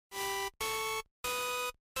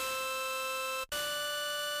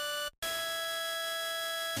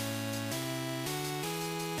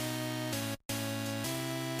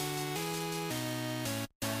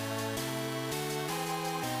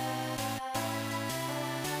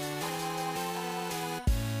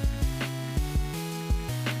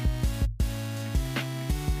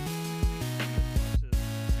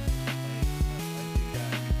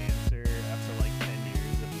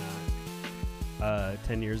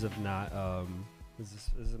10 years of not. Am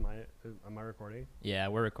I recording? Yeah,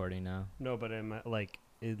 we're recording now. No, but am I, like,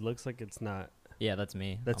 it looks like it's not. Yeah, that's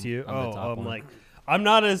me. That's you? I'm the top I'm one. like,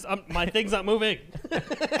 my thing's not moving.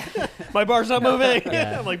 My bar's not moving.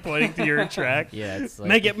 Yeah. I'm like pointing to your track. Yeah, it's like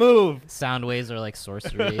Make it move. sound waves are like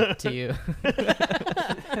sorcery to you.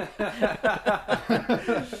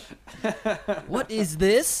 What is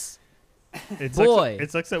this? Boy.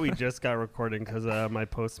 It sucks that we just got recording because my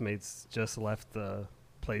Postmates just left the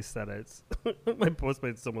place that it's. My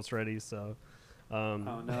Postmates almost ready, so. Oh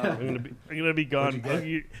no! I'm gonna be gone.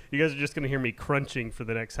 You guys are just gonna hear me crunching for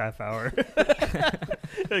the next half hour.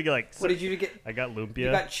 Like, What did you get? I got lumpia.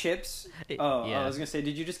 You got chips? Oh, Yeah. I was gonna say,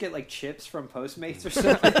 did you just get like chips from Postmates or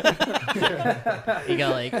something? You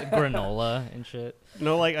got like granola and shit.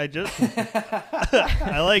 No, like I just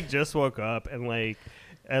woke up and I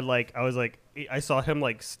was like, I saw him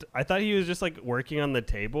like I thought he was just like working on the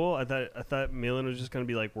table. I thought Milan was just gonna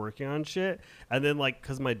be like working on shit, and then like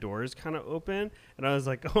because my door is kind of open, and I was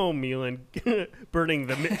like, oh, Milan, burning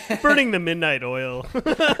the midnight oil.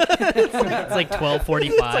 It's like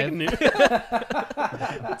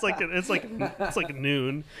 12:45. It's like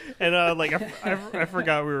noon, and I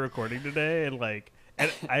forgot we were recording today, and like. And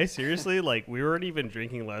I seriously, like, we weren't even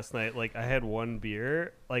drinking last night. Like, I had one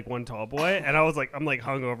beer, like one tall boy, and I'm like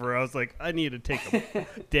hungover. I was like, I need to take a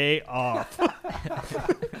day off.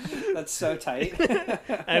 That's so tight.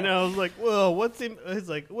 And I was like, well, he's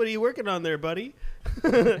like, what are you working on there, buddy?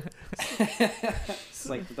 It's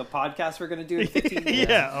like the podcast we're gonna do in 15 minutes.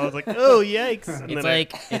 Yeah, I was like, oh, yikes. And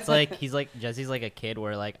It's like he's like Jesse's like a kid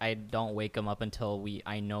where like I don't wake him up until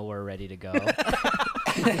I know we're ready to go.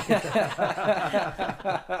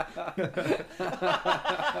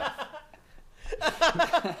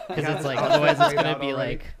 Because it's like otherwise it's gonna be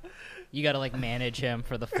like you gotta like manage him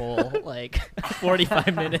for the full like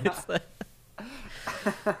 45 minutes.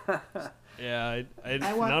 Yeah,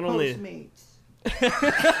 I want not only. Postmates.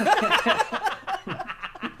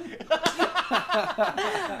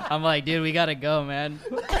 I'm like, dude, we gotta go, man.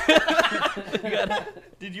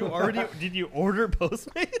 Did you order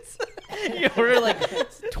Postmates? You order like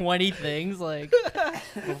 20 things like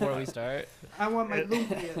before we start. I want my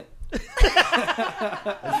lumpia.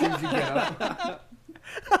 As soon as you get up.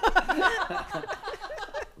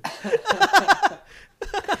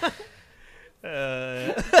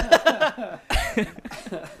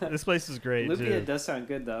 This place is great. Lumpia Too. does sound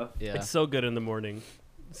good though. Yeah. It's so good in the morning.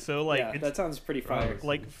 So like Yeah, it's that sounds pretty fire.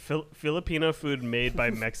 like Filipino food made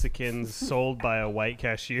by Mexicans, sold by a white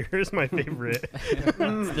cashier is my favorite. It's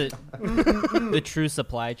the true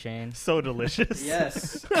supply chain. So delicious.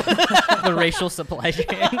 Yes. The racial supply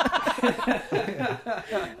chain.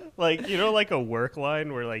 Like, like a work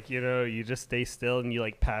line where like, you just stay still and you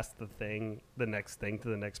like pass the next thing to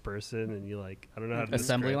the next person, and you like, I don't know how to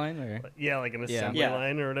Assembly describe- line or Yeah, like an Yeah. assembly Yeah.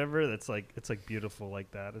 line or whatever. That's like, it's like beautiful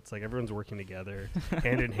like that. It's like everyone's working together,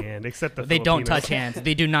 hand in hand, except the they don't Filipinos. touch hands.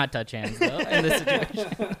 They do not touch hands though in this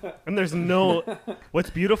situation. And there's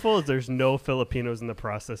what's beautiful is there's no Filipinos in the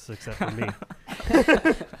process except for me.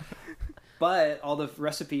 But all the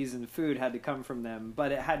recipes and food had to come from them.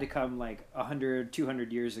 But it had to come like 100,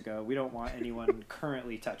 200 years ago. We don't want anyone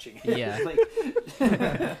currently touching it. Yeah. Like,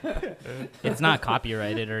 It's not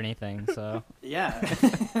copyrighted or anything, so yeah.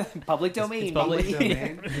 Public domain. it's public baby.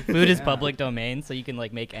 domain. food is Yeah. public domain, so you can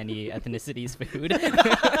like make any ethnicity's food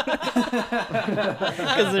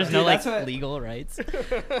because there's no Dude, like that's what- legal rights.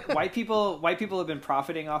 White people have been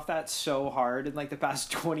profiting off that so hard in like the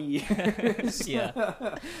past 20 years.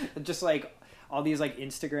 Yeah. Just like all these like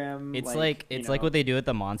Instagram. It's you like know- what they do at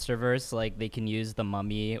the MonsterVerse. Like they can use the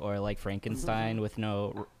Mummy or like Frankenstein with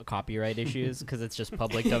no copyright issues because it's just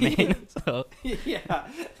public domain. So Yeah.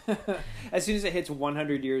 As soon as it hits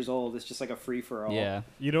 100 years old, it's just like a free for all. yeah,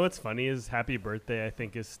 You know what's funny is Happy Birthday I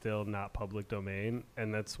think is still not public domain,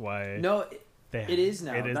 and that's why No, they it is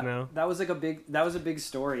now. It is that, now. That was a big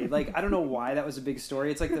story. Like I don't know why that was a big story.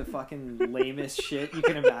 It's like the fucking lamest shit you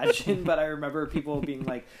can imagine. But I remember people being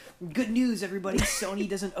like, "Good news, everybody! Sony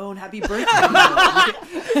doesn't own Happy Birthday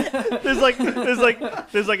anymore." There's like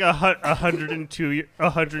a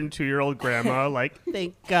 102-year-old grandma like,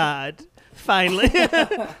 thank God, finally.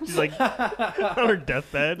 She's like on her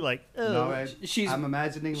deathbed like, oh. No, I'm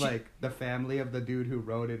imagining she- like the family of the dude who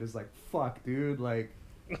wrote it is like, fuck, dude, like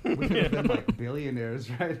we could have been like billionaires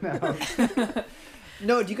right now.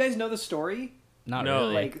 No, do you guys know the story? not No.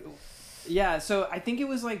 really. Like, yeah. So I think it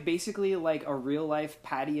was like basically like a real life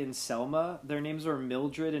Patty and Selma. Their names were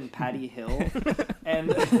Mildred and Patty Hill,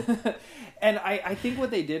 and I think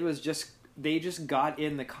what they did was just they just got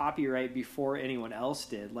in the copyright before anyone else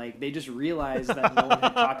did. Like they just realized that no one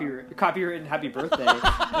had copywritten Happy Birthday,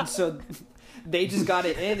 and so they just got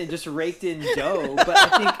it in and just raked in dough. But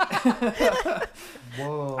I think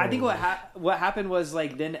Whoa. I think what happened was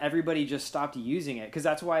like then everybody just stopped using it, because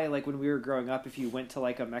that's why like when we were growing up, if you went to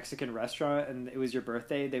like a Mexican restaurant and it was your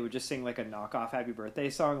birthday, they would just sing like a knockoff Happy Birthday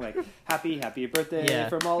song, like happy birthday Yeah.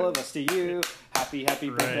 from all of us to you, happy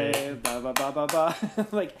birthday, blah blah blah blah blah.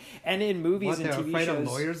 Like, and in movies What, and they're TV afraid shows, of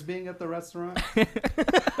lawyers being at the restaurant?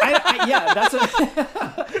 yeah, that's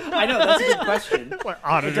I know that's a good question. What, It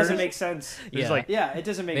auditors? doesn't make sense. There's Yeah. like Yeah, it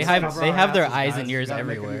doesn't make They sense. have- Cover our have their asses, eyes guys. and ears We gotta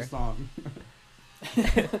make a new everywhere. song.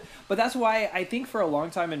 But that's why I think for a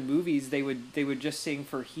long time in movies they would just sing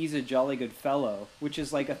for "He's a Jolly Good Fellow," which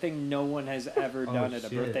is like a thing no one has ever Oh, done at a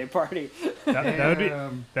shit. birthday party.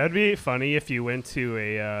 that'd be funny if you went to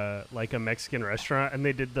a like a Mexican restaurant and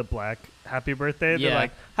they did the black happy birthday. They're Yeah.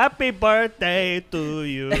 like, happy birthday to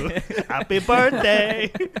you, happy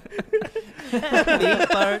birthday. Happy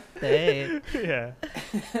birthday. Yeah,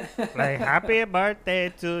 like happy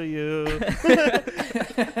birthday to you.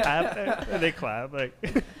 And they clap like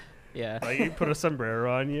Yeah. like you put a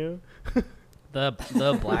sombrero on you. The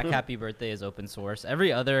black Happy Birthday is open source.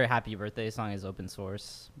 Every other Happy Birthday song is open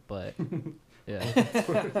source, but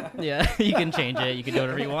yeah, yeah, you can change it. You can do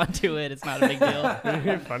whatever you want to it. It's not a big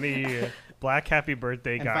deal. Funny, black happy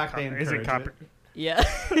birthday In got fact, they isn't encourage copy. it. Yeah.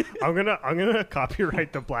 I'm gonna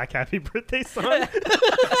copyright the black happy birthday song.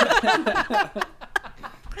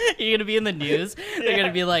 You're gonna be in the news. They're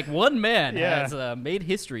gonna be like, one man Yeah. has made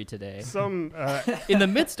history today Some in the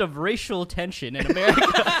midst of racial tension in America.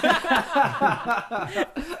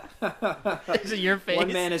 Is it your face?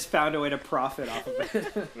 One man has found a way to profit off of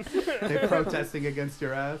it. They're protesting against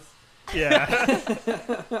your ass. yeah,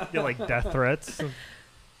 get like death threats.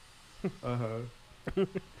 Uh-huh.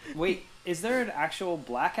 Wait, is there an actual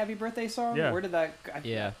black Happy Birthday song? Yeah. Where did that?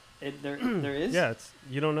 Yeah. There is. Yeah, it's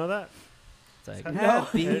you don't know that. It's like, No.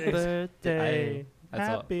 happy It's- birthday. That's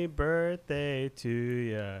all. Happy birthday to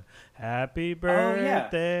ya. Happy Oh, yeah.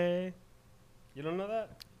 birthday. You don't know that?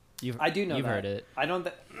 I do know You've that. heard it. I don't.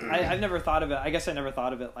 I've never thought of it. I guess I never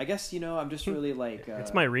thought of it. I guess I'm just really like.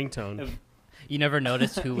 It's my ringtone. if- You never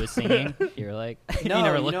noticed who was singing. You're like, No, you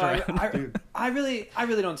never looked around. Dude. I really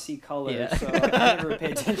don't see color, Yeah. so I never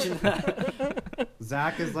pay attention to that.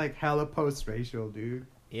 Zach is like hella post-racial, dude.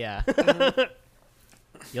 Yeah.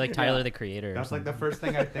 You're like Tyler the Creator. or That's like the something. first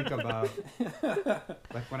thing I think about.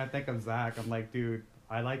 Like when I think of Zach, I'm like, dude,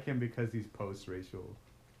 I like him because he's post-racial.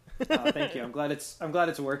 Thank you. I'm glad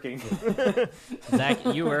it's working. Zach,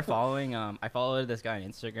 you were following. I followed this guy on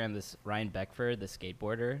Instagram, this Ryan Beckford, the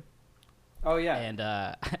skateboarder, Oh yeah. and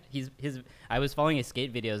I was following his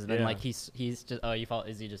skate videos, and then Yeah. like he's just you follow?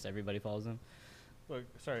 Is he just everybody follows him? Look,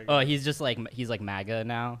 sorry. Oh, he's just like he's like MAGA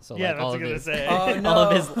now. So yeah, like that's all what of I was his gonna say. Oh, no. all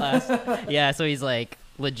of his last yeah. So he's like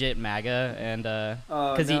legit MAGA, and Oh,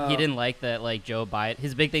 because no. he didn't like that like Joe Biden.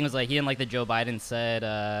 His big thing was like he didn't like that Joe Biden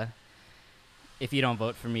said if you don't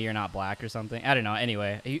vote for me, you're not black or something. I don't know.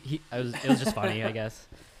 Anyway, it was just funny, I guess.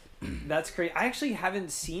 That's great. I actually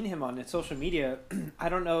haven't seen him on social media. I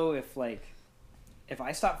don't know if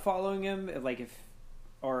I stopped following him,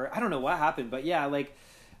 or I don't know what happened, but yeah, like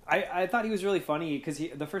I thought he was really funny because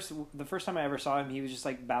the first time I ever saw him, he was just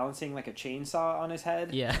like balancing like a chainsaw on his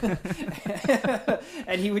head. Yeah.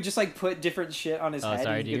 And he would just like put different shit on his Oh, head.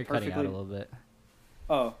 sorry, and dude, he you're could cutting out a little bit.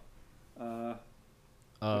 Oh. Oh,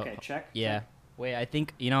 Okay, check. yeah. check. Wait, I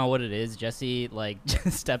think you know what it is. Jesse like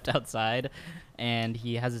just stepped outside, and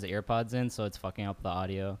he has his AirPods in, so it's fucking up the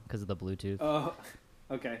audio because of the Bluetooth. Oh.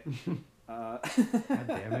 Okay. God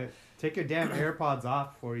damn it. Take your damn AirPods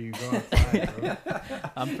off before you go outside, bro.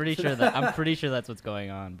 I'm pretty sure that's what's going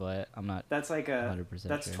on, but I'm not That's like 100%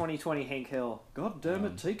 that's sure. 2020 Hank Hill. God damn it!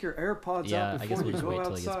 Um, Take your AirPods Yeah, out I before guess we'll you just go wait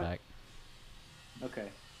till outside. he gets back. Okay.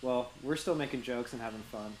 Well, we're still making jokes and having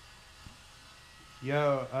fun.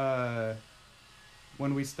 Yo,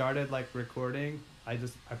 when we started like recording, I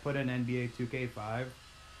put in NBA 2K5.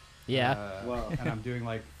 Yeah. Whoa. And I'm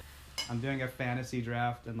doing a fantasy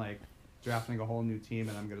draft and like drafting a whole new team,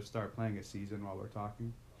 and I'm gonna start playing a season while we're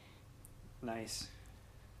talking. Nice.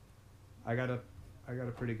 I got a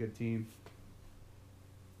pretty good team.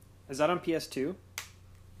 Is that on PS2?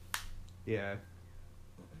 Yeah.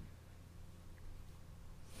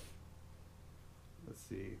 Let's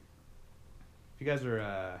see. If you guys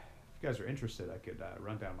are interested, I could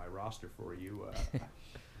run down my roster for you.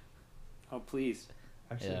 Oh, please.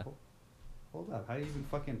 Actually, Yeah. hold up. How do you even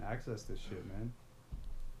fucking access this shit, man?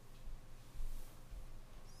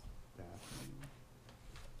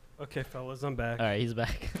 Okay, fellas, I'm back. All right, he's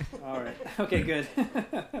back. All right. Okay, good.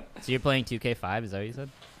 So you're playing 2K5? Is that what you said?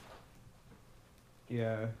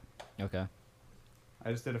 Yeah. Okay.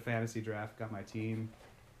 I just did a fantasy draft. Got my team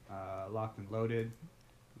locked and loaded.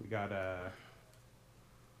 We got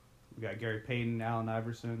Gary Payton, Allen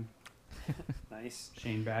Iverson, Nice.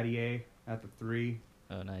 Shane Battier at the 3.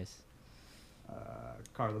 Oh, nice.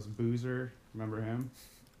 Carlos Boozer, remember him?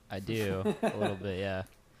 I do a little bit, yeah.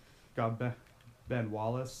 Got Ben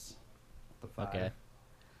Wallace at the 5. Okay.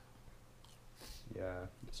 Yeah,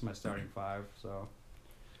 it's my starting 5. So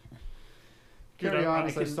Dude, carry I on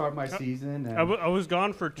as I can- start my season. And I was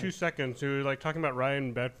gone for 2 seconds. You were like talking about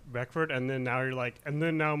Ryan Beckford, and then now you're like, and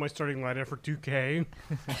then now my starting lineup for 2K.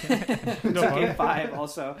 No, 2K5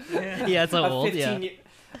 also. Yeah, it's so old, yeah.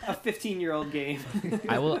 A 15-year-old game.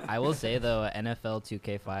 I will say though, NFL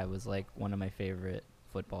 2K5 was like one of my favorite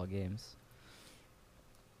football games.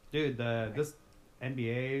 dude, this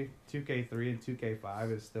NBA 2K3 and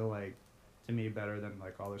 2K5 is still like to me better than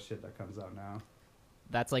like all the shit that comes out now.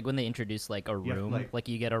 That's like when they introduced like a Yeah, room, like- like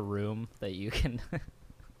you get a room that you can,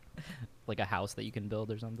 like a house that you can build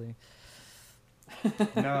or something.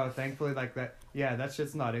 No, thankfully like that. Yeah, that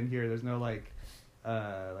shit's not in here. There's no like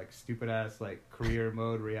stupid ass like career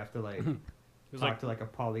mode where you have to like was talk like- to like a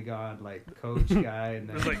polygon like coach guy and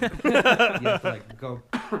then It was like, you have to like go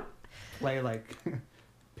play like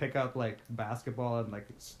pick up like basketball in like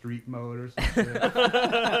street mode or something.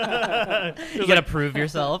 You gotta prove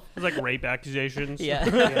yourself. it was like rape accusations. Yeah. Yeah.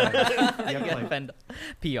 You have You to gotta like defend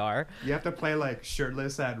PR. you have to play like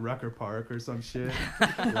shirtless at Rucker Park or some shit.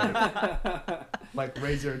 like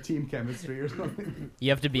raise your team chemistry or something. You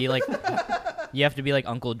have to be like,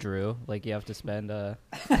 Uncle Drew. Like you have to spend You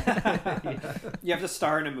have to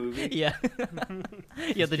star in a movie. yeah.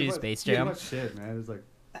 You have to do Space Too Jam. much shit, man. It's like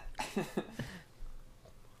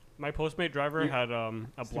My Postmate driver had a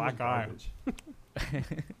it's too black much eye. garbage.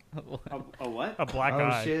 A what? A black Oh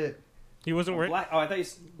eye. shit! He wasn't wearing. Black. Oh, I thought you.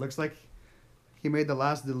 Looks like he made the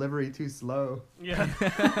last delivery too slow. Yeah.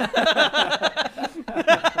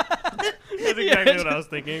 That's exactly what I was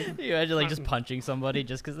thinking. You imagine like just punching somebody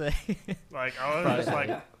just because they Like I was just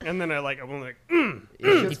like, and then I went like, he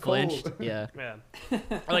Shit's flinched. cold. Yeah. man.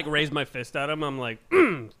 I like raised my fist at him. I'm like,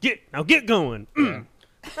 get going. Yeah.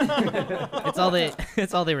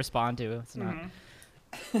 It's all they respond to. It's not.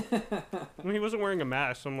 When he wasn't wearing a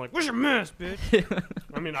mask, so I'm like, "Where's your mask, bitch?"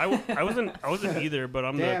 I mean, I wasn't either, but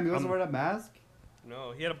I'm Damn, the. he wasn't I'm- wearing a mask.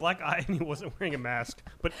 No, he had a black eye and he wasn't wearing a mask.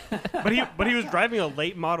 But he was driving a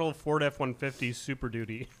late model Ford F-150 Super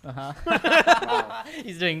Duty. Wow.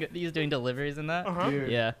 He's doing deliveries in that. Uh-huh.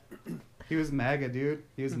 Dude, Yeah. he was MAGA, dude.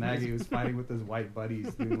 He was MAGA. He was fighting with his white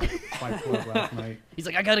buddies doing like Fight Club last night. He's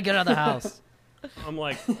like, I gotta get out of the house. I'm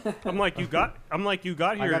like you got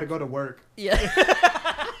I here. gotta go to work. Yeah.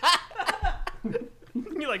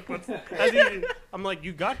 He like puts, I'm like,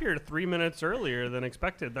 you got here 3 minutes earlier than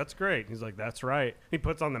expected. That's great. He's like, that's right. He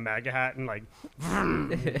puts on the MAGA hat and like,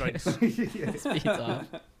 like Yeah. Speeds off.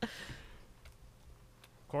 of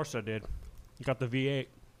course I did. You got the V8.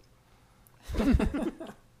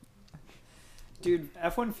 Dude,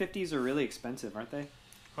 F-150s are really expensive, aren't they?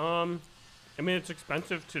 I mean, it's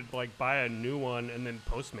expensive to like buy a new one and then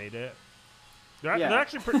Postmate it. They're Yeah. they're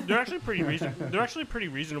actually pretty they're actually pretty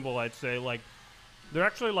reasonable, I'd say. Like, they're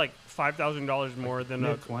actually like $5,000 more than a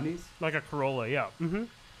Mid-20s. like a Corolla. Yeah. Mm-hmm.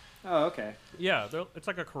 Oh, okay. Yeah, it's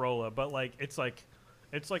like a Corolla, but like it's like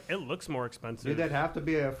it looks more expensive. Dude, that'd have to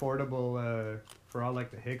be affordable for all like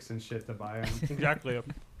the Hicks and shit to buy them. Exactly.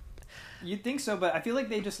 You'd think so, but I feel like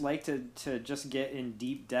they just like to just get in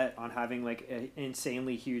deep debt on having like an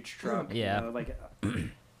insanely huge truck. Yeah. You know? Like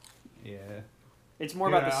Yeah. it's more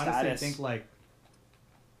Dude, about the I honestly status. think like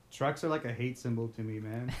trucks are like a hate symbol to me,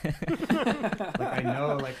 man. Like I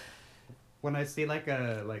know, like when I see like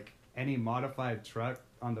any modified truck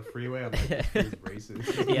on the freeway, I'm like, this is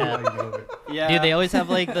racist. Yeah. I know it. Yeah. Dude, they always have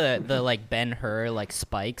like the like Ben-Hur like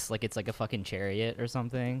spikes, like it's like a fucking chariot or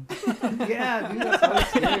something. Yeah, dude, that's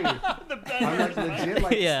so scary. I'm like legit,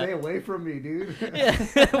 like Yeah. stay away from me, dude. Yeah.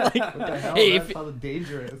 What the hell? Hey, That's how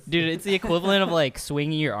dangerous. Dude, it's the equivalent of like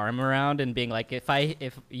swinging your arm around and being like,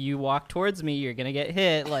 if you walk towards me, you're gonna get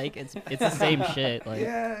hit. Like it's the same shit. Like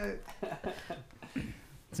Yeah.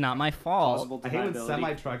 it's not my fault. Plausible I hate when deniability.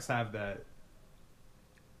 semi trucks have that.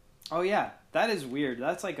 Oh yeah, that is weird.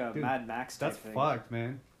 That's like a Dude, Mad Max type That's thing. fucked,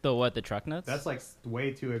 man. The what? The truck nuts? That's like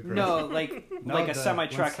way too aggressive. No, like No, like a the- semi when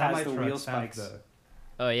truck has the semi-trucks wheel have spikes. the-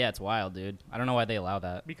 Oh yeah, it's wild, dude. I don't know why they allow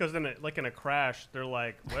that. Because in a crash, they're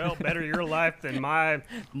like, well, better your life than my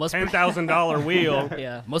Must $10,000 wheel.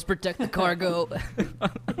 yeah, must protect the cargo.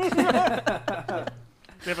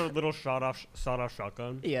 They have a little sawed-off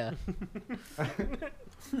shotgun, Yeah.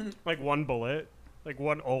 like one bullet, like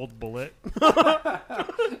one old bullet.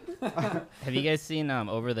 Have you guys seen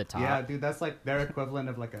Over the Top? Yeah, dude, that's like their equivalent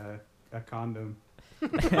of like a condom.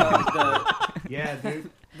 The Yeah, dude.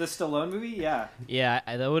 the Stallone movie, yeah. Yeah,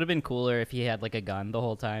 that would have been cooler if he had like a gun the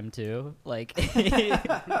whole time too. Like,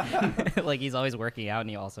 like he's always working out and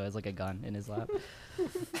he also has like a gun in his lap.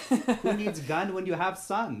 Who needs gun when you have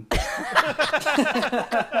sun?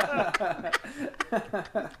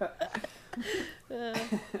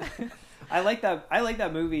 I like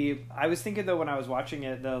that movie. I was thinking though when I was watching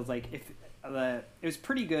it, though, like if it was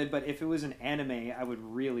pretty good, but if it was an anime, I would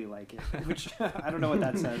really like it. Which I don't know what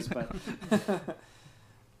that says, but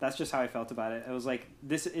that's just how I felt about it. It was like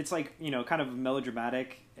this. It's like, you know, kind of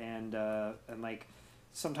melodramatic and like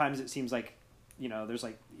sometimes it seems like, you know, there's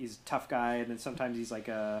like he's a tough guy, and then sometimes he's like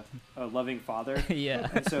a loving father. Yeah.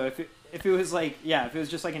 And so if it was like, yeah, if it was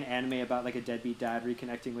just like an anime about like a deadbeat dad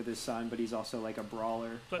reconnecting with his son, but he's also like a brawler,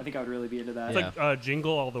 I think I would really be into that. It's like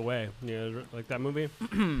Jingle All the Way. Yeah, like that movie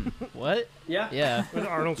What? Yeah. Yeah. with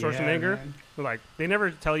Arnold Yeah, Schwarzenegger. man. Like they never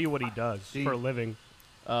tell you what he does See. for a living.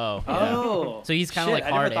 Oh. Yeah. Oh. So he's kind of Shit,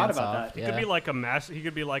 like I never hard thought and about soft. that. He could be like a mass. He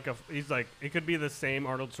could be like a. He's like. It could be the same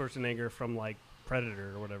Arnold Schwarzenegger from like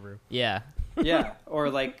Predator or whatever. Yeah. Yeah,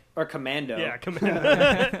 or Commando. Yeah, come on.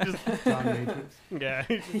 Just, John Matrix. yeah.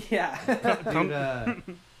 Yeah.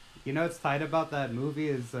 Dude, you know what's tight about that movie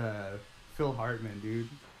is Phil Hartman, dude.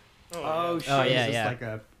 Oh, shit. Oh, He's yeah, just yeah.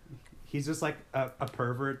 like he's just like a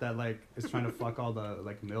pervert that like is trying to fuck all the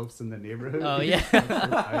like MILFs in the neighborhood. Oh, dude. yeah. That's so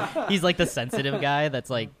tight. He's like the sensitive guy that's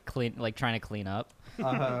like trying to clean up.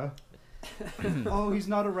 Uh-huh. Oh, he's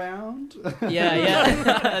not around. Yeah,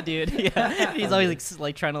 yeah, dude. Yeah, he's always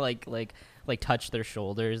like trying to like touch their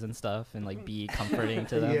shoulders and stuff and like be comforting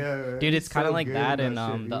to them. Yeah, Dude, it's he's kind of so like good that in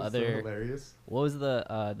in shit, the dude. It's so other. hilarious. What was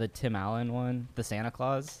the Tim Allen one? The Santa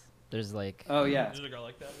Claus. There's like. Oh yeah. There's a girl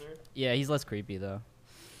like that in there. Yeah, he's less creepy though.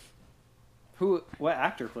 What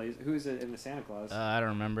actor plays? Who's it in the Santa Claus? I don't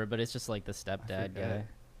remember, but it's just like the stepdad forget. guy.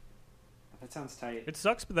 That sounds tight. It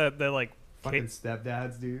sucks that like Fucking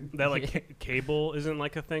stepdads, dude. that like cable isn't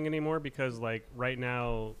like a thing anymore because like right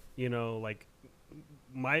now, you know, like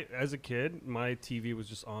as a kid, my TV was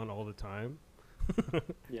just on all the time.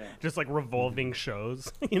 Yeah. Just like revolving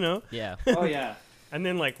shows, you know? Yeah. Oh yeah. And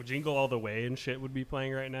then like Jingle All the Way and shit would be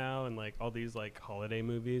playing right now and like all these like holiday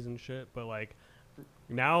movies and shit, but like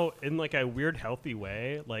now in like a weird healthy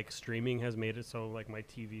way, like streaming has made it so like my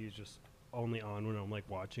TV is just only on when I'm like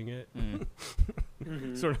watching it. Mm.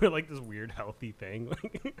 Mhm. Sort of like this weird healthy thing.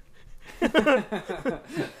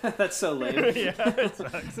 That's so lame. Yeah, it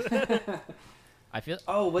sucks. I feel.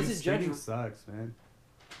 Oh, was Dude, it Judge streaming sucks, man.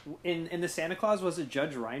 in the Santa Claus? Was it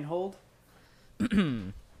Judge Reinhold?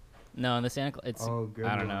 No, in the Santa Claus. It's. Oh, good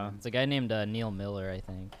I don't know. one. It's a guy named Neil Miller, I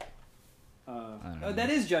think. don't know. That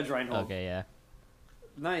is Judge Reinhold. Okay, yeah.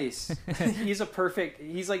 Nice. He's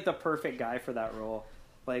like the perfect guy for that role.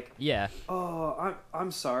 Like, Yeah. oh,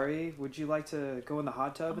 I'm sorry. Would you like to go in the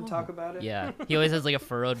hot tub and talk about it? Yeah. He always has like a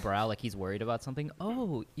furrowed brow, like he's worried about something.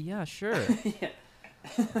 Oh, yeah, sure. Yeah.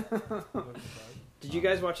 Did you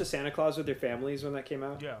guys watch the Santa Claus with your families when that came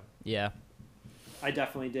out? Yeah. Yeah. I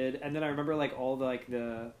definitely did. And then I remember like all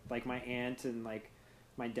the my aunt and like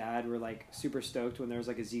my dad were like super stoked when there was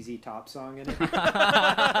like a ZZ Top song in it.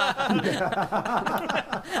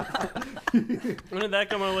 When did that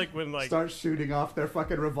come out? Like when like Start shooting off their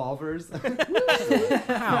fucking revolvers.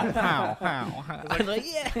 How? I'm like,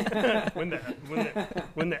 yeah. when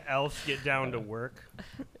the elves get down to work.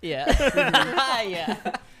 Yeah.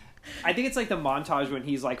 Yeah. I think it's like the montage when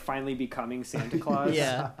he's like finally becoming Santa Claus.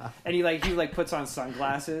 Yeah. And he puts on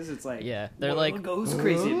sunglasses. It's like, Yeah. They're what like, goes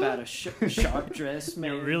crazy about a sharp dress,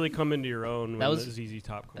 man. You really come into your own when That was- the ZZ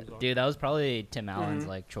Top comes on. dude, that was probably Tim Allen's Mhm.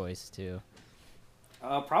 like choice too.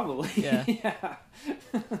 Probably. Yeah. Yeah.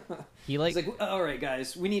 He like, He's like, all right,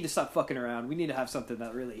 guys, we need to stop fucking around. We need to have something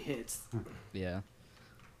that really hits. yeah.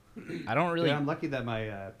 I don't really. Dude, I'm lucky that my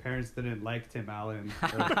parents didn't like Tim Allen or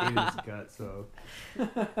hated his guts. So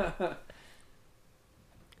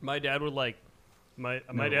My dad would like my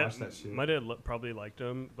dad. watch that shit. My dad probably liked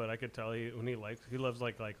him, but I could tell he loves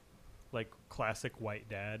like classic white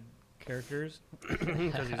dad characters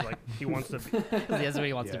because he's like he wants to be, That's what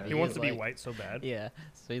he wants Yeah. to be. he wants is, to be like- white so bad. Yeah.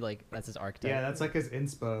 So he like that's his archetype. yeah, that's like his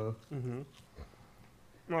inspo. Mm-hmm.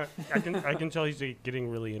 Right. I can tell he's like, getting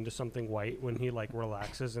really into something white when he like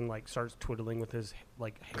relaxes and like starts twiddling with his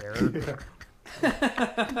like hair.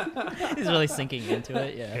 He's really sinking into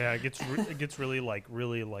it. Yeah. Yeah, it gets really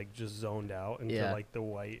like just zoned out into Yeah. like the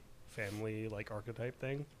white family like archetype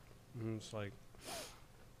thing. And it's like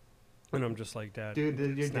And I'm just like, Dad, Dude,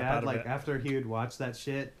 did your snap out dad of like it. after he would watch that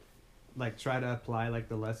shit, like try to apply like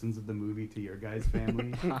the lessons of the movie to your guys'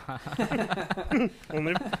 family?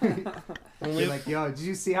 Only, You're like, yo, did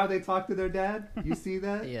you see how they talk to their dad? You see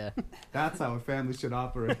that? Yeah. That's how a family should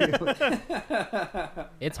operate.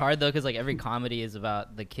 It's hard though, because like every comedy is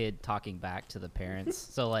about the kid talking back to the parents.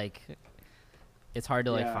 So like, it's hard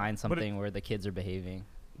to like Yeah. find something where the kids are behaving.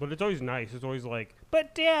 but it's always nice. It's always like,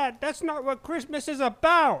 but Dad, that's not what Christmas is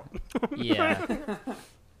about. Yeah.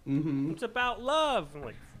 Mm-hmm. It's about love. I'm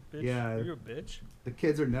like, bitch, Yeah. you're a bitch. The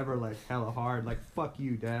kids are never like hella hard. Like, fuck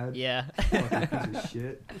you, dad. Yeah. Fucking piece of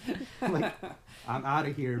shit. Like, I'm out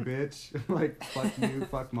of here, bitch. Like, fuck you,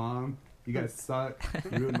 fuck mom. You guys suck.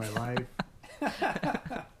 You ruined my life.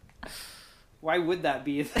 Why would that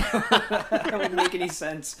be? That wouldn't make any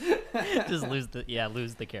sense. Just lose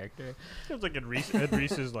the character. It's like Ed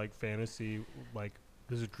Reese's like fantasy, like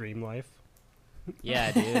this is dream life.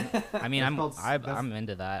 Yeah, dude. I mean, That's I'm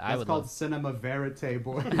into that. I That's would called love. cinema verite,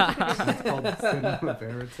 boy. That's called cinema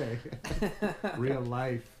verite. Real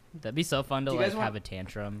life. That'd be so fun to Do you like guys want- have a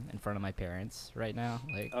tantrum in front of my parents right now.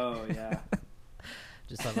 Like, Oh yeah.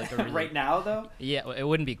 just have like a really, Right now though, Yeah, it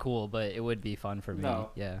wouldn't be cool, but it would be fun for me. No.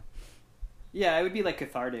 Yeah, yeah, it would be like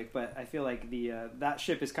cathartic, but I feel like the that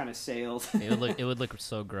ship is kind of sailed. it would look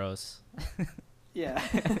so gross, Yeah.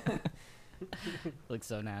 look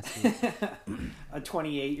so nasty. A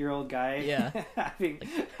 28-year-old guy. Yeah. having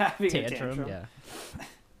a Tantrum, tantrum. yeah.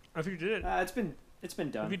 If you did it, It's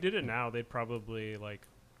been done. if you did it now, they'd probably like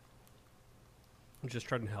just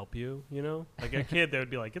try to help you. You know, like a kid, they would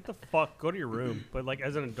be like, "Get the fuck, go to your room." But like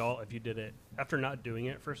as an adult, if you did it after not doing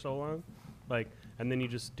it for so long, like, and then you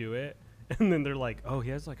just do it, and then they're like, "Oh,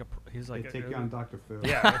 he's like They take you on Dr. Phil.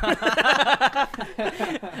 Yeah.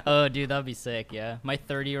 Oh, dude, that'd be sick. Yeah, my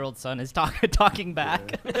 30-year-old son is talking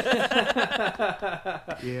back.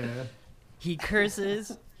 Yeah. He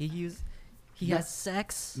curses. He has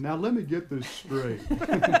sex. Now let me get this straight.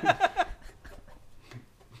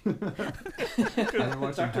 I've been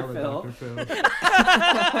watching Dr. hella Phil. Dr.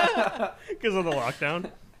 Phil. Because of the lockdown.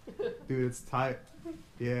 Dude, it's tight.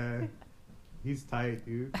 Yeah. He's tight,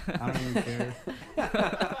 dude. I don't even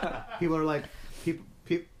care. People are like,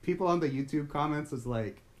 people on the YouTube comments is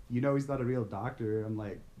like, you know he's not a real doctor. I'm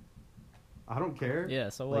like, I don't care. Yeah,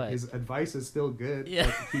 so Like, what? his advice is still good.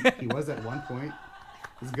 Yeah. Like, he was at one point.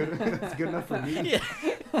 It's good. It's good enough for me.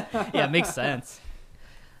 Yeah, it makes sense.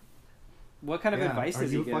 What kind of Yeah. advice Are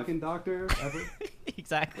does you he a give? fucking doctor ever?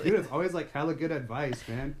 Exactly. Dude, it's always like hella good advice,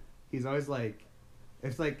 man. He's always like,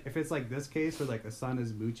 if it's like this case where like a son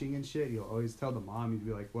is mooching and shit, he'll always tell the mom, he'd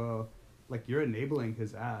be like, well, like you're enabling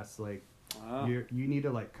his ass, like Oh. you need to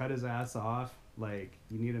like cut his ass off, like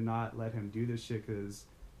you need to not let him do this shit because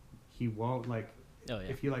he won't like. Oh yeah.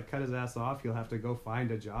 If you like cut his ass off, he'll have to go find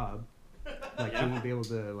a job. Like he won't be able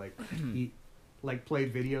to like eat, like play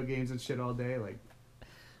video games and shit all day. Like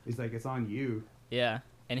he's like, it's on you. Yeah.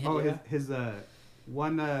 And His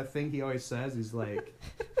one thing he always says is like,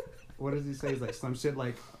 what does he say? He's like some shit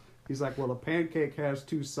like, he's like, well, a pancake has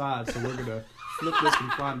two sides, so we're gonna flip this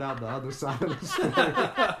and find out the other side of the story,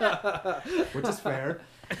 which is fair.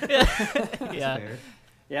 yeah. Fair.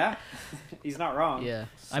 Yeah, he's not wrong. Yeah.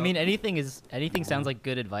 I mean, anything sounds like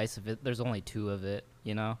good advice if there's only two of it,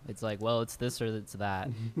 you know? It's like, well, it's this or it's that.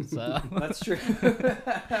 So That's true.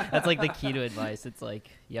 that's like the key to advice. It's like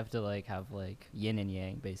you have to like have like yin and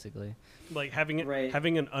yang basically. Like having Right.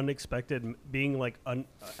 having an unexpected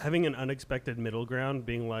having an unexpected middle ground,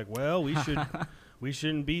 being like, well, we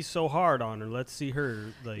shouldn't be so hard on her. Let's see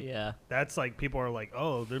her. Like, Yeah. that's like people are like,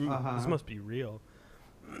 oh, this must be real.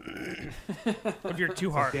 If you're too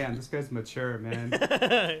It's like, hard, damn, this guy's mature, man.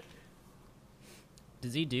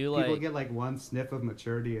 Does he do People like get like one sniff of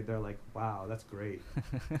maturity and they're like, wow, that's great.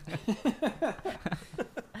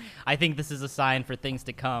 I think this is a sign for things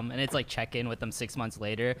to come, and it's like check in with them 6 months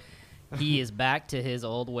later. He is back to his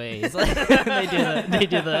old ways. Like, they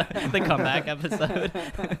do the comeback episode.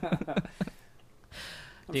 I'm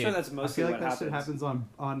Dude, sure that's I mostly feel like what that shit happens. happens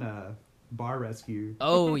on Bar Rescue.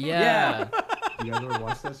 Oh yeah. You guys ever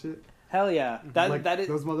watch that shit? Hell yeah, Like, that is.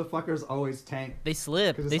 those motherfuckers always tank. They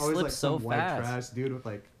slip. Because They it's always slip like so some white fast. trash dude with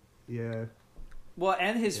like, yeah. Well,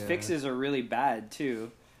 and his Yeah. fixes are really bad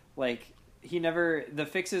too. Like the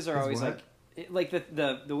fixes are His always what? like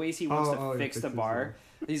the ways he wants to he fix the fixes bar.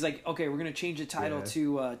 He's like, okay, we're gonna change the title Yeah.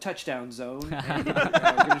 to Touchdown Zone. And,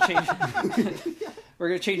 we're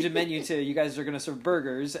gonna change the menu to you guys are gonna serve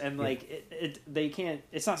burgers, and like they can't.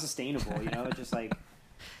 It's not sustainable, you know. It's just like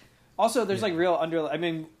Also, there's like real I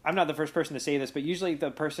mean, I'm not the first person to say this, but usually the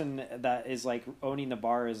person that is like owning the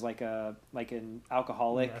bar is like an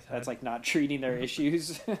alcoholic that's like not treating their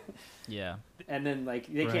issues. Yeah. And then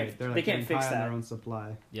like they Right, they're, can't getting fix high on that. their own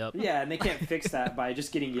supply. Yep. Yeah, and they can't fix that by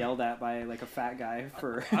just getting yelled at by like a fat guy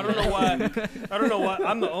for. I don't know why. I don't know why.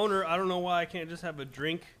 I'm the owner. I don't know why I can't just have a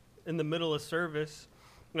drink in the middle of service.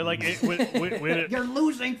 Like when it, You're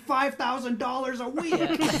losing $5,000 a week.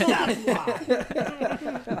 That's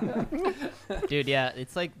why. Dude, yeah,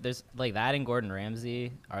 it's like there's like that and Gordon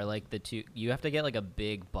Ramsay are like the two. You have to get like a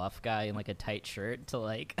big buff guy in like a tight shirt to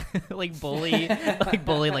like like bully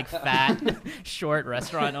like fat short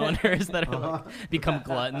restaurant owners that are like become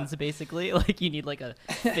gluttons basically. Like you need like a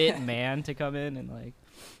fit man to come in and like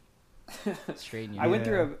straighten you.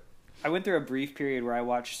 I went through a brief period where I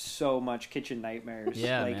watched so much Kitchen Nightmares.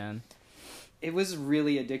 Yeah, like, man. It was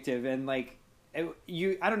really addictive, and like I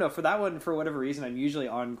don't know, for that one, for whatever reason, I'm usually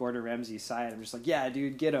on Gordon Ramsay's side. I'm just like, yeah,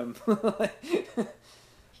 dude, get him.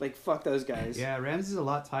 Like fuck those guys. Yeah, Ramsay's a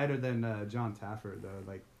lot tighter than John Taffer though.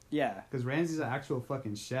 Like, Yeah. because Ramsay's an actual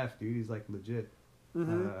fucking chef, dude. He's like legit.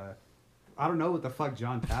 Mm-hmm. I don't know what the fuck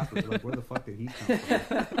John Taffer. Like, where the fuck did he come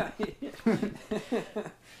from?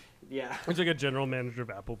 Yeah. it's like a general manager of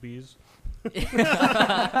Applebee's. I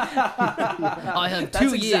have That's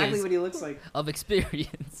 2 exactly years what he looks like. of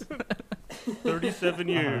experience. 37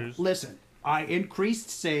 years. Listen, I increased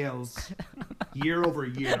sales year over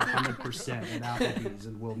year 100% at Applebee's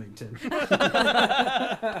in Wilmington.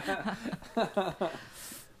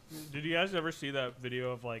 Did you guys ever see that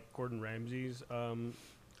video of like Gordon Ramsay's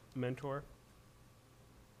mentor?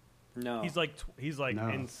 No. He's like No.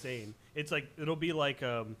 insane. It's like it'll be like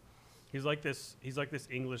he's like this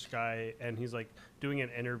English guy, and he's like doing an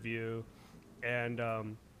interview, and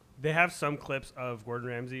they have some clips of Gordon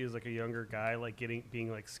Ramsay as like a younger guy like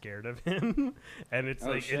being like scared of him, and it's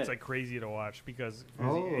shit. it's like crazy to watch because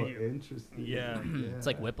Interesting. Yeah. It's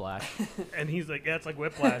like Whiplash. and he's like it's like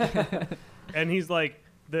Whiplash, and he's like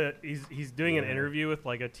he's doing an interview with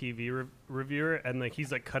like a TV reviewer, and like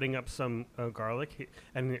he's like cutting up some garlic,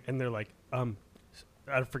 and they're like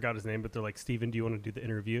I forgot his name, but they're like, Steven, do you want to do the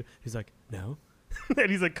interview? He's like, no.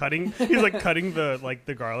 And he's like cutting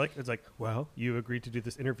the garlic. It's like, well, you agreed to do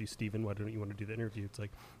this interview, Steven. Why don't you want to do the interview? It's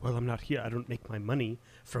like, well, I'm not here. I don't make my money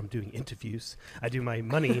from doing interviews. I do my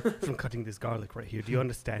money from cutting this garlic right here. Do you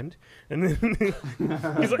understand? And then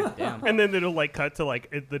he's like, Damn. and then it'll like cut to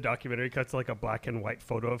like the documentary cuts to like a black and white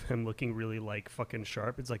photo of him looking really like fucking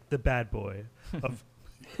sharp. It's like the bad boy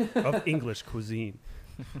of English cuisine.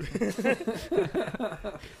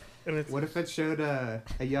 And it's, What if it showed a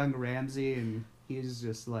young Ramsay and he's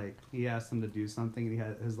just like, he asked him to do something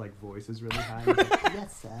and his like voice is really high. He's like,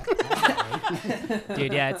 yes, sir.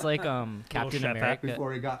 Dude, yeah, it's like Captain chef hat America.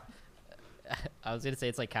 Before he got. I was gonna say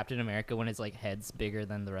it's like Captain America when his like head's bigger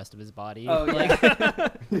than the rest of his body. Oh, Like,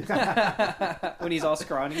 when he's all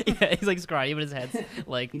scrawny. yeah, he's like scrawny, but his head's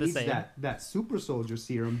like He the needs same. that super soldier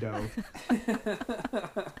serum dough.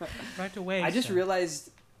 right away. I just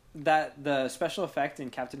realized that the special effect in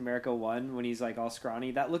Captain America 1 when he's like all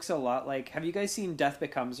scrawny, that looks a lot like, have you guys seen Death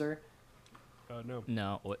Becomes Her? No.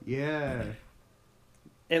 No, what? Yeah.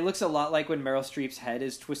 It looks a lot like when Meryl Streep's head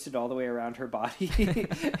is twisted all the way around her body.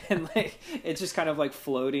 And like it's just kind of like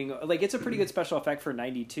floating. Like it's a pretty good special effect for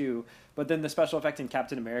 92, but then the special effect in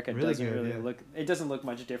Captain America Really doesn't good, really yeah. look, it doesn't look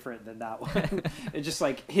much different than that one. It's just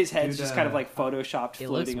like his head's Dude, just kind of like photoshopped it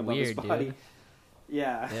floating looks above his weird, body. dude.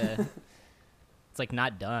 Yeah. Yeah. It's like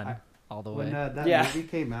not done I- all the When way. that Yeah. movie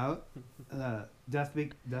came out, Death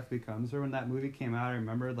Becomes Her. When that movie came out, I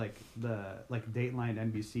remember like Dateline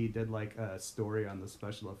NBC did like a story on the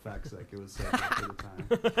special effects. Like it was so good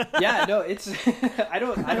for the time. Yeah, no, it's I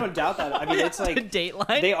don't doubt that. I mean, it's like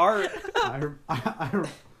Dateline. they are.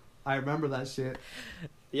 I remember that shit.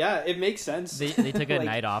 Yeah, it makes sense. They took a Like-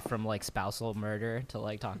 night off from like spousal murder to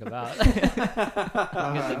like talk about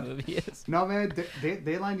how good the movie is. No man,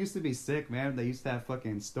 Dateline used to be sick, man. They used to have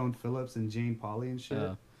fucking Stone Phillips and Jane Pauley and shit.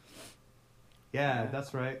 Oh. Yeah, Yeah.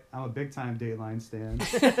 that's right. I'm a big time Dateline stan.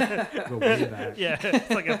 Go way back. Yeah,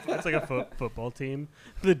 it's like a football team.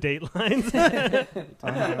 The Datelines.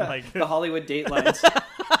 Like The Hollywood Datelines.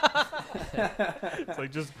 it's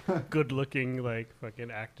like just good looking like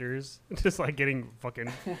fucking actors just like getting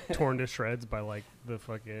fucking torn to shreds by like the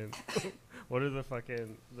fucking what are the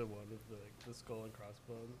fucking the one with the skull and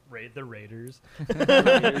crossbones the Raiders.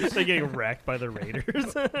 They're getting wrecked by the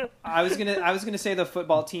Raiders. I was gonna say the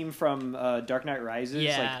football team from Dark Knight Rises,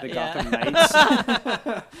 Yeah, like the yeah. Gotham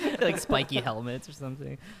Knights. Like spiky helmets or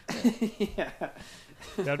something. Yeah.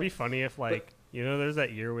 That'd be funny if like You know, there's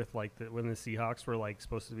that year with like when the Seahawks were like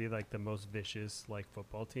supposed to be like the most vicious like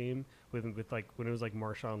football team with like when it was like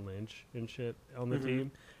Marshawn Lynch and shit on the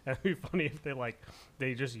team. And it'd be funny if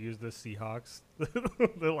they just used the Seahawks.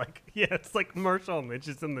 They're like, yeah, it's like Marshawn Lynch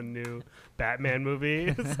is in the new Batman movie.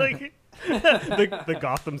 It's like the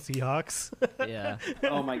Gotham Seahawks. Yeah.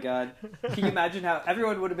 Oh my god! Can you imagine how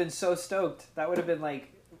everyone would have been so stoked? That would have been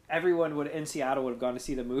like everyone would in Seattle would have gone to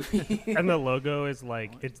see the movie. And the logo is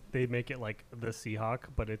like they make it like the Seahawk,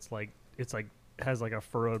 but it's like has like a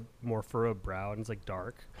more furrowed brow, and it's like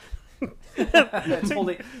dark. it's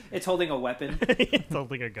holding a weapon. It's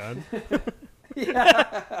holding a gun.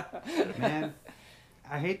 Yeah. Man,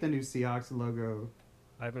 I hate the new Seahawks logo.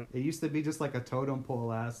 I haven't. It used to be just like a totem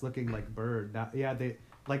pole ass looking like bird. Now, yeah, they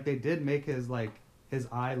did make his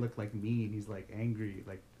eye look like mean. He's like angry,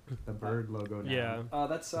 like the bird logo now. Yeah. Oh,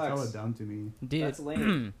 that It's sucks. hella dumb to me. Dude, That's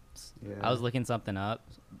lame. Yeah. I was looking something up,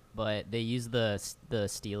 but they used the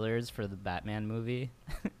Steelers for the Batman movie.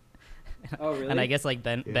 Oh, really? And I guess like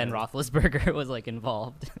Ben Yeah. Roethlisberger was like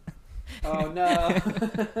involved. Oh no.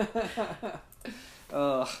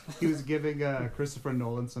 Ugh. He was giving Christopher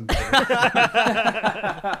Nolan some.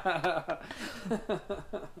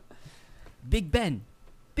 Big Ben,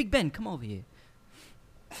 come over here.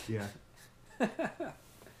 Yeah.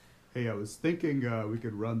 Hey, I was thinking we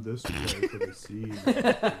could run this way for the scene.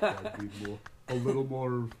 That'd be a little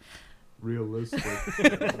more realistic.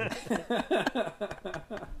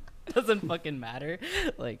 Doesn't fucking matter.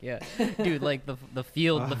 Like, yeah, dude, like the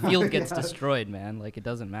field gets destroyed, man. Like, it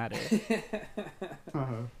doesn't matter.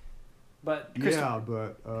 Uh-huh. But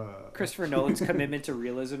Christopher Nolan's commitment to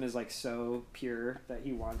realism is like so pure that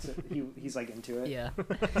he wants it. He's like into it. Yeah.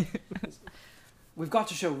 We've got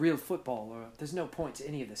to show real football, or there's no point to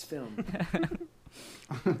any of this film.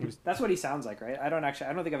 That's what he sounds like, right? I don't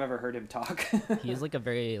think I've ever heard him talk. He's like a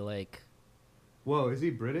very like. Whoa, is he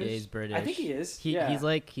British? Yeah, he's British. I think he is. He's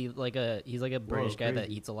like a British guy that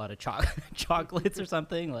crazy. eats a lot of chocolates or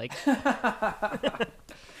something. Like,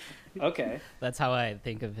 Okay. that's how I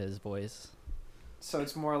think of his voice. So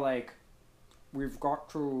it's more like we've got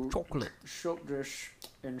to Chocolate. shoot this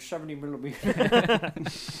in 70 millimeter.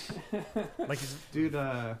 Like Dude,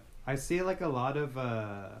 I see like a lot of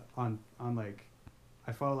on like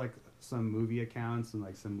I follow like some movie accounts and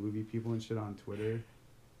like some movie people and shit on Twitter.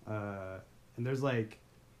 And there's like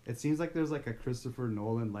it seems like there's like a Christopher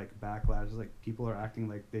Nolan like backlash. It's like people are acting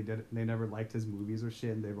like they never liked his movies or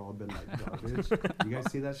shit and they've all been like garbage. You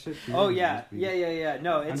guys see that shit too? Oh yeah.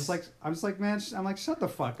 No, I'm it's just like man, I'm like shut the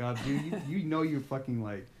fuck up, dude. You know you fucking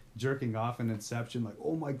like jerking off in Inception, like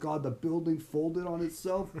oh my god, the building folded on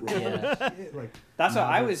itself, bro. Yeah. Shit. Like that's what now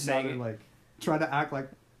I they're- was now saying. they're, like trying to act like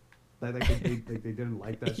they didn't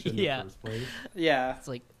like that shit in Yeah. the first place. Yeah. It's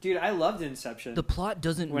like Dude, I loved Inception. the plot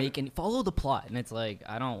doesn't When- make any. Follow the plot, and it's like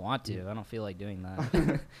I don't want to. I don't feel like doing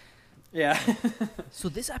that. Yeah. So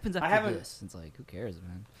this happens I after haven't- this. It's like who cares,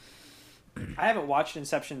 man? I haven't watched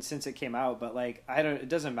Inception since it came out, but like it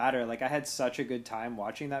doesn't matter. Like I had such a good time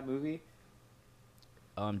watching that movie.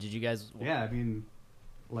 Did you guys? Yeah, I mean,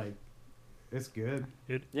 like, it's good.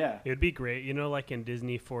 Yeah. It'd be great, you know, like in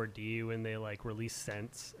Disney 4D when they like release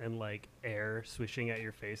scents and like air swishing at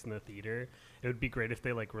your face in the theater. It would be great if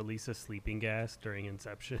they like release a sleeping gas during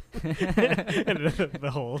Inception, and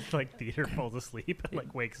the whole like theater falls asleep and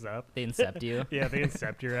like wakes up. They incept you. Yeah, they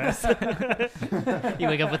incept your ass. You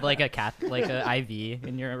wake up with like a IV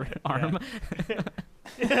in your arm.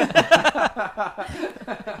 They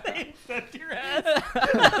incept your ass.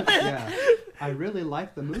 Yeah, I really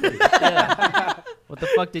like the movie. Yeah. What the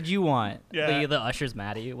fuck did you want? Yeah. The usher's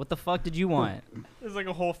mad at you. What the fuck did you want? There's like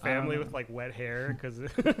a whole family know. with like wet hair because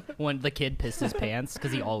When the kid pissed his pants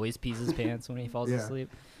because he always pees his pants when he falls Yeah. asleep.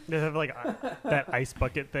 they have like that ice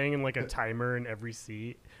bucket thing and like a timer in every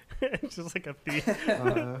seat. It's just like a thief.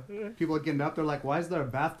 People are getting up, they're like, why is there a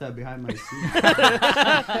bathtub behind my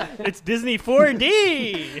seat? It's Disney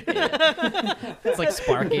 4D. It's like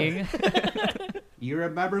sparking. You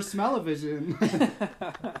remember Smell-O-Vision.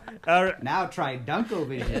 Now try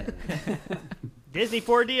Dunko-Vision. Disney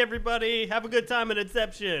 4D, everybody, have a good time at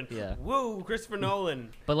Inception. Yeah. Woo, Christopher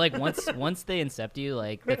Nolan. But like once they incept you,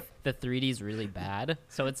 like the 3D is really bad.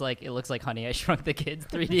 So it's like it looks like Honey I Shrunk the Kids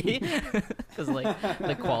 3D because like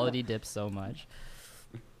the quality dips so much.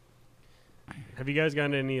 Have you guys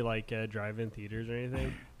gone to any like drive-in theaters or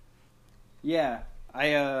anything? Yeah. I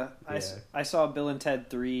Yeah. saw Bill and Ted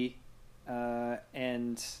 3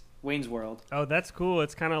 and Wayne's World. Oh, that's cool.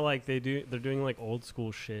 It's kind of like they're doing like old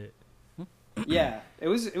school shit. Yeah. It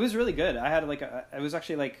was really good. I had like it was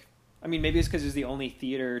actually like I mean, maybe it's because it was the only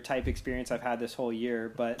theater type experience I've had this whole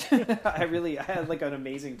year, but I had like an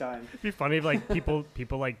amazing time. It'd be funny if like people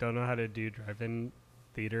like don't know how to do drive-in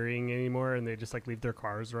theatering anymore, and they just like leave their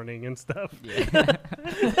cars running and stuff. Yeah.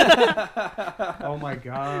 Oh my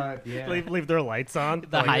god, yeah. leave their lights on.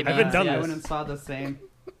 The Like, high I haven't beams, done I yeah. this. went and saw the same.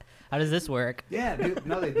 How does this work? Yeah, dude,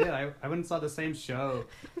 no, they did. I went and saw the same show,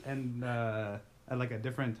 and at like a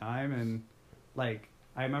different time, and like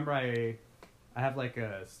I remember I have like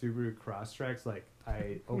a Subaru Crosstrek. Like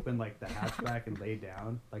I opened like the hatchback and laid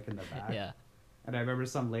down like in the back. Yeah. And I remember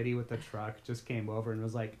some lady with the truck just came over and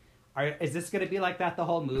was like, "Is this gonna be like that the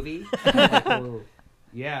whole movie?" I'm like, "Well,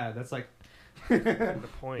 yeah, that's like The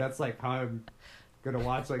point. that's like how I'm gonna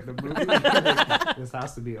watch like the movie. Like, this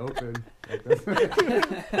has to be open." Like,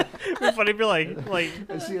 It'd be funny if you're like.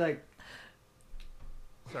 and she like,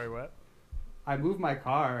 Sorry, what? I moved my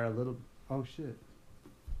car a little. Oh shit.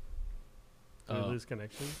 Did we Oh. lose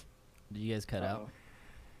connection? Did you guys cut out?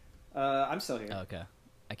 I'm still here. Oh, okay.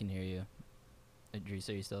 I can hear you. Idris,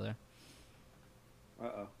 are you still there?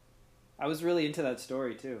 Uh-oh. I was really into that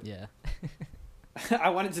story, too. Yeah. I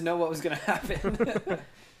wanted to know what was going to happen.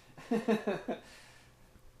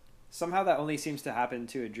 Somehow that only seems to happen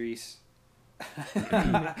to Idris.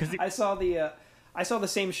 I saw the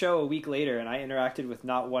same show a week later, and I interacted with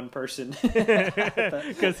not one person.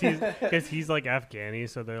 Because he's like Afghani,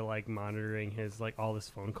 so they're like monitoring his like all his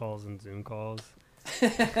phone calls and Zoom calls.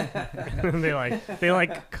 they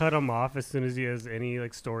like cut him off as soon as he has any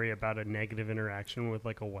like story about a negative interaction with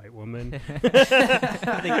like a white woman. They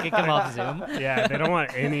kick him off Zoom. Yeah, they don't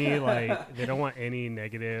want any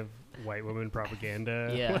negative white woman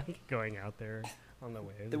propaganda Yeah. like, going out there on the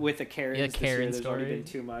wave. With the Karens, Yeah, this Karen year, there's already story. been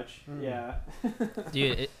too much. Mm. Yeah.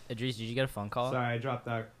 Dude, Idris, did you get a phone call? Sorry, I dropped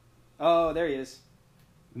out. Oh, there he is.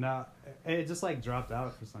 No, it just like dropped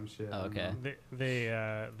out for some shit. I Oh, don't okay. know.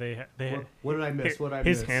 They What did I miss? What did I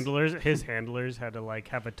his miss? handlers had to like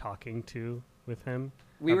have a talking to with him.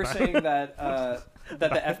 We were About- saying that that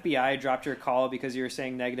the FBI dropped your call because you were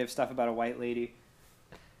saying negative stuff about a white lady.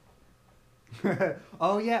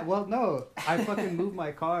 Oh yeah, well no, I fucking moved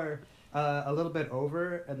my car a little bit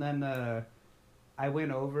over, and then I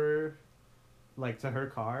went over like to her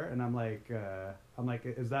car, and I'm like,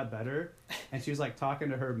 is that better? And she was like talking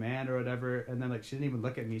to her man or whatever, and then like she didn't even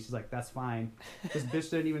look at me. She's like, that's fine. This bitch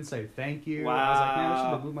didn't even say thank you. I was like, man, I should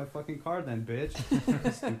Wow. have moved my fucking car then,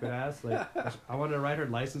 bitch. Stupid ass. Like I wanted to write her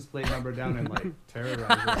license plate number down and like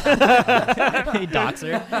terrorize her. He docks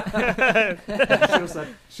her.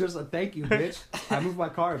 She was like, thank you, bitch. I moved my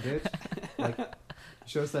car, bitch. Like,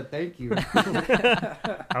 she was said thank you.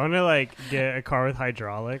 I want to like get a car with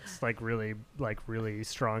hydraulics, like really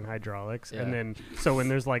strong hydraulics, Yeah. and then so when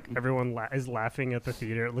there's like everyone is laughing at the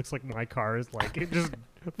theater, it looks like my car is like it just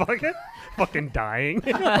fucking dying.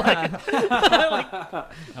 I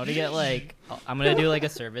want to get like, I'm gonna do like a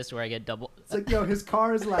service where I get double. It's like, yo, his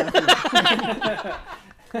car is laughing.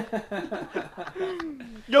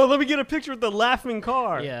 Yo, let me get a picture with the laughing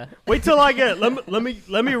car. Yeah. Wait till I get let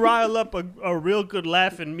me rile up a real good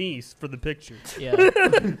laughing me for the picture.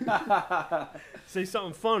 Yeah. Say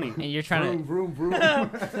something funny. And you're trying Vroom, vroom,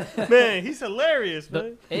 vroom. Man, he's hilarious, to.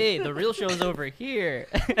 man. Hey, the real show's over here.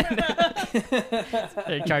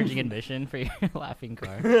 They're charging admission for your laughing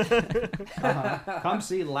car. Come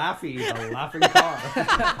see Laffy, the laughing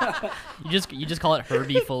car. You just call it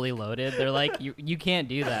Herbie Fully Loaded. They're like, you can't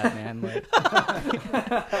do that, man. Like,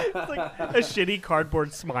 It's like a shitty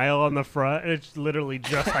cardboard smile on the front, and it's literally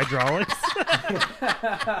just hydraulics.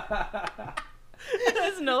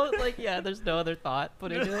 there's no there's no other thought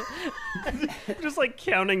put into it. Just like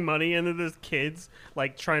counting money, and then there's kids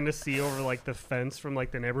like trying to see over like the fence from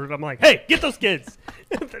like the neighborhood. I'm like, hey, get those kids!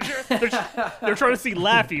 they're trying to see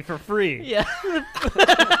Laffy for free. Yeah.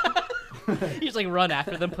 You just like run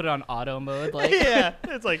after them, put it on auto mode, like Yeah,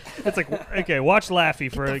 it's like okay, watch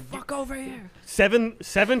Laffy for fuck over here. 7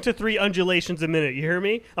 to 3 undulations a minute. You hear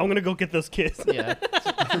me? I'm gonna go get those kids. Yeah.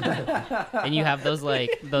 And you have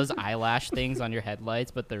those eyelash things on your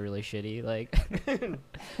headlights, but they're really shitty. Like,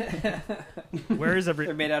 Where is They're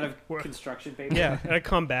every? made out of Where- construction paper. Yeah, and I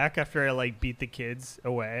come back after I like beat the kids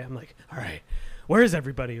away. I'm like, all right, where is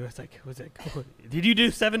everybody? It's like, did you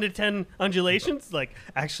do 7 to 10 undulations? Like,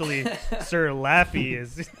 actually, Sir Laffy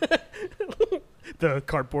is. The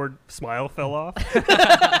cardboard smile fell off.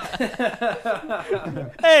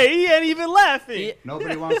 Hey, he ain't even laughing.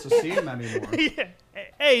 Nobody wants to see him anymore. Yeah.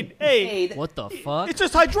 Hey, Hey, what the fuck? it's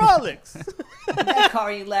just hydraulics. that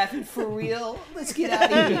car ain't laughing for real. Let's get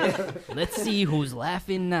out of here. Let's see who's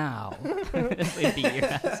laughing now. They beat your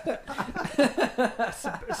ass.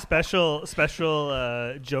 special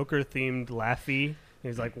Joker themed Laffy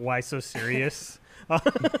He's like, "Why so serious?"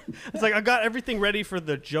 It's like I got everything ready for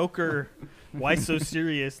the Joker. Why so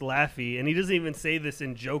serious, Laffy? And he doesn't even say this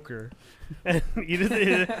in Joker. And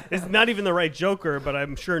it's not even the right Joker, but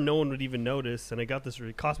I'm sure no one would even notice. And I got this.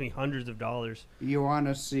 It cost me hundreds of dollars. You want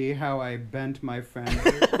to see how I bent my fender?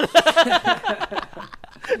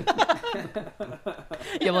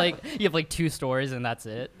 You have like 2 stories and that's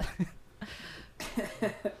it.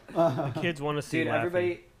 Kids want to see. Dude,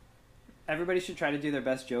 Laffy. everybody should try to do their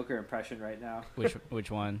best Joker impression right now.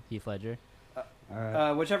 Which one? Heath Ledger. All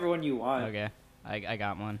right. Whichever one you want. Okay, I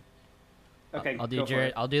got one. Okay, I'll do go for Jared.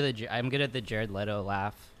 it. I'll do I'm good at the Jared Leto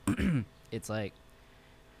laugh. It's like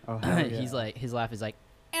Oh, hell yeah. he's like his laugh is like.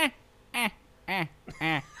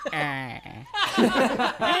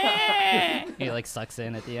 He like sucks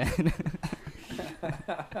in at the end.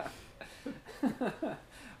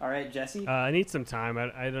 All right, Jesse. I need some time.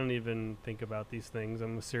 I don't even think about these things.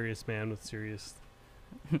 I'm a serious man with serious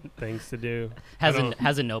things to do.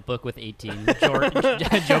 Has a notebook with 18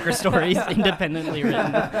 Joker stories independently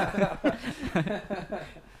written.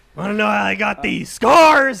 Want to know how I got these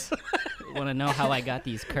scars? Want to know how I got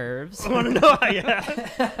these curves? Want to know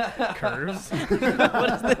how curves?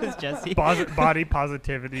 What is this, Jesse? Body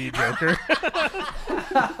positivity Joker.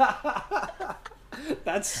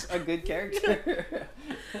 That's a good character.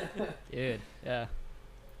 Dude, yeah.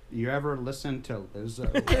 You ever listen to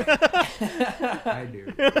Lizzo? I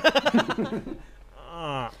do.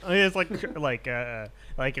 It's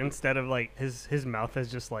like instead of like his mouth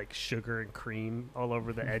has just like sugar and cream all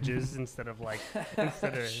over the edges instead of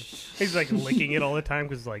he's like licking it all the time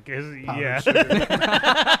because like Powdered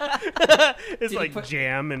it's Did like he put-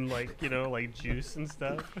 jam and like like juice and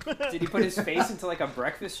stuff. Did he put his face into like a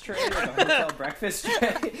breakfast tray, like a hotel breakfast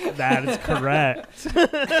tray? That is correct.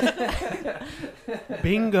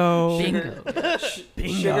 Bingo. Bingo.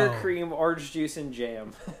 Bingo. Sugar, cream, orange juice, and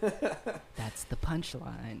jam. That's the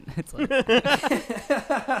punchline. It's like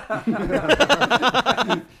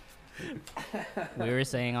we were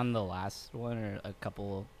saying on the last one or a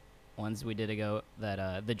couple ones we did ago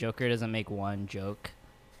that the Joker doesn't make one joke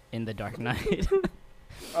in The Dark Knight.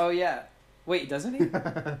 Oh yeah. Wait, doesn't he?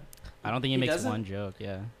 I don't think he He makes doesn't? one joke.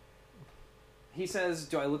 Yeah. He says,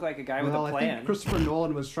 "Do I look like a guy Well, with a I plan?" think Christopher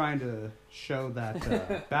Nolan was trying to show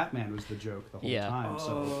that Batman was the joke the whole Yeah. time,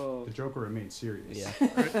 so Oh. the Joker remained serious.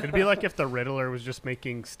 Yeah. It'd be like if the Riddler was just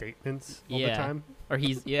making statements all the Yeah. time. Or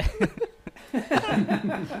he's yeah.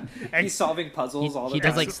 He's solving puzzles all the he time.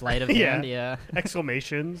 does like sleight of Yeah. hand. Yeah.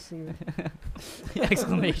 Exclamations.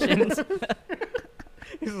 Exclamations.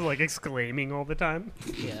 He's just like exclaiming all the time.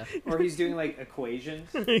 Yeah. Or he's doing like equations.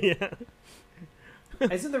 Yeah.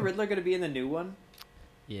 Isn't the Riddler going to be in the new one?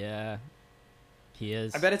 Yeah. He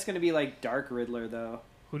is. I bet it's going to be like Dark Riddler though.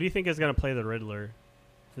 Who do you think is gonna play the Riddler?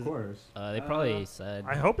 Of course. They probably said.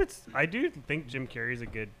 I hope it's. I do think Jim Carrey's a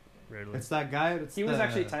good Riddler. It's that guy. He was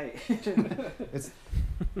actually tight.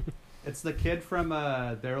 It's the kid from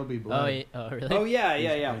There'll Be Blood. Oh really? Oh yeah, He's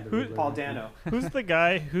yeah, yeah. playing the Who- Riddler. Paul Dano. Who's the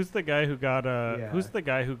guy? Who's the guy who got Yeah. Who's the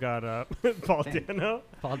guy who got Paul Thank- Dano?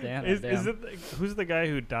 Paul Dano. Is damn. it? Who's the guy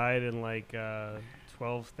who died in like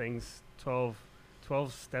 12 things? 12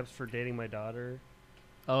 steps for dating my daughter.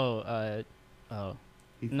 Oh.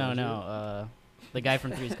 Heath No, Ledger. no. The guy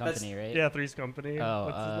from Three's Company, right? Yeah, Three's Company. Oh,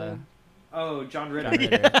 What's his name? Oh, John Ritter. John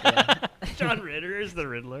Ritter. Yeah. John Ritter is the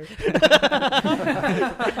Riddler. It's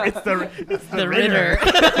the The Ritter.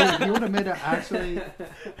 Dude, he would have made it actually.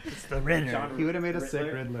 It's the Ritter. John He would have made a sick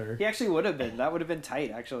Riddler. Riddler. He actually would have been. That would have been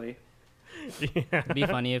tight, actually. Yeah. It'd be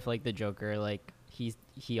funny if like the Joker like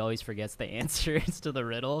he always forgets the answers to the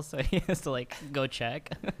riddle, so he has to like go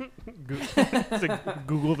check. To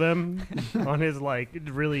Google them on his like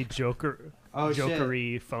really Oh shit.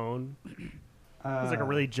 jokery phone. It's like a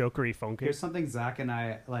really jokery phone Here's case. something Zach and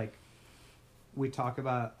I like. We talk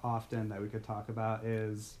about often that we could talk about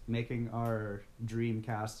is making our dream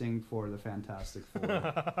casting for the Fantastic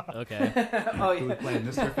Four. Okay. Oh Who yeah. would play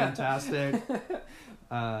Mr. Fantastic,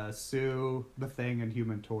 Sue, The Thing, and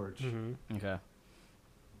Human Torch. Mm-hmm. Okay.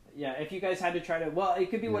 Yeah, if you guys had to try to, well, it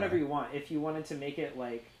could be whatever Yeah. you want. If you wanted to make it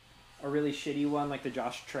like a really shitty one, like the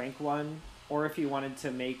Josh Trank one, or if you wanted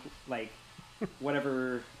to make like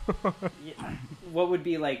whatever, what would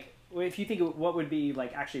be like, if you think what would be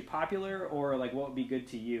like actually popular, or like what would be good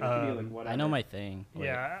to you, it could be like whatever. I know my thing. Like,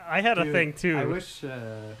 Yeah, I had a Dude, thing too.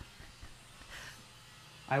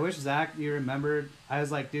 I wish Zach, you remembered. I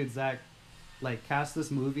was like, dude, Zach, like cast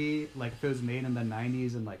this movie like if it was made in the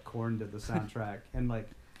 '90s and like Korn did the soundtrack, and like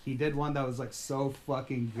he did one that was like so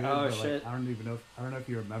fucking good. Oh, but, shit. Like, I don't know if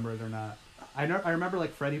you remember it or not. I know. I remember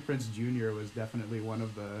like Freddie Prinze Jr. was definitely one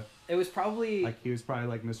of the It was probably like he was probably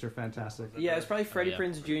like Mr. Fantastic. yeah, it was probably Freddie yeah.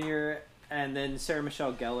 Prinze Jr. and then Sarah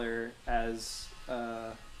Michelle Gellar as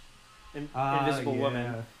Invisible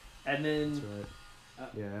Woman, and then That's right.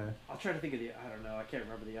 Yeah. I'll try to think of the. I don't know. I can't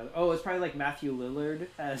remember the other. Oh, it's probably like Matthew Lillard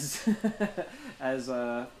as as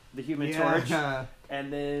the Human Torch,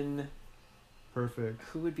 and then Perfect.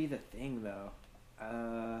 who would be the Thing though?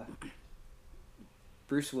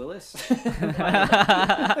 Bruce Willis.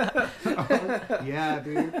 Yeah,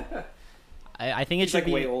 dude. I think it He's should like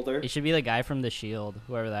be way older. it should be the guy from The Shield,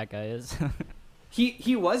 whoever that guy is.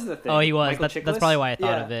 He was the Thing. Oh, he was. Michael That's Chiklis? probably why I thought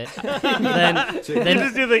Yeah. of it. then You then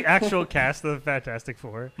just do the actual cast of the Fantastic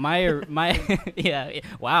Four. my yeah.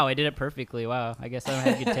 Wow, I did it perfectly. Wow, I guess I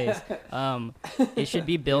don't have good taste. It should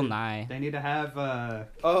be Bill Nye. They need to have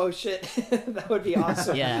Oh shit, that would be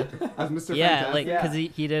awesome. Yeah, as Mr. yeah, Fantastic. like Yeah. because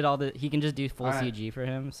he did all the he can just do full Alright. CG for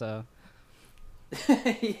him. So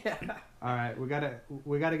Yeah. All right, we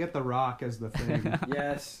gotta get The Rock as the Thing.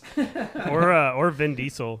 Yes. Or Vin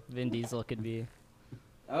Diesel. Vin Diesel could be.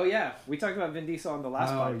 Oh yeah, we talked about Vin Diesel on the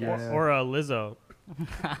last Oh, podcast. yeah. Or Lizzo.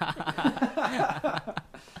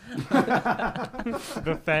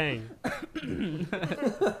 The Fang.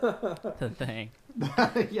 The Thing.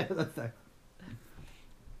 Yeah, the Thing.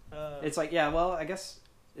 It's like yeah, well, I guess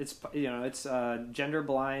it's it's gender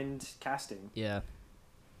blind casting. Yeah.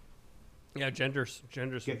 Yeah, gender.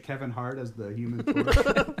 Get Kevin Hart as the Human Torch.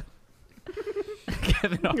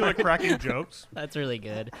 Kevin You Hart. like cracking jokes. That's really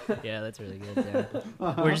good. Yeah, that's really good.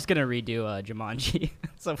 Yeah. We're just gonna redo Jumanji.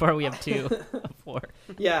 So far, we have 2 of 4.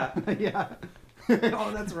 Yeah, Yeah.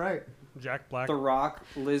 Oh, that's right. Jack Black. The Rock,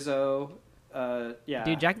 Lizzo, yeah.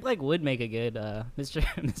 Dude, Jack Black would make a good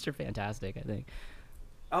Mr. Fantastic, I think.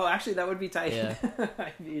 Oh, actually, that would be tight. Yeah.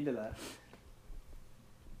 I'd be into that.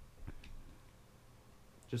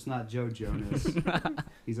 Just not Joe Jonas.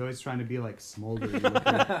 He's always trying to be like smoldery looking.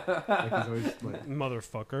 Like he's always like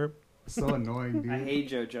Motherfucker. so annoying, dude. I hate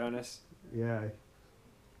Joe Jonas. Yeah.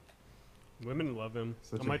 Women love him.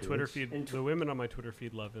 Such On a my Twitter bitch. feed, And the women on my Twitter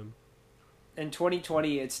feed love him. In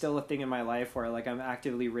 2020, it's still a thing in my life where like I'm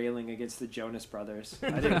actively railing against the Jonas Brothers.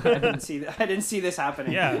 I didn't see this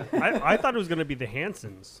happening. Yeah, I thought it was gonna be the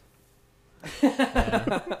Hansons,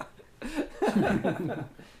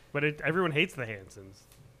 but everyone hates the Hansons.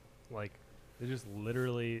 Like, they just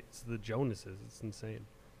literally it's the Jonases. It's insane.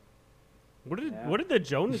 What did the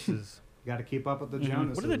Jonases? Got to keep up with the Mhm.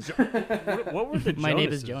 Jonas. What are the what were the Jonases? My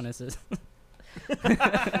name is Jonas's.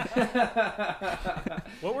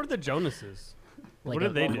 What were the Jonases? Like What a,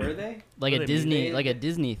 did they What do? were they? like What a do they Disney, mean? like a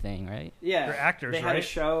Disney thing, right? Yeah, They're actors, They had a right?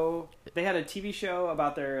 show. They had a TV show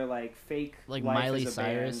about their like fake Like life Miley as a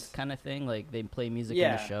Cyrus band. kind of thing. Like they play music in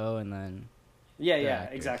Yeah. the show, and then Yeah, They're yeah,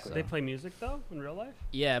 actors, exactly. so. They play music though in real life.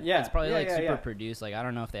 yeah, Yeah, it's probably yeah, like yeah, super yeah. produced. Like I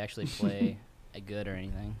don't know if they actually play good or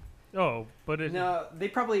anything. Oh, but it, No, they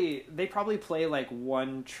probably play like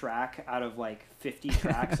one track out of like 50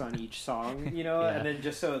 tracks on each song, you know, Yeah. and then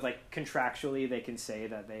just so like contractually they can say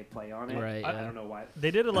that they play on it. Right, I yeah. don't know why. they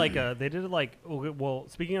did it like well.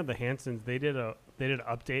 Speaking of the Hansons, they did an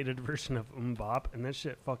updated version of Bop, and that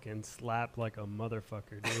shit fucking slapped like a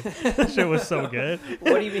motherfucker, dude. That shit was so good.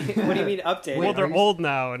 What do you mean? What do you mean update? Well, are they're you- old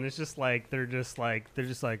now, and it's just like they're just like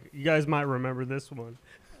you guys might remember this one.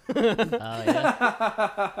 Oh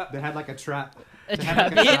yeah, They had like a trap. A They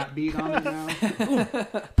had like trap a trap beat on it now.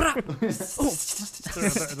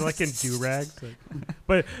 They're like in do rags,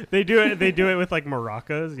 but they do it with like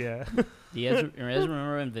maracas. Yeah, do you guys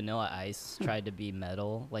remember when Vanilla Ice tried to be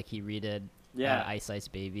metal? Like he redid Yeah. Ice Ice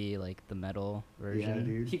Baby, like the metal Yeah, version.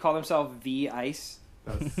 dude. He called himself V Ice,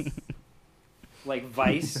 That's, like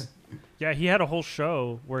Vice. yeah. He had a whole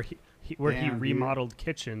show where he Damn, dude. remodeled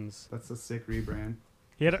kitchens. that's a sick rebrand.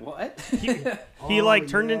 He had a, What? he Oh, like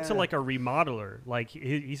turned yeah. into like a remodeler. Like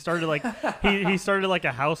he started like he started like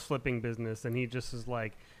a house flipping business, and he just is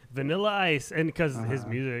like Vanilla Ice, and because his Uh-huh.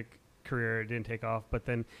 music career didn't take off, but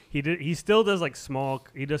then he still does like small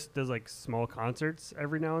small concerts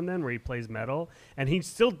every now and then where he plays metal, and he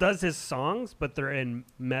still does his songs, but they're in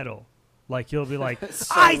metal. Like he'll be like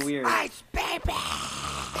So ice, weird. ice, baby,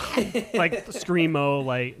 like screamo,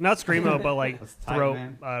 like not screamo, but like That's tight, throat.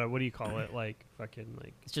 man. What do you call it? Like fucking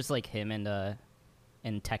like. It's just like him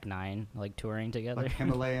and Tech Nine like touring together. Like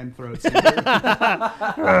Himalayan throat singer.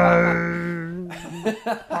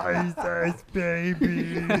 Ice, ice,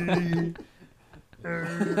 baby.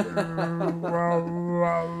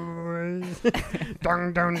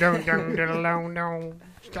 Dong, dong, dong, dong, diddle, dong, dong.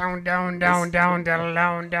 Down, down, down, down, diddle,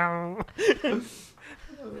 down, down.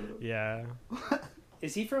 Yeah,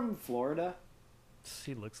 Is he from Florida?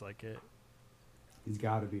 he looks like it. He's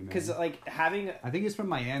got to be, man. Because like having I think he's from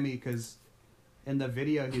Miami because in the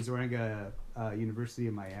video he's wearing a University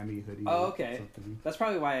of Miami hoodie. Oh, or okay. something. That's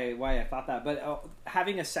probably why I thought that. But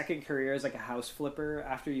having a second career as like a house flipper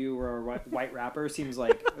after you were a white rapper seems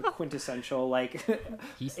like a quintessential like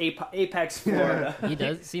He's, Apex Florida. he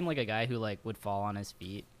does seem like a guy who like would fall on his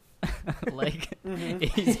feet. Like,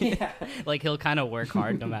 Yeah. like he'll kind of work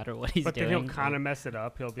hard no matter what he's But then doing. he'll kind of mess it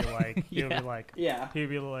up. He'll be like, Yeah. Yeah. he'll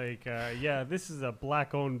be like, yeah, this is a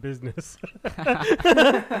black-owned business.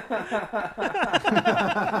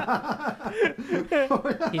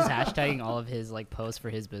 He's hashtagging all of his like posts for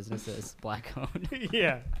his businesses black owned.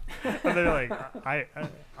 Yeah, and they're like, Ice,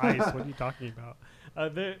 what are you talking about?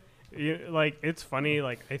 Like, it's funny.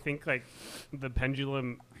 Like, I think like the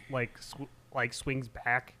pendulum like swings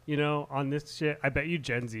back, you know, on this shit. I bet you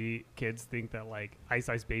Gen Z kids think that like Ice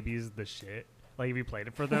Ice Baby is the shit. Like, if you played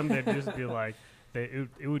it for them, they'd just be like,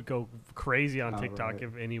 it would go crazy on TikTok right.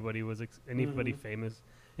 if anybody was anybody famous,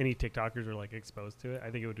 any TikTokers were like exposed to it. I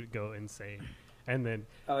think it would go insane. And then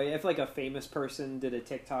Oh yeah, if like a famous person did a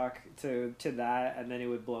TikTok to that, and then it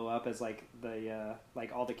would blow up as like the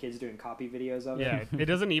like all the kids doing copy videos of it. yeah, it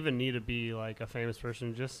doesn't even need to be like a famous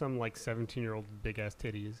person, just some like 17-year-old big ass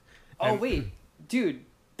titties. Oh And- wait, dude,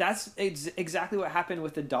 that's exactly what happened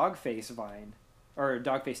with the Dogface Vine or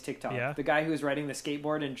Dogface TikTok. Yeah. The guy who was riding the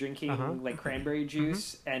skateboard and drinking Uh-huh. like cranberry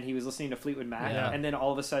juice, and he was listening to Fleetwood Mac, Yeah. and then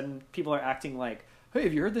all of a sudden people are acting like, "Hey,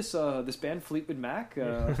 have you heard this this band Fleetwood Mac?"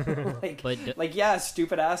 Like, But d- like yeah,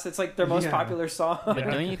 stupid ass. It's like their most Yeah. popular song. But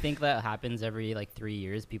Yeah. don't you think that happens every like 3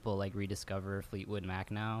 years? People like rediscover Fleetwood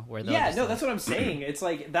Mac now, where they'll Yeah, just, no, like- that's what I'm saying. It's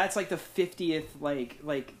like that's like the 50th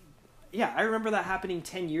like yeah, I remember that happening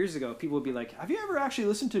 10 years ago. People would be like, "Have you ever actually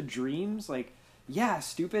listened to Dreams?" Like, yeah,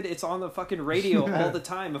 stupid. It's on the fucking radio all the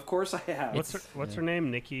time. Of course I have. What's her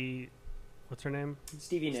name? Nikki. What's her name?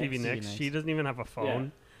 Stevie Nicks. Stevie Nicks. Nicks. She doesn't even have a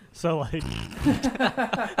phone. So like,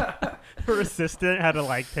 her assistant had to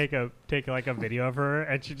like take like a video of her,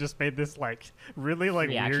 and she just made this like really like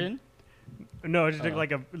reaction. weird. No, she took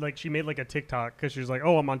Oh. she made like a TikTok because she was like,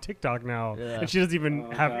 "Oh, I'm on TikTok now," Yeah. and she doesn't even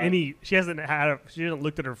Oh, have God. any. She hasn't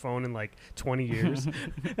looked at her phone in like 20 years,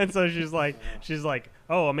 and so she's like,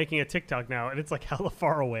 "Oh, I'm making a TikTok now," and it's like hella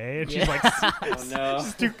far away, and she's like, Oh no.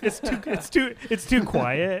 it's too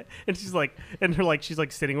quiet, and she's like, she's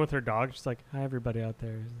like sitting with her dog. She's like, "Hi, everybody out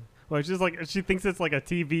there." Well, she's like, she thinks it's like a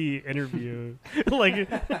TV interview, like.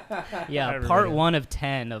 Yeah, Everybody. part 1 of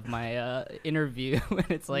 10 of my interview, and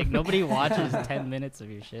it's like nobody watches 10 minutes of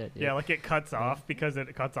your shit. Dude. Yeah, like it cuts off because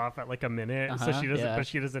it cuts off at like a minute, so she doesn't. yeah. But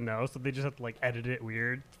she doesn't know, so they just have to like edit it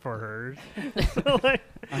weird for her. So, like,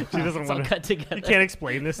 she doesn't it's all want to. cut together. You can't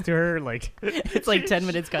explain this to her, like. It's like 10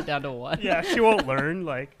 minutes cut down to 1. Yeah, she won't learn.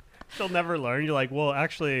 Like, she'll never learn. You're like, well,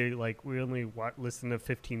 actually, like we only listen to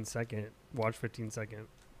 15-second. Watch 15-second.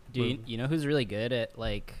 Dude, you know who's really good at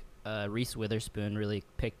like Reese Witherspoon really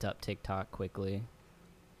picked up TikTok quickly.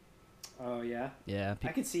 Oh yeah. Yeah. I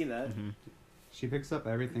could see that. Mhm. She picks up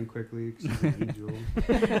everything quickly. 'Cause she's an angel.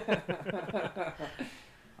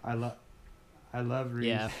 I love Reese.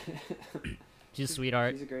 Yeah. She's a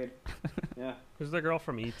sweetheart. She's a great. Yeah. Who's the girl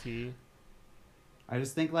from E.T.? I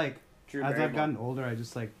just think like Drew as I've Barrymore. gotten older, I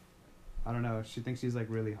just like I don't know. She thinks she's like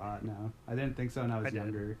really hot now. I didn't think so when I was I did.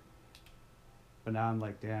 younger. But now I'm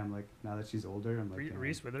like, damn. Like now that she's older, I'm like, damn.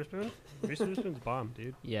 Reese Witherspoon. Reese Witherspoon's bomb,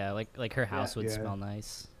 dude. Yeah, like her house would Yeah. smell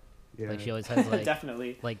nice. Yeah. Like she always has like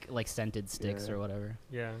Definitely. like scented sticks Yeah. or whatever.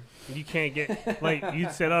 Yeah, you can't get like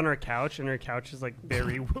you'd sit on her couch, and her couch is like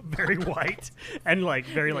very very white and like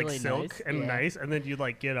very like Really silk nice, and yeah. nice, and then you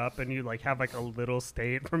like get up and you like have like a little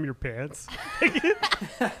stain from your pants, and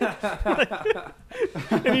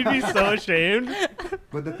you'd be so ashamed.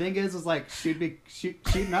 But the thing is like she'd be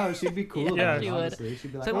cool. Yeah, about she it, would. honestly.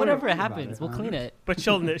 She'd be like, So "Oh, whatever don't worry about happens, it, we'll huh?" clean it. But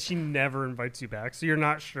she never invites you back, so you're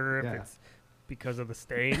not sure if Yeah. it's because of the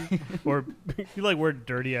stain or you like wear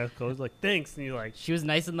dirty ass clothes. Like thanks, and you like She was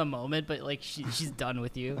nice in the moment, but like she's done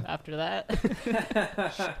with you after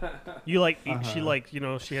that. you like she Uh-huh. like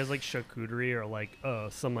she has like charcuterie or like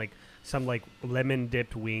some like lemon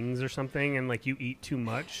dipped wings or something, and like you eat too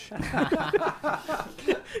much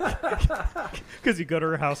because you go to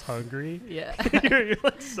her house hungry. Yeah. you're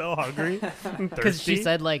like so hungry and Because she thirsty.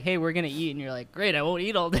 said like, "Hey, we're gonna eat," and you're like, "Great, I won't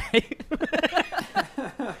eat all day."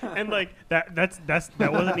 And like that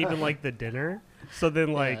wasn't even like the dinner. So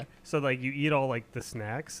then like Yeah. you eat all like the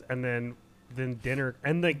snacks, and then dinner,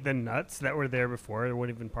 and like the nuts that were there before, they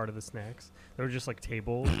weren't even part of the snacks. They were just like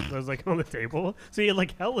table. That was like on the table. So you had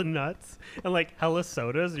like hella nuts and like hella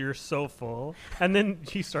sodas. You're so full, and then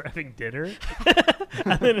you start having dinner,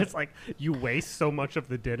 and then it's like you waste so much of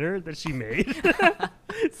the dinner that she made,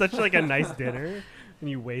 such like a nice dinner, and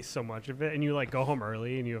you waste so much of it, and you like go home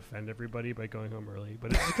early, and you offend everybody by going home early.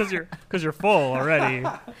 But it's because you're full already,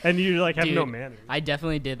 and you like have no Dude, manners. I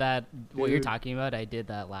definitely did that. What you're Dude. talking about, I did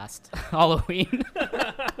that last Halloween.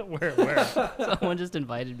 Where? Someone just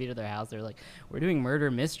invited me to their house. They're like, "We're doing murder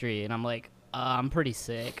mystery," and I'm like, "I'm pretty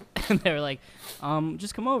sick." And they were like,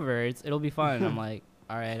 "Just come over. It'll be fun." I'm like,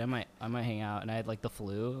 "All right, I might hang out." And I had like the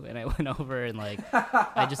flu, and I went over and like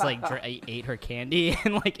I just like I ate her candy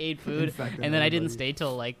and like ate food, Infected and then I didn't everybody. stay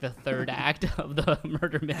till like the third act of the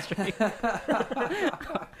murder mystery.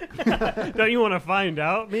 Don't you want to find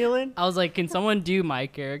out, Milan? I was like, "Can someone do my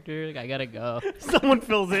character? Like, I gotta go." Someone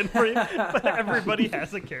fills in for you, but everybody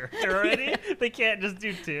has a character already. They can't just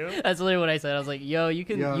do two. That's literally what I said. I was like, "Yo, you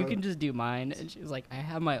can Yo. just do mine," and she was like, "I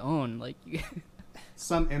have my own." Like,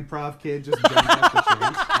 Some improv kid just jumped off the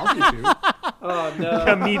chain. I'll do two. Oh no.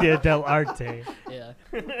 Commedia dell'arte. yeah.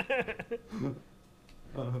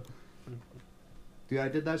 Dude, I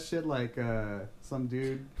did that shit like some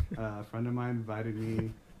dude, a friend of mine invited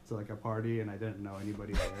me to like a party and I didn't know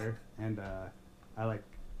anybody there, and I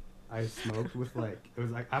smoked with like, it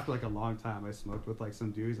was like after like a long time I smoked with like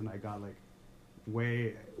some dudes and I got like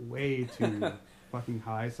way too fucking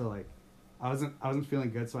high, so like I wasn't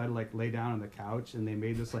feeling good, so I had to like lay down on the couch and they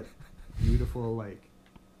made this like beautiful like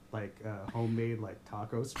homemade like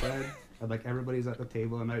taco spread. And like everybody's at the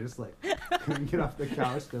table and I just like couldn't get off the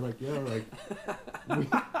couch. They're like, "Yo, like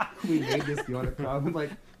we made this. Do you want to come?" And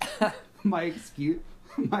like my excuse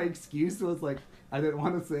was like I didn't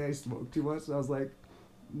want to say I smoked too much. So I was like,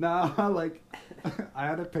 "Nah, like I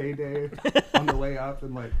had a payday on the way up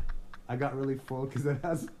and like I got really full because it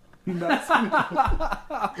has nuts." I'm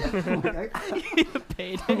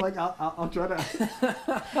like, I'll try to.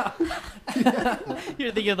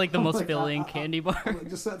 You're thinking of like the I'm most like, filling candy bar. I'm like,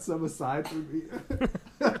 just set some aside for me.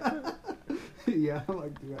 Yeah, I'm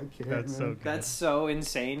like, dude, I can't. That's man. so good. That's so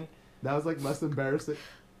insane. That was like less embarrassing.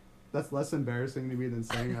 That's less embarrassing to me than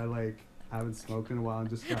saying I like haven't smoked in a while and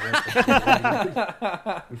just got like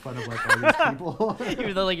in front of like all these people.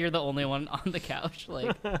 Even though like you're the only one on the couch,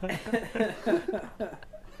 like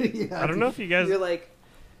Yeah, I don't know if you guys. You're like,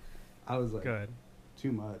 I was like Good.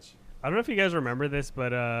 too much. I don't know if you guys remember this,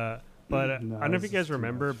 but No, I don't know if you this is guys too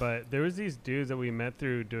remember, much. but there was these dudes that we met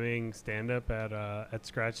through doing stand up at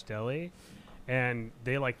Scratch Deli, and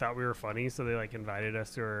they like thought we were funny, so they like invited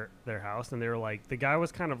us to their house, and they were like, the guy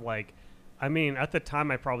was kind of like, I mean, at the time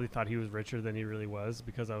I probably thought he was richer than he really was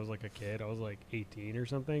because I was like a kid. I was like 18 or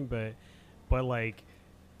something, but like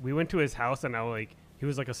we went to his house and I was like, he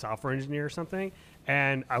was like a software engineer or something,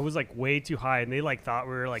 and I was like way too high, and they like thought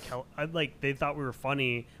we were like they thought we were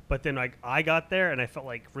funny, but then like I got there and I felt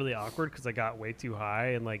like really awkward because I got way too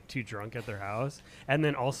high and like too drunk at their house, and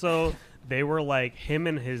then also they were like, him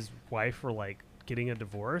and his wife were like getting a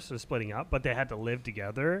divorce or splitting up, but they had to live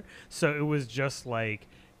together, so it was just like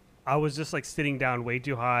I was just like sitting down way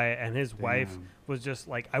too high, and his wife Damn. was just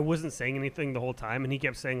like, I wasn't saying anything the whole time, and he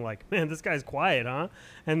kept saying like, "Man, this guy's quiet, huh?"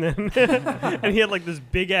 And then and he had like this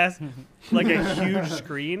big ass, like a huge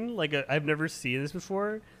screen, like I've never seen this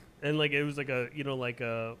before, and like it was like a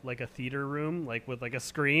like a theater room like with like a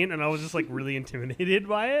screen, and I was just like really intimidated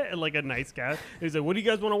by it, and like a nice guy. He's like, "What do you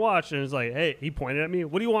guys want to watch?" And it's like, "Hey," he pointed at me,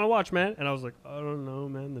 "What do you want to watch, man?" And I was like, "I don't know,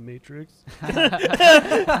 man, The Matrix."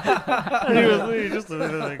 And he just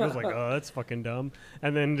like, was like, "Oh, that's fucking dumb,"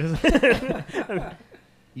 and then just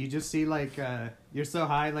You just see like you're so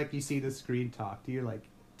high, like you see the screen talk to you, like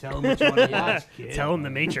tell him what you want to watch, kid. tell him The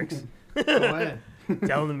Matrix. Go ahead.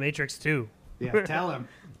 Tell him The Matrix too. Yeah, tell him.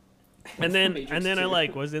 And then Matrix I 2?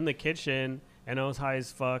 like was in the kitchen and I was high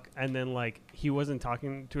as fuck, and then like he wasn't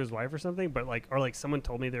talking to his wife or something, but like, or like someone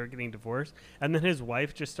told me they were getting divorced, and then his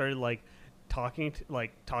wife just started like talking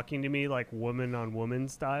to me like woman on woman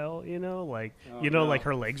style, like Oh, like no.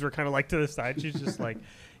 her legs were kind of like to the side. She's just like,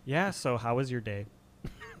 "Yeah, so how was your day?"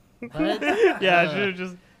 what? Yeah, she was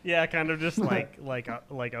just kind of just like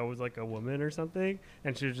I was like a woman or something,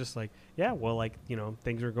 and she was just like, "Yeah, well, like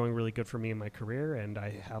things are going really good for me in my career, and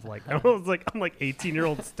I have like I was like I'm like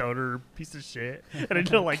 18-year-old stoner piece of shit, and I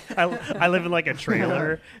know like I live in like a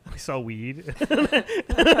trailer, I sell weed, and,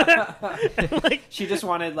 like she just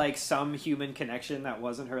wanted like some human connection that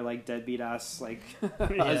wasn't her like deadbeat ass like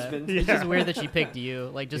Yeah. husband. It's Yeah. just weird that she picked you,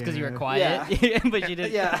 like just because you were Yeah. quiet, but she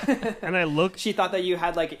didn't. Yeah. and I look. She thought that you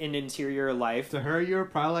had like an interior life. To her, you're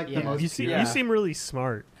probably like Yeah. the most. You pure. seem really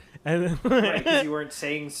smart, And then, Right, because you weren't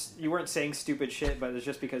saying stupid shit, but it's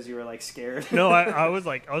just because you were like scared. no, I was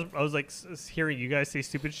like hearing you guys say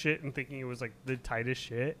stupid shit and thinking it was like the tightest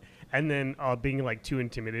shit, and then being like too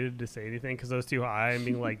intimidated to say anything because I was too high and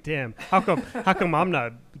being like, damn, how come I'm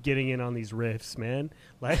not getting in on these riffs, man?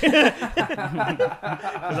 Like, because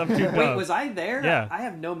I'm too dumb. Wait, was I there? Yeah. I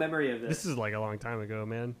have no memory of this. This is like a long time ago,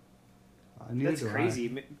 man. Neither That's do I.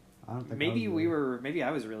 crazy. I don't think Maybe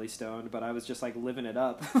I was really stoned, but I was just like living it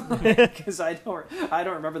up because I don't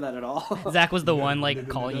remember that at all. Zach was the Yeah, one like living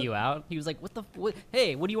it calling up. you out. He was like, what?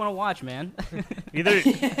 Hey, what do you want to watch, man?" Either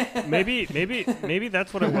maybe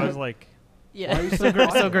that's what it was like. Yeah, Why are you so, so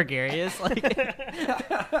quiet? so gregarious. Like,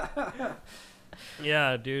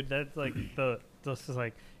 Yeah, dude, that's like this is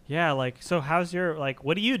like, yeah, like, so how's your, like,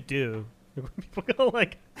 what do you do? People go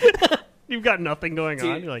like, you've got nothing going on.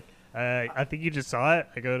 Dude. You're like, I think you just saw it.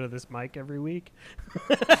 I go to this mic every week.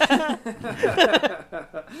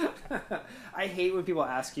 I hate when people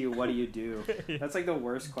ask you, "What do you do?" That's like the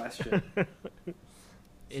worst question.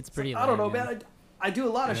 it's pretty. I don't know, lame, man. I do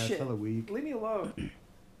a lot of Yeah, shit. it's hella weak. Leave me alone.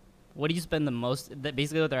 What do you spend the most?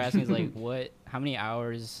 Basically, what they're asking is like, how many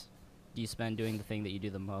hours do you spend doing the thing that you do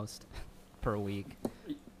the most per week?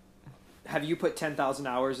 Have you put 10,000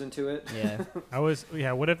 hours into it?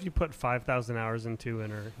 Yeah, What if you put 5,000 hours into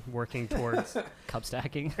and are working towards? cup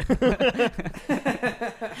stacking.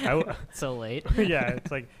 I, So late. yeah,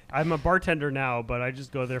 it's like I'm a bartender now, but I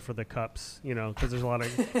just go there for the cups, you know, because there's a lot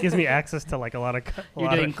of gives me access to like a lot of. You're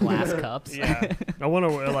doing glass cups. Yeah, I want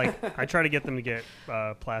to like. I try to get them to get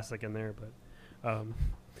plastic in there, but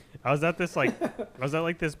I was at this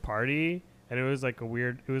this party, and it was like a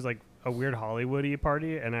weird Hollywoody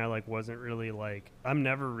party, and I like wasn't really like, I'm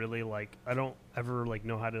never really like, I don't ever like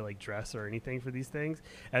know how to like dress or anything for these things.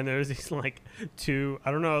 And there was these like two,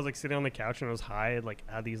 I don't know, I was like sitting on the couch and I was high and like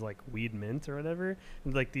had these like weed mints or whatever,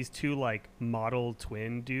 and like these two like model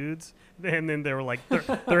twin dudes, and then they were like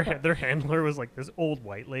their handler was like this old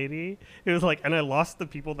white lady. It was like, and I lost the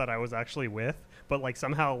people that I was actually with, but like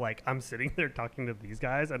somehow like I'm sitting there talking to these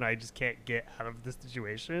guys and I just can't get out of this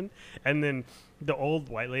situation. And then the old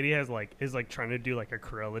white lady is like trying to do like a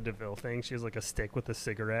Cruella de Vil thing. She has like a stick with a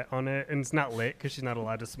cigarette on it, and it's not lit because she's not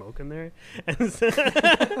allowed to smoke in there. And, so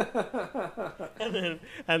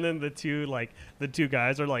and then the two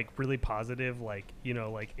guys are like really positive, like, you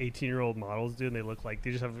know, like 18-year-old models do, and they look like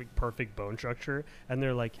they just have like perfect bone structure. And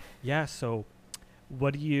they're like, yeah, so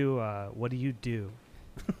what do you do?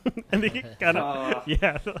 And they kind of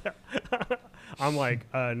yeah. I'm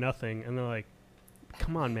like, nothing. And they're like,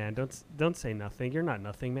 come on, man, don't say nothing. You're not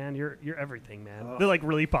nothing, man. You're everything, man. Ugh. They're like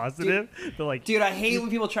really positive. They're like, Dude, I hate when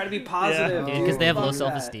people try to be positive. Dude, because they have Fuck low that.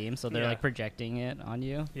 self-esteem, so they're Yeah. like projecting it on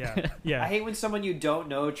you. yeah, yeah. I hate when someone you don't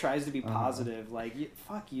know tries to be Uh-huh. positive. Like,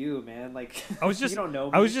 fuck you, man. Like, I was just you don't know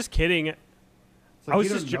me. I was just kidding. It's like, I was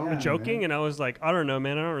you just don't know, joking, man. and I was like, I don't know,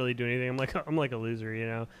 man. I don't really do anything. I'm like a loser, you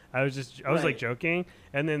know. I was like Right. joking,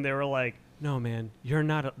 and then they were like, no, man, you're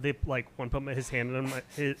not. They like one put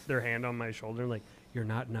their hand on my shoulder, like, you're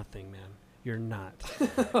not nothing, man. You're not.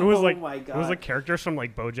 It was Oh like my it was God. like characters from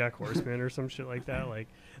like BoJack Horseman or some shit like that. Like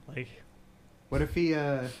What if he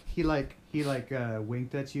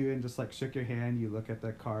winked at you and just like shook your hand? You look at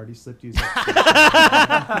the card. He slipped you.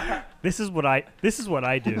 this is what I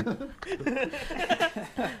do.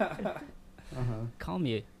 Call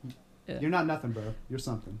me You're not nothing, bro. You're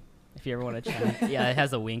something. if you ever want to chat. Yeah, it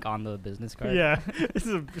has a wink on the business card. Yeah, this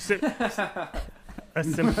is a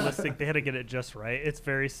simplistic. They had to get it just right. It's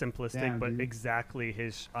very simplistic, Damn, but dude. exactly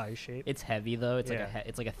his eye shape. It's heavy though. It's Yeah.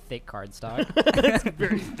 it's like a thick cardstock. It's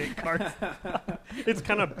very thick cards. It's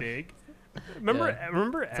kind of big. Remember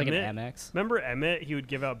It's like an Emmett? Amex. Remember Emmett? He would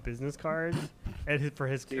give out business cards for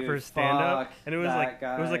his Dude, stand up, fuck and it was that like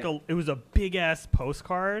guy. it was a big ass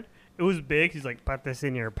postcard. It was big. He's like, put this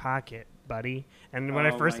in your pocket, buddy. And when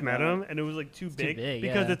I Oh first my met God. him, and it was like too big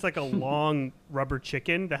because yeah. it's like a long rubber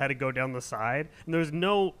chicken that had to go down the side, and there's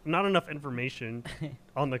not enough information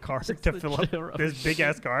on the card Just to the fill up rubber this big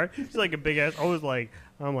ass card. It's like a big ass. I'm like,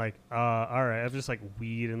 all right. I have just like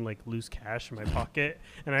weed and like loose cash in my pocket,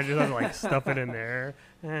 and I just have to like stuff it in there.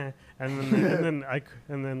 And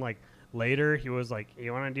then like later he was like,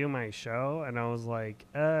 you want to do my show? And I was like,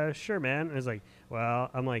 sure, man. And he's like, well,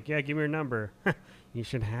 I'm like, yeah, give me your number. You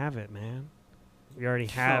should have it, man. You already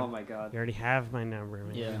have. Oh my God. You already have my number,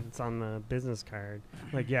 man. Yeah. It's on the business card.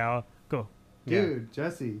 Like, yeah, I'll go. Yeah. Dude,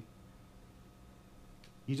 Jesse.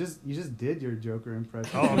 You just did your Joker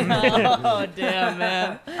impression. Oh, man. Oh damn,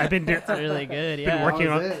 man. I've been That's really good. been Yeah. working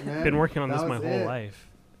That on was it, man. been working on That this my was whole it. life.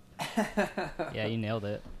 Yeah, you nailed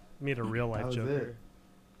it. Made a real That life was Joker. it.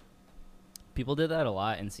 People did that a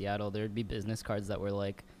lot in Seattle. There'd be business cards that were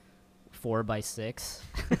like 4x6.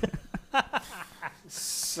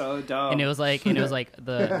 So dumb. And it was like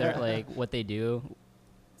they're like what they do.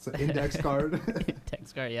 It's an index card.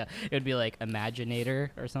 Text card, yeah. It would be like Imaginator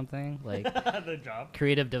or something, like the job.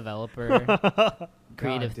 creative developer, creative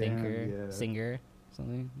Goddamn, thinker, yeah. singer,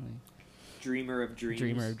 something like Dreamer of dreams.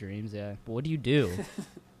 dreamer of dreams. Yeah. But what do you do?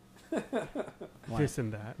 Why? This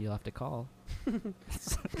and that. You'll have to call.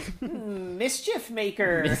 Mischief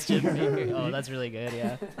maker. Mischief maker. Oh, that's really good.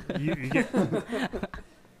 Yeah. You get Joke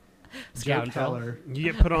Scoundrel. teller. you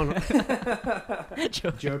get put on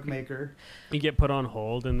Joke maker. you get put on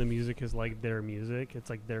hold, and the music is like their music. It's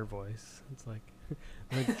like their voice. It's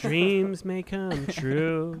like dreams may come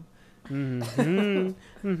true.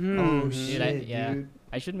 Mm-hmm, mm-hmm. Oh mhm. shit, yeah. dude.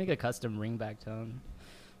 I should make a custom ringback tone.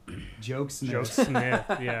 Joke Smith. Joe Smith,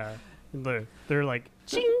 yeah. They're like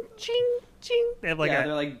ching ching ching. They have like yeah,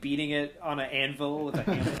 they're like beating it on an anvil with a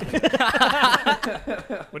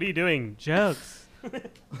hammer. what are you doing? Jokes,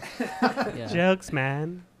 Yeah. jokes,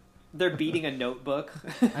 man. They're beating a notebook.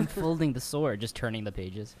 I'm folding the sword, just turning the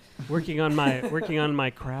pages. Working on my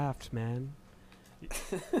craft, man.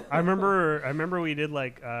 I remember we did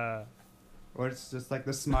like Or it's just like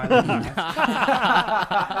the smiling mask.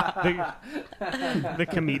 the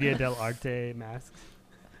Commedia dell'arte masks.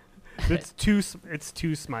 It's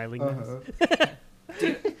too smiling. Uh-huh.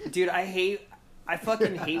 Dude, I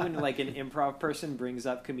fucking hate when like an improv person brings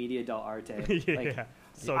up Commedia dell'arte. yeah, Like,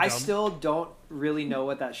 so I dumb. still don't really know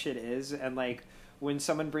what that shit is, and like when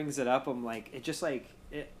someone brings it up, I'm like, it just like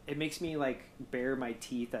it makes me like bare my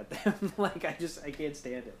teeth at them. Like I can't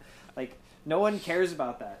stand it. Like no one cares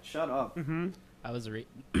about that. Shut up. Mm-hmm. I was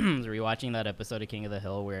rewatching that episode of King of the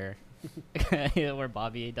Hill where where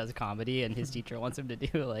Bobby does comedy and his teacher wants him to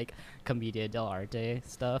do like Commedia dell'arte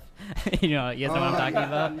stuff. You know what I'm talking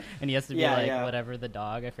about? And he has to be Yeah, like yeah. whatever the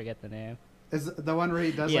dog. I forget the name. Is it the one where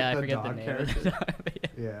he does Yeah, I like the forget the dog name. of character? the dog, but yeah.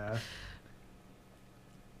 Yeah.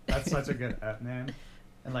 That's such a good app, man.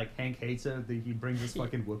 And like Hank hates it. He brings his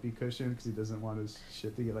fucking whoopee cushion because he doesn't want his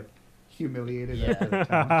shit to get like humiliated Yeah. at the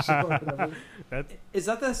talent show or whatever. That's Is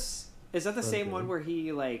that the same Okay. one where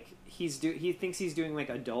he like he thinks he's doing like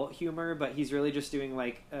adult humor, but he's really just doing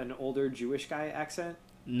like an older Jewish guy accent?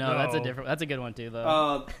 No, No. that's a good one too though.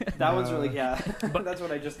 Oh, that one's really Uh, That's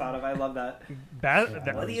what I just thought of. I love that.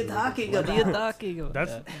 that, What are you Really talking good. What are you about? talking about?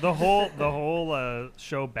 That's the whole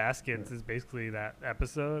show. Baskins is basically that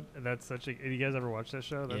episode. That's such a. You guys ever watch that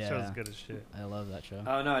show? That show's Yeah. good as shit. I love that show.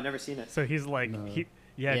 Oh no, I've never seen it. So he's like No. yeah,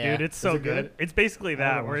 Yeah. dude, it's Is so it good? It's basically I that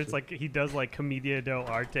haven't where watched it's it. like he does like Commedia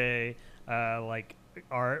dell'arte, like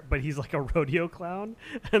art, but he's like a rodeo clown,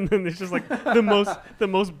 and then it's just like the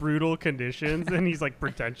most brutal conditions, and he's like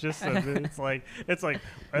pretentious, and then it's like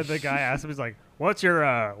the guy asks him, he's like, what's your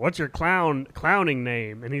clowning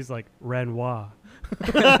name? And he's like, Renoir.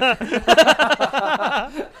 He'll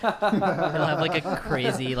have like a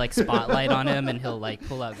crazy like spotlight on him, and he'll like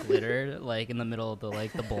pull out glitter like in the middle of the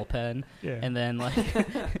bullpen, Yeah. and then like,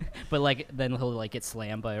 but like then he'll like get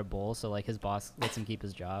slammed by a bull, so like his boss lets him keep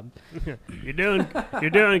his job. You're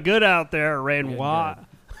doing good out there, Renoir.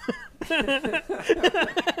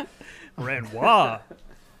 Renoir.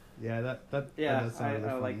 Yeah, that Yeah, does sound really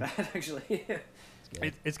I like funny. that actually. It's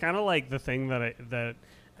good. It's kind of like the thing that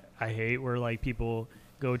I hate, where like people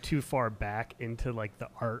go too far back into like the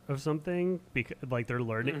art of something because like they're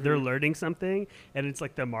learning something, and it's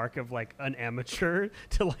like the mark of like an amateur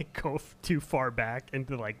to like go too far back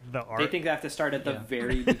into like the art. They think they have to start at the Yeah.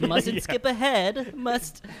 very beginning. Mustn't Yeah. skip ahead.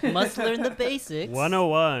 Must learn the basics.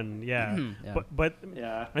 101, yeah. Yeah. But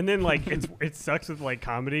Yeah. and then like it sucks with like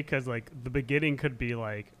comedy because like the beginning could be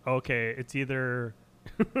like, okay, it's either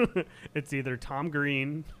Tom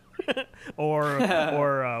Green or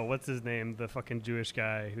what's his name, the fucking Jewish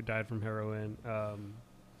guy who died from heroin,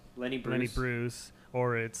 Lenny Bruce. Lenny Bruce,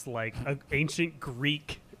 or it's like an ancient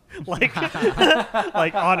Greek like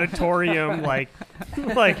like auditorium like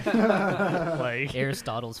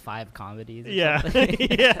Aristotle's 5 comedies. Or yeah something.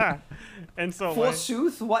 yeah. And so like,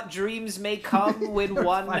 Forsooth, what dreams may come when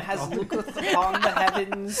one has looketh upon the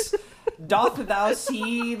heavens? Doth thou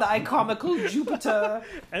see thy comical Jupiter?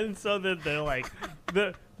 and so that they're like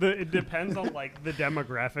the it depends on like the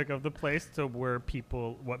demographic of the place to what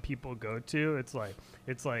people go to.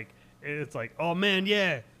 It's like oh man,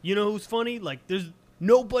 yeah, you know who's funny? Like there's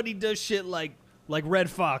nobody does shit like Red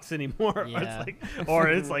Fox anymore. Yeah. Or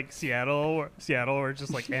it's like Seattle, or it's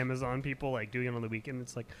just like Amazon people like doing it on the weekend.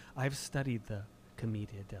 It's like, I've studied the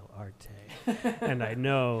Commedia dell'arte, and I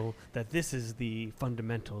know that this is the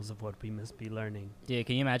fundamentals of what we must be learning. Dude,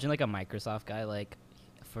 can you imagine like a Microsoft guy like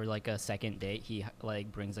for like a second date, he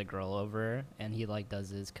like brings a girl over and he like does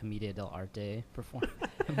his commedia dell'arte performance.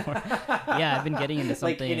 Yeah, I've been getting into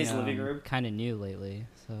something Like in his living room? kind of new lately.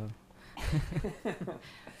 So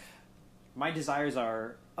My desires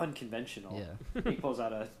are unconventional. yeah. He pulls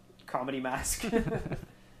out a comedy mask. He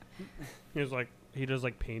does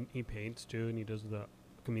like paint. He paints too, and he does the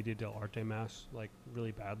commedia dell'arte mask like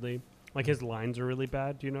really badly. Like his lines are really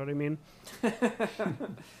bad. Do you know what I mean?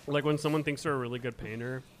 Like when someone thinks they're a really good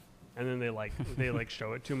painter, and then they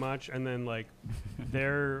show it too much, and then like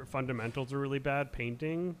their fundamentals are really bad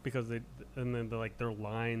painting because their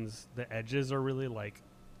lines, the edges are really like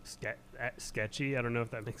sketchy. I don't know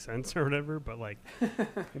if that makes sense or whatever, but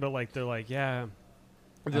they're like yeah,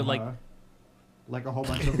 they're like a whole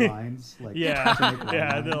bunch of lines. Like yeah, to make one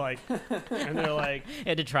yeah. line. They're like You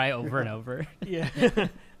had to try over and over. yeah.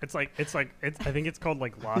 It's I think it's called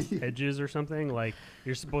like lost edges or something. Like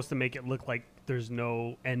you're supposed to make it look like there's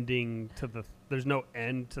no end to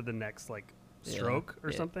the next like stroke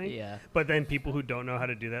or something. Yeah. But then people who don't know how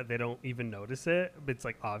to do that, they don't even notice it. It's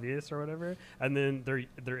like obvious or whatever. And then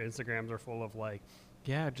their Instagrams are full of like,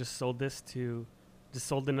 yeah, just sold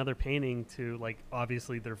another painting to like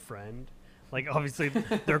obviously their friend, like obviously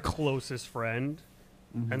their closest friend,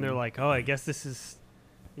 and they're like, oh, I guess this is.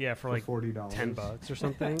 Yeah, for like $40, $10 or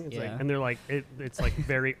something. It's Yeah. like, and they're like, it's like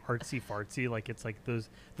very artsy fartsy. Like it's like those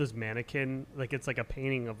mannequin. Like it's like a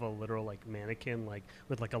painting of a literal like mannequin, like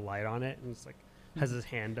with like a light on it, and it's like has his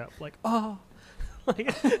hand up, like oh, like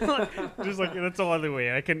just like that's the only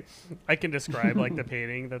way I can describe like the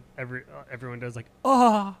painting that everyone does, like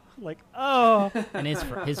oh, like oh. And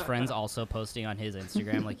his friends also posting on his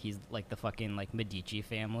Instagram like he's like the fucking like Medici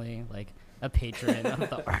family, like a patron of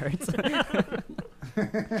the arts.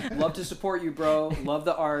 Love to support you, bro. Love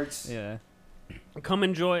the arts. Yeah. Come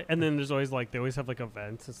enjoy, and then there's always like they always have like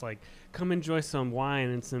events. It's like come enjoy some wine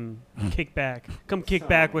and some kickback. Come kick Oh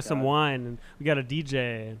back my with some God. wine, and we got a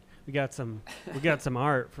DJ, and we got some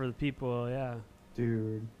art for the people. Yeah,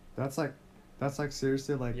 Dude, that's like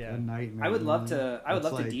seriously like Yeah. a nightmare. I would love man. to. I would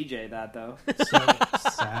That's, love like, to DJ that though. So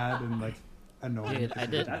sad and like annoying. Dude, I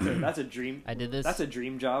did- That's a dream. I did this. That's a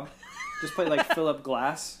dream job. Just play like Philip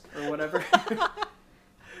Glass or whatever.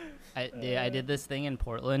 I did this thing in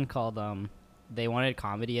Portland called they wanted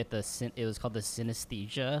comedy at it was called the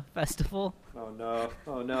Synesthesia Festival. Oh no!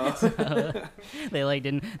 Oh no! They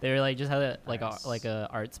were like just had Nice. a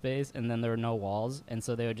art space, and then there were no walls, and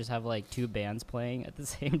so they would just have like two bands playing at the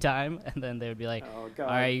same time, and then they would be like, Oh god!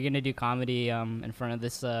 all right, you're gonna do comedy in front of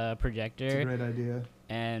this It's a projector. great idea.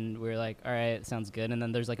 And we were like, all right, sounds good. And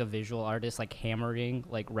then there's like a visual artist like hammering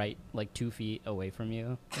like right like 2 feet away from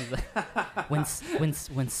you. He's like, when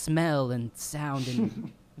smell and sound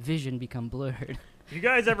and vision become blurred. you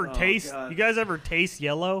guys ever Oh, taste? God. You guys ever taste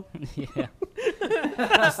yellow? Yeah.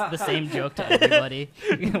 Just the same joke to everybody.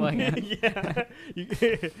 Like, Yeah.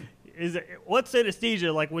 What's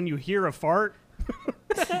synesthesia like when you hear a fart?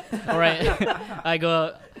 all right, I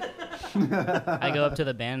go up to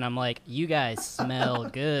the band and I'm like, you guys smell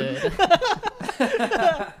good.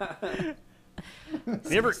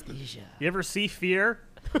 Synesthesia. You ever see Fear?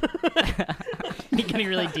 You're getting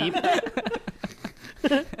really deep.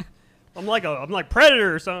 I'm like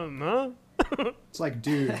Predator or something, huh? It's like,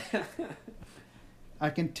 dude, I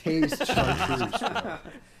can taste chartreuse. Bro.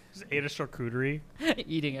 Just ate a charcuterie.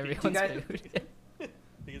 Eating everyone's guys- food.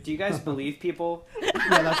 Do you guys believe people? Yeah,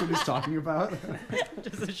 that's what he's talking about.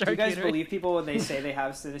 Just a Do you guys charcuterie. believe people when they say they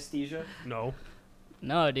have synesthesia? No.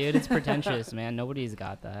 No, dude, it's pretentious, man. Nobody's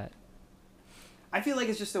got that. I feel like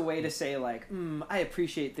it's just a way to say like, I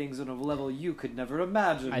appreciate things on a level you could never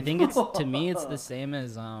imagine. I think to me it's the same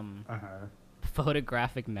as Uh-huh.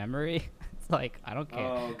 photographic memory. It's like I don't care.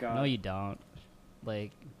 Oh god. No, you don't.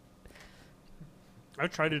 Like I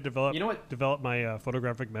tried to develop You know what? develop my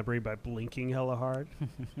photographic memory by blinking hella hard.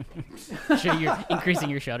 sure you're increasing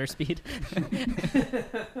your shutter speed.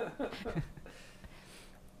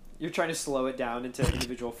 You're trying to slow it down into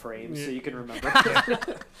individual frames so you can remember.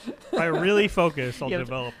 If I really focus, I'll You have to-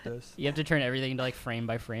 develop this. You have to turn everything into like frame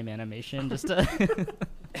by frame animation just to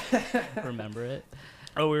remember it.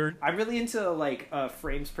 Oh, we were. I'm really into like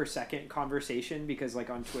frames per second conversation because like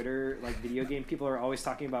on Twitter, like video game people are always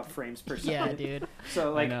talking about frames per second. Yeah, dude.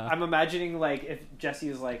 So like know. I'm imagining like if Jesse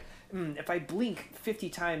is like, if I blink 50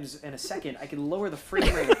 times in a second, I can lower the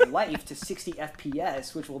frame rate of life to 60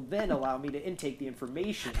 FPS, which will then allow me to intake the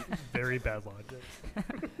information. Very bad logic.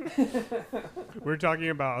 We were talking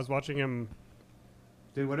about. I was watching him.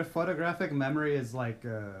 Dude, what if photographic memory is like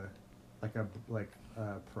a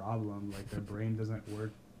problem? Like their brain doesn't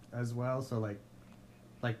work as well, so like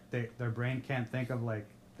their brain can't think of like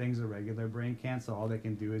things a regular brain can't. So all they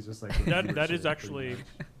can do is just like that repeat that shit is pretty actually much.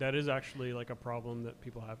 that is actually like a problem that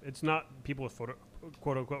people have. It's not people with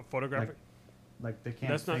quote unquote photographic. Like they can't.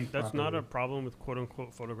 That's not think that's not a properly. problem with quote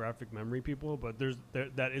unquote photographic memory people, but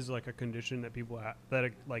that is like a condition that people have that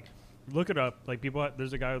like look it up. Like people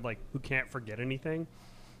there's a guy like who can't forget anything,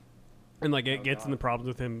 and like it gets in the problems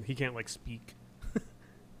with him. He can't like speak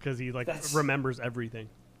because he like That's- remembers everything.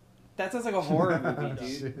 That sounds like a horror movie,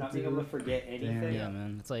 dude. Shit, Not being able to dude. forget anything. Yeah,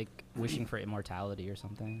 man. It's like wishing for immortality or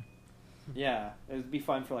something. Yeah, it would be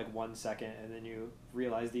fun for like 1 second, and then you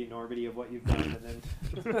realize the enormity of what you've done, and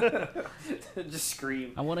then just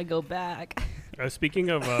scream. I want to go back. Speaking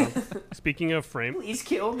of frame, Please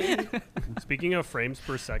kill me. speaking of frames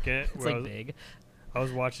per second, It's where like big. I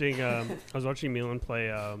was watching Milan play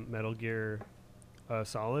Metal Gear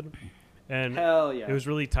Solid, and Hell yeah. it was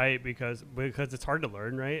really tight because it's hard to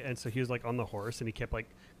learn, right? And so he was like on the horse and he kept like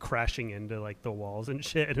crashing into like the walls and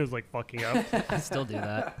shit, and it was like fucking up. I still do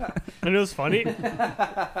that. And it was funny.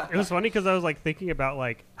 It was funny because I was like thinking about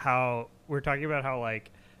like how we're talking about how like,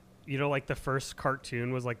 you know, like the first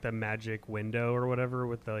cartoon was like the magic window or whatever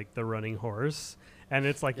with the, like the running horse. And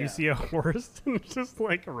it's like Yeah. you see a horse and it's just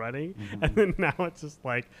like running. And then now it's just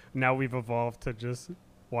like, now we've evolved to just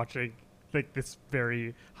watching like this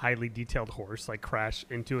very highly detailed horse like crash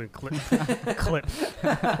into and clip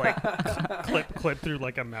clip through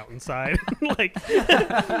like a mountainside. Like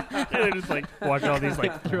and then just like watch all these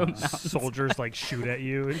like soldiers like shoot at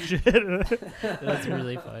you and shit. That's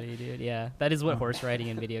really funny, dude. Yeah, that is what horse riding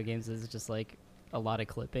in video games is. Just like a lot of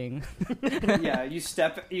clipping. Yeah, you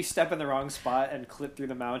step in the wrong spot and clip through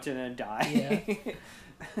the mountain and die.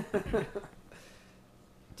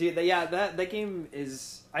 Dude, that game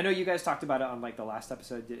is. I know you guys talked about it on like the last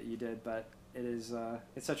episode that you did, but it is.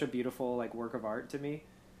 It's such a beautiful like work of art to me.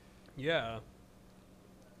 Yeah.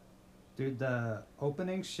 Dude, the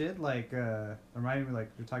opening shit like reminded me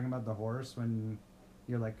like you're talking about the horse when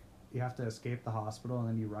you're like you have to escape the hospital and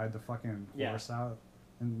then you ride the fucking Yeah. horse out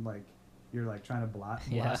and like you're like trying to blast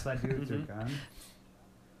Yeah. that dude with your gun.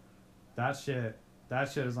 That shit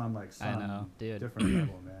is on like I some know, dude. different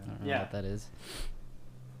level, I man. don't know Yeah. what that is.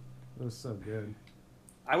 It was so good.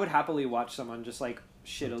 I would happily watch someone just like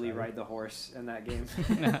shittily tight. ride the horse in that game.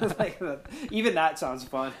 Like even that sounds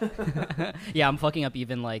fun. Yeah, I'm fucking up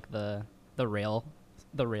even like the rail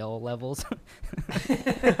levels.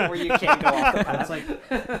 Where you can't go off the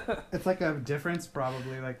path. It's like a difference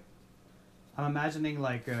probably like I'm imagining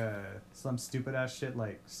like some stupid ass shit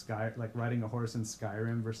like riding a horse in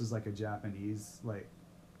Skyrim versus like a Japanese like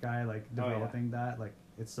guy like Oh, yeah. developing that like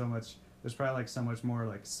it's so much there's probably like so much more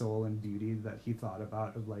like soul and beauty that he thought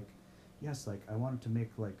about of like yes like I wanted to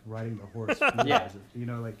make like riding the horse cool Yeah. as a- you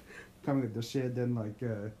know like coming with the shit then like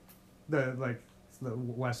the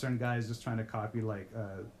Western guys just trying to copy like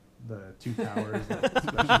the Two Towers like,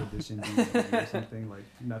 special edition DVD or something like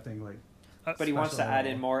nothing like But he wants to special add at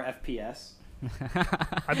all. in more FPS.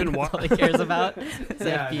 I've been That's all he cares about. Is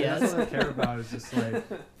yeah, that's FPS. what I care about. Is just like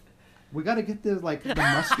we got to get the like the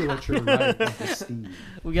musculature right of the steed.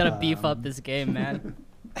 We gotta beef up Um, this game, man.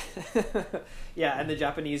 Yeah, and the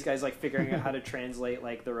Japanese guys like figuring out how to translate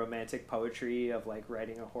like the romantic poetry of like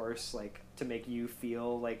riding a horse like to make you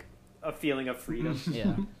feel like a feeling of freedom.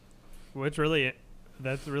 Yeah.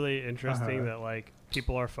 That's really interesting that like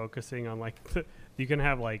people are focusing on like you can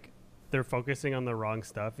have like they're focusing on the wrong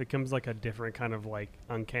stuff. It comes like a different kind of like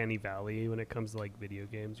uncanny valley when it comes to like video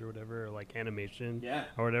games or whatever or like animation Yeah.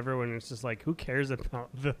 or whatever when it's just like who cares about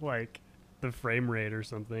the like the frame rate or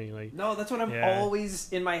something like No, that's what I'm Yeah.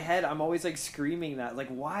 always in my head. I'm always like screaming that. Like,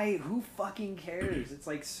 why? Who fucking cares? It's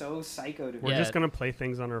like so psycho to me. we're Yeah. just gonna play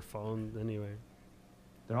things on our phone anyway.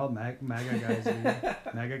 They're all MAGA guys.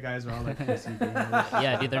 Dude. MAGA guys are all like PC gamers.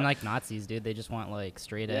 Yeah, dude, they're like Nazis, dude. They just want like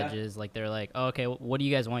straight Yeah. edges. Like they're like, oh, okay, what do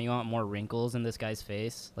you guys want? You want more wrinkles in this guy's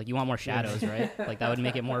face? Like you want more shadows, right? Like that would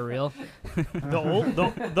make it more real.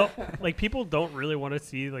 The like people don't really want to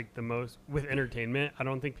see like the most with entertainment. I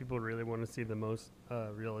don't think people really want to see the most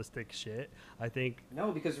realistic shit. I think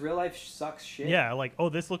No, because real life sucks shit. yeah, like oh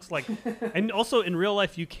this looks like, and also in real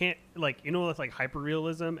life you can't like you know with like hyper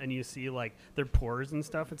realism and you see like their pores and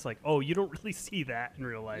stuff. It's like oh you don't really see that in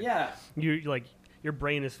real life. Yeah. You like your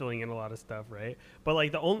brain is filling in a lot of stuff, right? But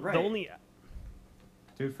like the Right. only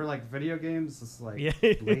Dude, for like video games, it's like Yeah.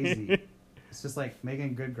 lazy. It's just like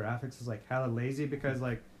making good graphics is like hella lazy because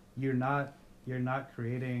like you're not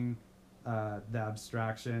creating the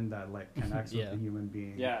abstraction that like connects Yeah. with the human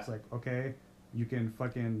being. Yeah. It's like okay, you can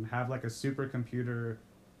fucking have like a supercomputer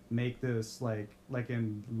make this like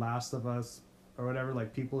in Last of Us or whatever.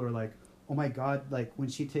 Like people are like, oh my god, like when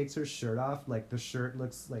she takes her shirt off, like the shirt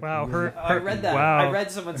looks like Wow, really her- I read that. Wow. I read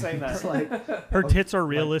someone saying that. It's like Her tits are like-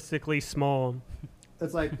 realistically small.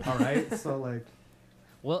 it's like all right, so like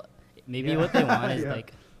Well, maybe Yeah. what they want is Yeah.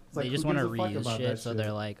 like it's like they who just want to gives a fuck reuse about shit, that so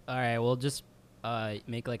they're like, all right, we'll just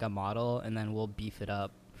make like a model and then we'll beef it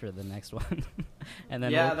up for the next one, and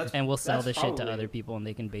then Yeah, we'll sell that's the shit to probably- other people and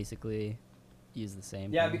they can basically use the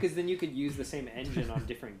same. Yeah, thing. because then you could use the same engine on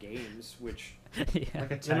different games, which yeah.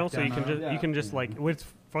 like a tech And also you can demo. just you can just like what's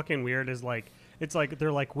fucking weird is like it's like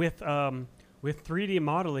they're like with 3D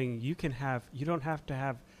modeling you can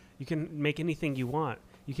make anything you want.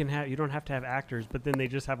 You don't have to have actors, but then they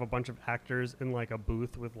just have a bunch of actors in like a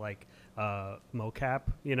booth with like mocap,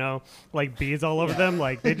 like beads all over them.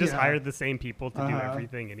 Like they just Yeah. hired the same people to do Uh-huh.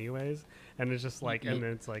 everything anyways. And it's just like Ye- and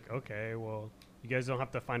then it's like, okay, well, you guys don't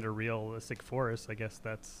have to find a realistic forest. I guess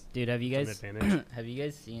that's Dude, have you an guys advantage. have you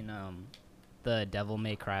guys seen the Devil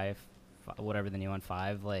May Cry, whatever the new one,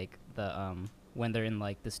 5, like the when they're in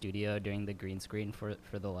like the studio doing the green screen for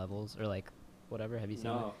the levels or like whatever? Have you seen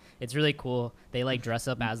it? no. It's really cool. They like dress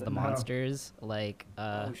up as the No. monsters. Like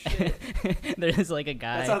Oh, shit. there's like a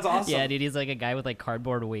guy. That sounds awesome. Yeah, dude, he's like a guy with like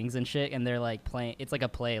cardboard wings and shit, and they're like playing. It's like a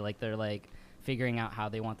play. Like they're like figuring out how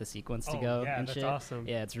they want the sequence to Oh, go yeah, and that's shit. awesome.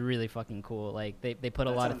 Yeah, it's really fucking cool. Like they put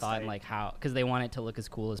a That lot of sounds thought in tight. like how, because they want it to look as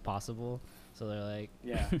cool as possible. So they're like,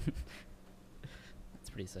 Yeah. it's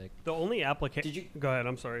pretty sick. The only application. Did you? Go ahead.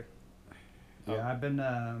 I'm sorry. Yeah, I've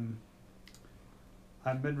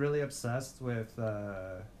been really obsessed with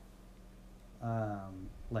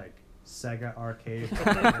like Sega Arcade.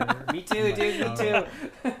 Me too, dude. Me too.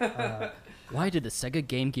 Why did the Sega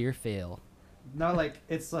Game Gear fail? No, like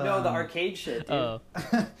it's No, the arcade shit, dude. Oh,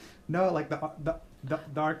 no, like the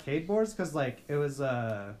arcade boards, because like it was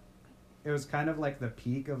kind of like the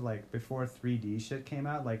peak of like before 3D shit came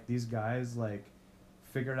out. Like these guys like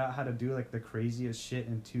figured out how to do like the craziest shit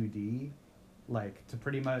in 2D, like to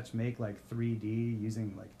pretty much make like 3D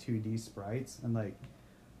using like 2D sprites. And like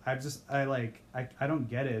I don't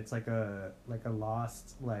get it. It's like a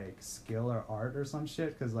lost like skill or art or some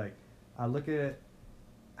shit, because like I look at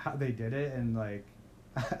how they did it and like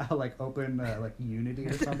I'll like open like Unity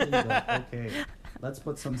or something, like, okay, let's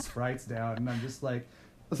put some sprites down, and I'm just like,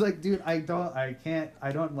 it's like, dude, I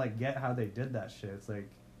don't like get how they did that shit. It's like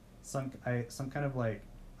some kind of like,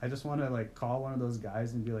 I just want to like call one of those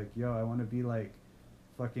guys and be like, yo, I want to be like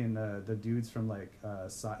fucking the dudes from like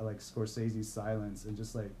like Scorsese's Silence, and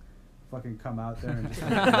just like fucking come out there and just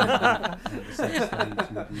like study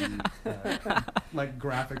 2D, like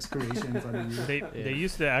graphics creations on YouTube. They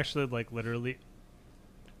used to actually like literally.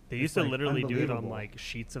 They used to like, literally do it on unbelievable. like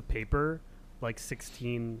sheets of paper, like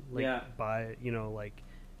 16, like Yeah. by like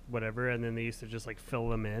whatever, and then they used to just like fill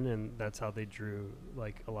them in, and that's how they drew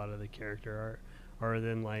like a lot of the character art. Or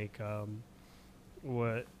then like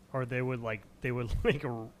they would like make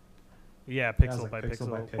a Yeah, pixel, it's by, like pixel.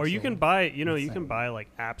 pixel by Or you pixel. can buy you can Insane. buy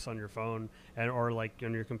like apps on your phone or like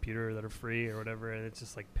on your computer that are free or whatever, and it's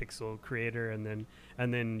just like pixel creator, and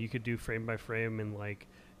then you could do frame by frame in like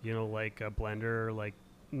like a Blender, or like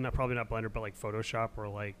probably not Blender, but like Photoshop, or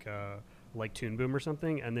like Toon Boom or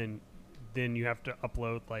something, and then you have to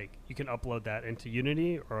upload, like you can upload that into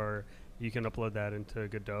Unity, or you can upload that into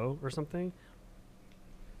Godot or something.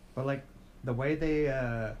 But like the way they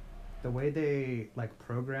like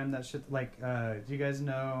program that shit, like do you guys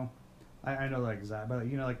know, I know like that, but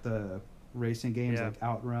like the racing games, Yeah. like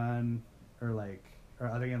Outrun, or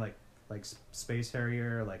other game like Space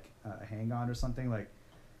Harrier, or like Hang On or something, like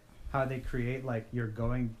how they create like you're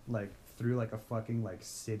going like through like a fucking like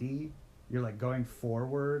city, you're like going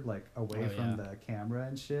forward like away Oh, from yeah. the camera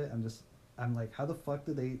and shit. I'm like, how the fuck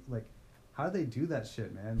do they like, how do they do that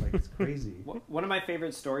shit, man? Like it's crazy. One of my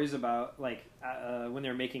favorite stories about like when they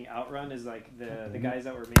were making Outrun is like the Mhm. guys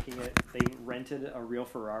that were making it, they rented a real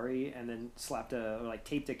Ferrari and then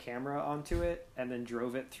taped a camera onto it and then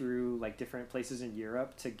drove it through like different places in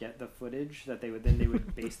Europe to get the footage that they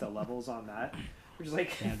would base the levels on that, which is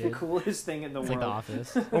like Damn, the dude. coolest thing in the it's like world. The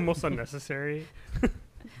Office. Almost unnecessary.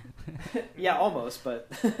 Yeah, almost, but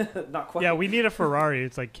not quite. Yeah, we need a Ferrari.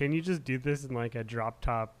 It's like, can you just do this in like a drop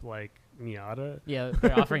top like Miata? Yeah,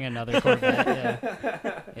 they're offering another Corvette.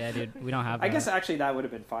 Yeah, yeah, dude, we don't have that. I guess actually that would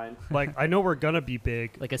have been fine. Like, I know we're gonna be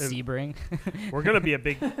big, like a and Sebring. we're gonna be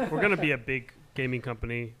a big gaming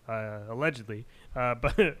company, allegedly.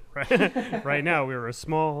 But right now we're a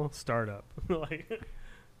small startup. Like,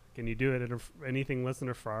 can you do it at anything less than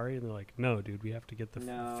a Ferrari? And they're like, no, dude, we have to get the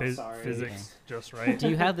No, sorry. physics just right. Do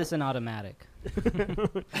you have this in automatic?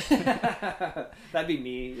 That'd be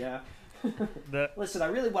me, yeah. The, Listen, I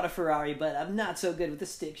really want a Ferrari, but I'm not so good with the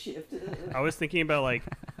stick shift. I was thinking about like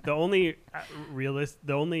the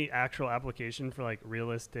only actual application for like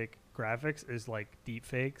realistic graphics is like deep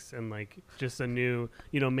fakes and like just a new,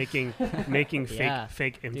 making Yeah.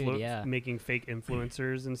 fake Dude, yeah. making fake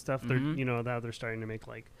influencers and stuff. They're Mhm. now they're starting to make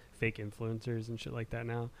like fake influencers and shit like that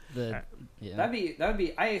now. Yeah. That'd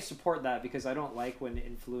be. I support that because I don't like when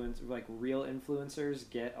real influencers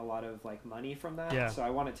get a lot of like money from that. Yeah. So I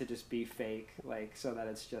want it to just be fake, like so that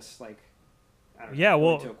it's just like, I don't know, Yeah,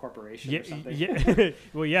 well, to a corporation or something. yeah,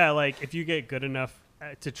 well, yeah. Like if you get good enough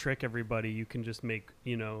to trick everybody, you can just make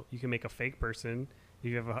you can make a fake person. If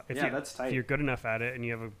you have That's tight. if you're good enough at it and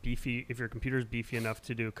you have if your computer's beefy enough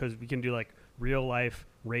to do, because we can do like real life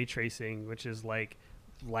ray tracing, which is like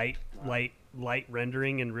light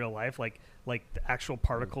rendering in real life, like the actual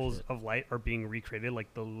particles of light are being recreated, like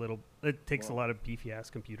it takes a lot of beefy ass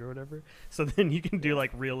computer or whatever. So then you can do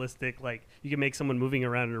like realistic, like you can make someone moving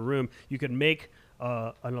around in a room. You could make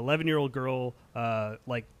an 11-year-old girl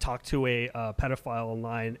like talk to a pedophile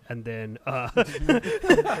online, and then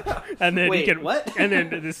Wait, you can what? and then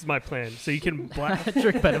this is my plan. So you can Trick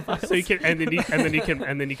pedophiles. so you can and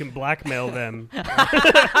then you can blackmail them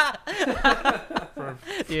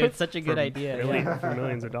Dude, it's such a good idea. for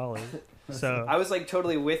millions of dollars. So I was like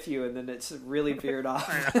totally with you, and then it's really veered off.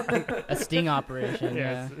 A sting operation.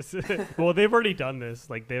 Yeah. well, they've already done this.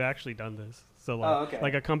 Like they've actually done this. So like, Oh, okay.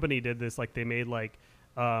 like a company did this. Like they made like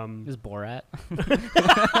It was Borat.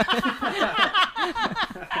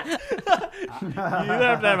 you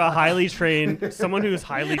have to have a highly trained someone who's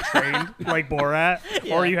highly trained like Borat,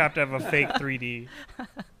 or you have to have a fake 3D.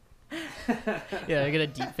 Yeah, I get a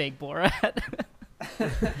deep fake Borat.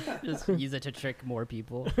 Just use it to trick more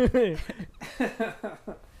people.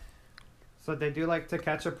 So they do like To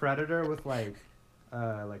Catch a Predator with like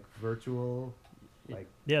virtual like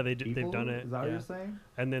Yeah, they've people? done it. Is that what yeah. you're saying?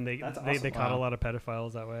 And then they That's they awesome. caught a Wow. lot of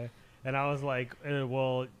pedophiles that way. And I was like,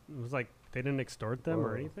 well, it was like they didn't extort them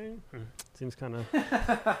or Whoa. anything. Seems kind of.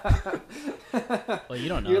 Well, you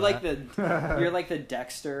don't know. You're like that. you're like the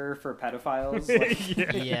Dexter for pedophiles. Like,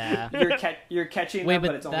 Yeah. you're catching Wait, them, but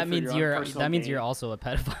but it's only that for means your own personal gain. you're also a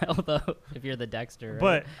pedophile though. If you're the Dexter. Right?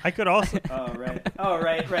 But I could also. Oh right.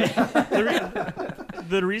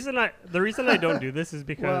 The reason I don't do this is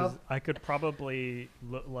because Well- I could probably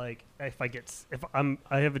look like I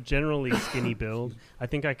have a generally skinny build. I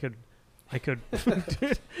think I could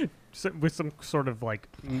with some sort of like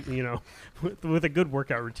with a good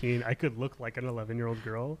workout routine, I could look like an 11-year-old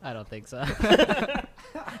girl. I don't think so.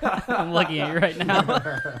 I'm looking at you right now.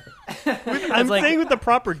 I'm like- saying with the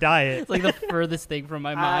proper diet. It's like the furthest thing from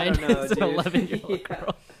my I mind. don't know, It's an dude. 11-year-old Yeah.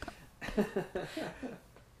 girl.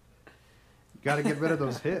 Got to get rid of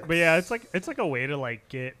those hips. But yeah, it's like a way to like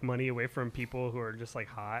get money away from people who are just like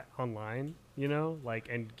hot online,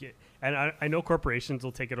 I know corporations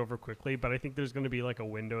will take it over quickly, but I think there's going to be like a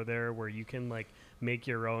window there where you can like make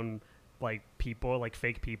your own like people, like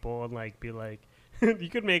fake people, and like be like you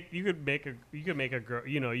could make a girl,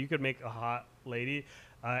 you could make a hot lady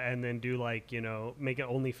and then do like make it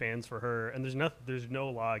OnlyFans for her, and there's no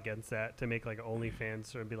law against that, to make like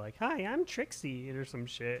OnlyFans or be like, hi, I'm Trixie or some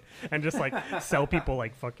shit, and just like sell people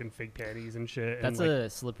like fucking fake panties and shit. That's and, like, a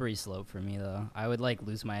slippery slope for me though. I would like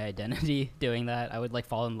lose my identity doing that. I would like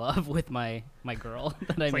fall in love with my girl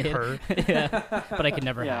that I It's like made. her. Yeah. But I could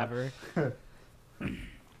never Yeah. have her.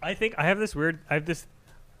 I think I have this.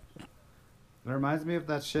 It reminds me of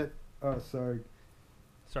that shit. Oh, sorry.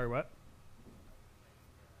 Sorry, what?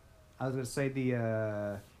 I was gonna say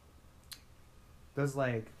those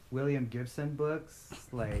like William Gibson books,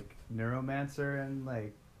 like Neuromancer and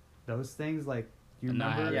like those things. Like, you No, I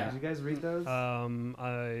remember? haven't. Did you guys read those?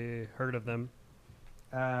 I heard of them.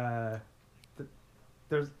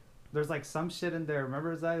 There's like some shit in there.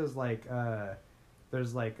 Remember that? It was like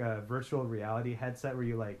there's like a virtual reality headset where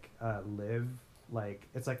you like live. Like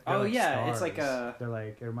it's like they're Oh, like yeah, it's stars. like a- They're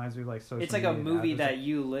like, it reminds me of like social. It's like a media. movie There's, that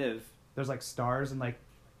you live. there's like stars and like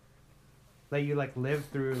you like live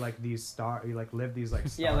through like these you like live these like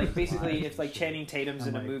Yeah, like stars' basically, lives if and like shit. Channing Tatum's I'm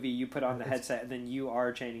in a like, movie, you put on the it's- headset, and then you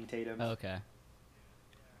are Channing Tatum. Okay.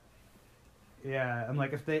 Yeah, I'm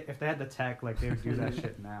like, if they had the tech, like they would do that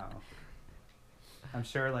shit now. I'm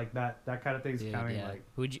sure like that kind of thing's Dude, coming. yeah. Like,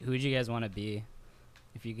 Who'd you guys want to be?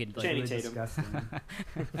 If you could like Channing really Tatum. disgusting.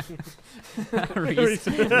 Reese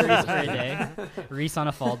for a day. Reese on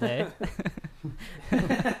a fall day.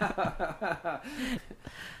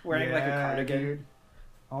 Wearing like a Yeah, cardigan. dude.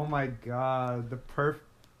 Oh my god, the perfect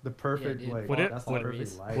dude. like What if- that's the what-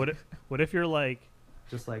 perfect life. What if you're like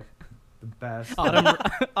Just like the best. Autumn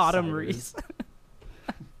Ciders. Reese.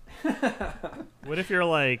 What if you're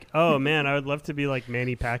like, oh man, I would love to be like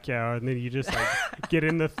Manny Pacquiao, and then you just like get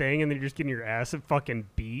in the thing, and then you're just getting your ass fucking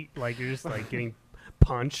beat, like you're just like getting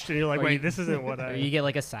punched, and you're like, Or wait, you- this isn't what Or I. you get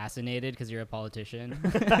like assassinated because you're a politician.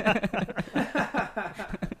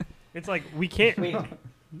 It's like we can't. Wait,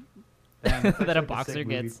 Damn, that's That a like boxer sick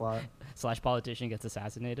movie gets- plot. / politician gets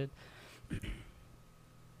assassinated.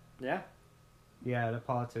 yeah. Yeah, the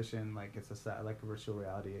politician like gets like a virtual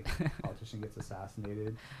reality politician gets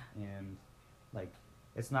assassinated, and like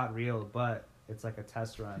it's not real, but it's like a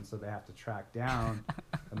test run, so they have to track down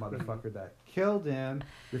the motherfucker that killed him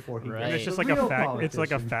before he. Right. And it's gets just the like a real fat. It's like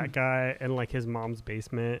a politician. fat guy in like his mom's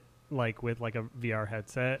basement, like with like a VR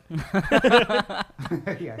headset.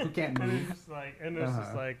 Yeah, he can't And move. it's just like, and it's just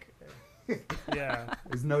Uh-huh. like, yeah.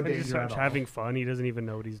 There's no And he's danger at just all. having fun. He doesn't even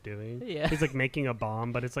know what he's doing. Yeah. He's like making a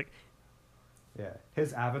bomb, but it's like Yeah,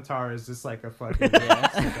 his avatar is just like a fucking.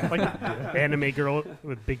 Yeah. like anime girl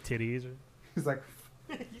with big titties. He's like,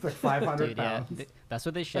 it's like 500 Dude, yeah. pounds. That's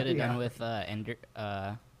what they should have Yeah. done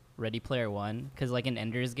with Ready Player One. Because like in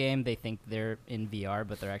Ender's Game, they think they're in VR,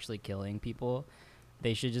 but they're actually killing people.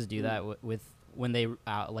 They should just do that with when they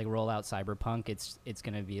like roll out Cyberpunk. It's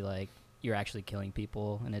gonna be like you're actually killing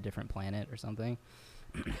people in a different planet or something.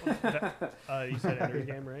 You said Ender's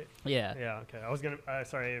Game, right? Yeah. Yeah. Okay. I was gonna.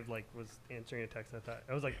 Sorry, I like was answering a text. I thought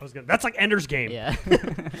I was gonna. That's like Ender's Game. Yeah.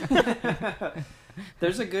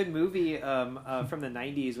 There's a good movie from the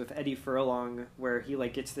 90s with Eddie Furlong where he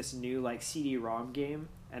like gets this new like CD-ROM game,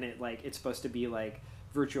 and it's supposed to be like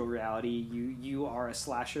virtual reality. You are a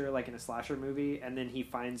slasher, like in a slasher movie, and then he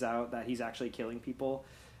finds out that he's actually killing people,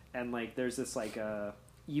 and like there's this like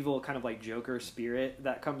evil kind of like Joker spirit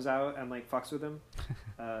that comes out and like fucks with him.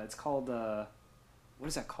 It's called what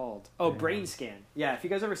is that called? Oh, Yeah. Brain Scan. Yeah, if you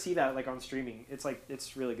guys ever see that like on streaming, it's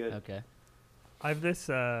really good. Okay. I have this.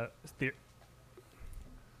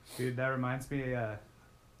 Dude, that reminds me.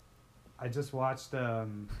 I just watched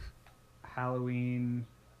Halloween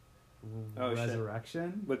Oh, shit.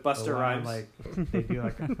 Resurrection With Busta The one Rhymes. where, like they do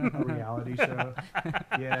like a reality show.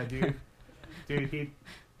 Yeah, dude.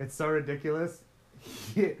 It's so ridiculous.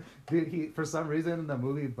 He for some reason in the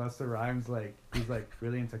movie Busta Rhymes he's like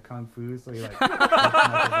really into kung fu, so he like knocks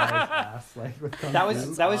Michael Myers' ass like with kung That fu. was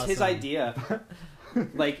his awesome. idea.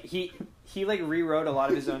 Like he like rewrote a lot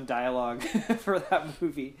of his own dialogue for that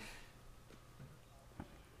movie.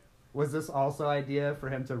 Was this also idea for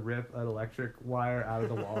him to rip an electric wire out of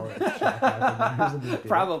the wall and shock Michael Myers in the dick?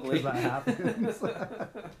 Probably. 'Cause that happens.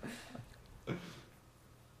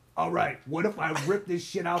 All right, what if I rip this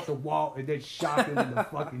shit out the wall and then shock him in the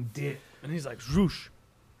fucking dick? And he's like zwoosh.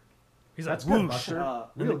 He's like That's good, whoosh. Buster. Real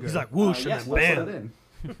Real He's good. like whoosh, yes, and We'll then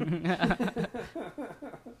put bam. it in.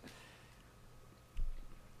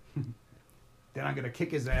 Then I'm gonna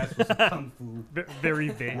kick his ass with some kung fu. Very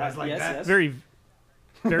vague. Guys like Yes, that. yes. Very,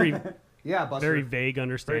 very, Yeah, Buster. very vague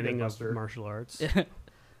understanding of Buster. martial arts.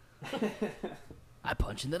 I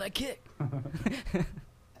punch and then I kick. I'll do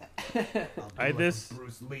I had like this- a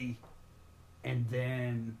Bruce Lee, and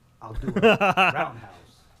then I'll do a roundhouse.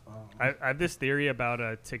 I have this theory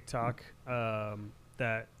about TikTok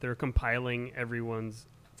that they're compiling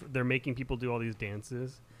they're making people do all these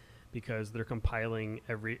dances because they're compiling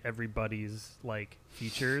everybody's like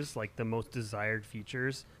features, like the most desired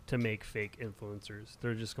features, to make fake influencers.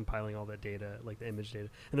 They're just compiling all that data, like the image data,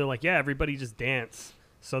 and they're like, yeah, everybody just dance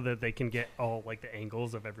so that they can get all like the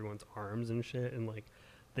angles of everyone's arms and shit, and like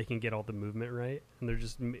they can get all the movement right, and they're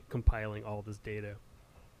just compiling all this data.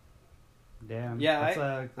 Damn. Yeah, that's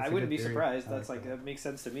I a wouldn't good be theory. surprised. I That's like like that. that makes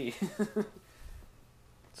sense to me.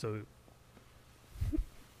 So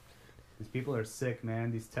These people are sick,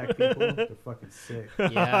 man. These tech people, they're fucking sick.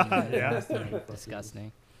 Yeah. man, Yeah. it's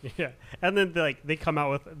disgusting. yeah, and then they come out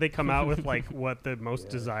with like what the most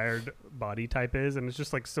Yeah. desired body type is, and it's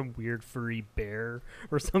just like some weird furry bear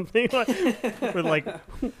or something like,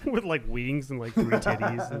 with like wings and like 3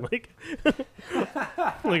 titties and like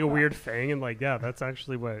like a weird fang, and like yeah, that's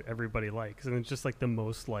actually what everybody likes, and it's just like the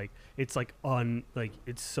most like it's like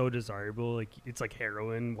it's so desirable, like it's like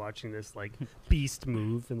heroin watching this like beast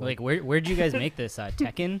move, and Like, where'd you guys make this?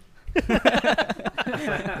 Tekken? it's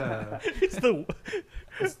the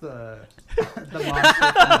It's the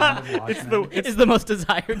monster from the it's the It's the most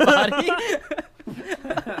desired body.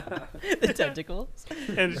 The tentacles.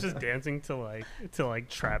 and it's just dancing to like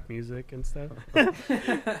trap music and stuff. to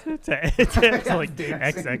like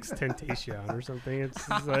Dancing. XX Temptation or something. It's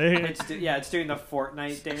just like it's doing the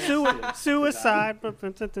Fortnite dance. suicide.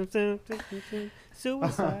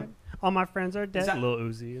 Suicide. All my friends are dead. that- Lil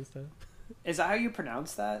Uzi and stuff. Is that how you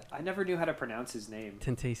pronounce that? I never knew how to pronounce his name.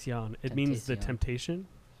 Temptation. It means the Temptation. temptation.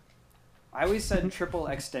 I always said triple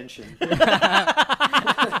extension.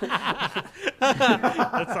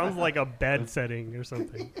 That sounds like a bed setting or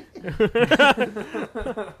something.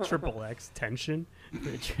 Triple X tension.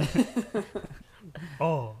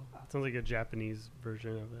 Oh, sounds like a Japanese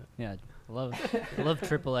version of it. Yeah, I love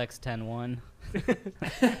Triple X 10-1.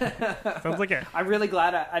 Sounds like a. I'm really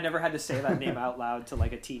glad I never had to say that name out loud to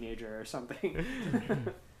like a teenager or something.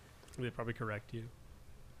 They probably correct you.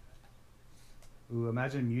 Ooh,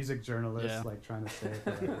 imagine music journalists Yeah. like trying to say it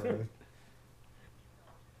the right way.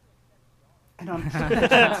 And on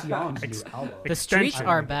Young's new album. The streets Extension.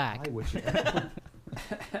 are back. Why would you?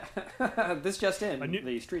 This just in, A new-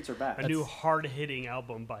 the streets are back. A new hard-hitting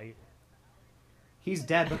album by. He's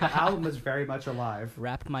dead, but the album is very much alive.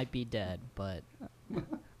 Rap might be dead, but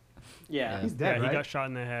Yeah. He's dead, Yeah, right? he got shot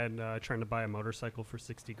in the head trying to buy a motorcycle for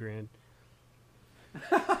 $60,000.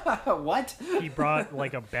 What? He brought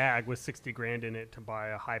like a bag with $60,000 in it to buy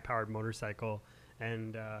a high-powered motorcycle,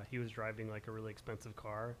 and he was driving like a really expensive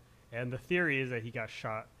car. And the theory is that he got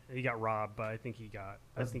robbed, but I think it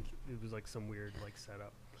was like some weird like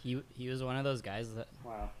setup. he was one of those guys that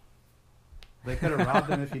Wow. They could have robbed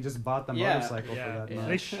him if he just bought the Yeah. motorcycle Yeah, for that Yeah.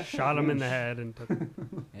 they much. shot him in the head and took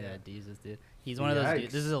yeah, Jesus, dude. He's one of those dudes.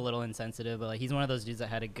 Yikes. This is a little insensitive, but like he's one of those dudes that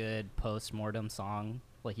had a good post-mortem song.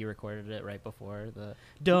 Like he recorded it right before the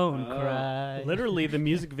 "Don't Oh. Cry." Literally, the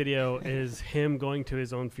music video is him going to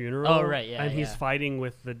his own funeral. Oh, right, yeah, and he's yeah. fighting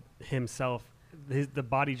with himself. The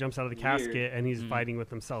body jumps out of the Weird. casket, and he's Mm. fighting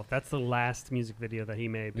with himself. That's the last music video that he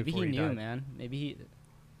made Maybe before he knew, died. man. Maybe he.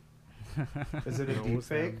 Is it a No, it deep was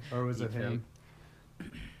fake him. or was it Deep him?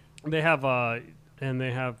 They have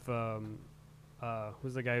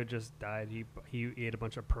who's the guy who just died? He ate a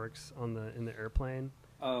bunch of perks in the airplane.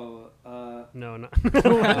 Oh, No, not.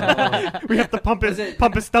 We have to pump Was his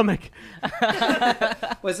it- stomach.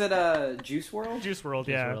 was it Juice WRLD? Juice World,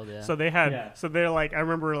 Juice yeah. WRLD, yeah. So they had, Yeah. so they're like, I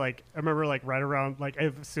remember like right around like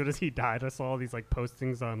as soon as he died, I saw all these like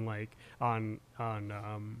postings on like on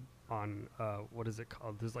what is it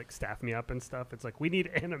called? There's like Staff Me Up and stuff. It's like we need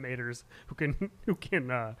animators who can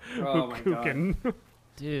Oh my who God. can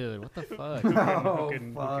Dude, what the fuck? Oh, who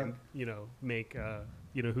can fuck. make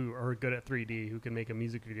who are good at 3D, who can make a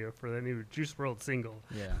music video for the new Juice World single.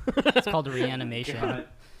 Yeah, it's called reanimation. God.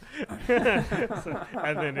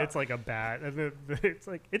 And then it's like a bat, and then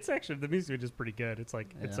it's actually the music video is pretty good. It's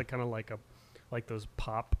like Yeah. kind of like those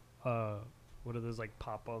pop what are those like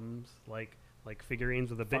pop-ums like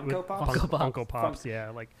figurines with a big Funko Pops? Funko Pops. Funko Pops, yeah,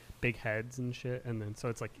 like big heads and shit. And then so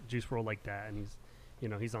it's like Juice World like that, and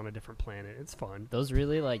he's on a different planet. It's fun. Those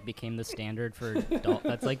really like became the standard for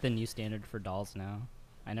that's like the new standard for dolls now.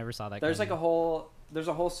 I never saw that. There's like coming. there's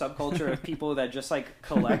a whole subculture of people that just like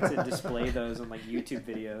collect and display those on like YouTube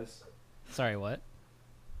videos. Sorry, what?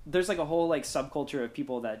 There's like a whole like subculture of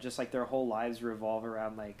people that just like their whole lives revolve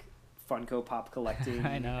around like Funko Pop collecting.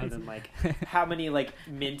 I know. And then like how many like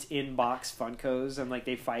mint inbox Funkos, and like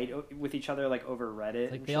they fight with each other like over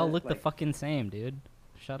Reddit. Like and they all shit. look Like, the fucking same, dude.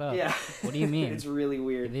 Shut up. Yeah. What do you mean? It's really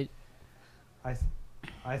weird. They-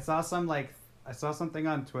 I saw something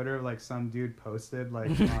on Twitter, like some dude posted like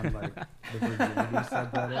on like the virginity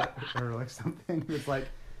subreddit or like something. It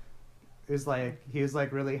was like he was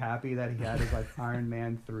like really happy that he had his like Iron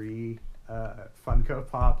Man 3 Funko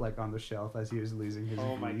Pop like on the shelf as he was losing his.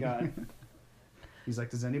 Oh my V. God. He's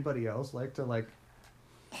like, does anybody else like to like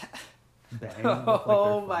bang? with, like, their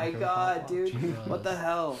Oh my Funko God, Pop? dude! Gross. What the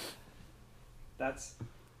hell? That's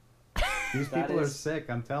These That people are is- sick.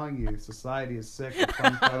 I'm telling you, society is sick. The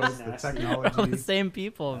Funkos, the nasty. all the technology, same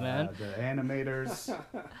people, man. the animators.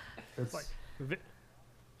 It's Like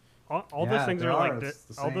all Yeah, those things they are like are. It's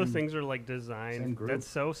the all those same- things are like same designed. group. That's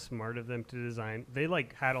so smart of them to design. They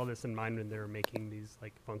like had all this in mind when they were making these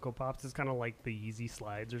like Funko Pops. It's kind of like the Yeezy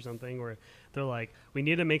slides or something, where they're like, we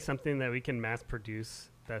need to make something that we can mass produce.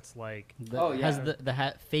 That's like Oh, Has yeah. the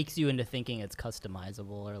hat fakes you into thinking it's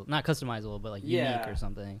customizable or not customizable, but like Yeah. unique or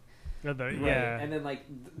something. yeah, And then like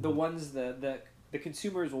the ones the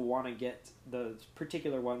consumers will want to get the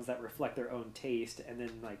particular ones that reflect their own taste, and then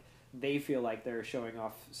like they feel like they're showing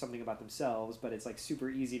off something about themselves, but it's like super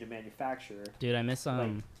easy to manufacture. Dude, I miss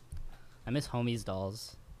homies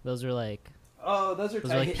dolls. Those are like Oh, those are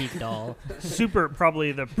those are like tight. peak doll. super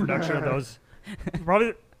probably the production of those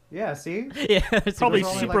probably yeah. See, Yeah, it's Probably Those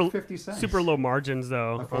are only, super- like 50 cents. super low margins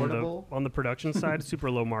though Affordable. on the production side.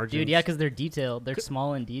 Super low margins. dude. Yeah, because they're detailed. They're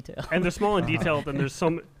small and detailed. and they're small and detailed, and there's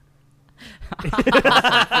some.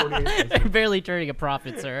 They're barely turning a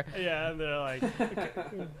profit, sir. Yeah, and they're like,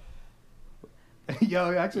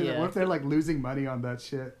 Yo, actually, Yeah. what if they're like losing money on that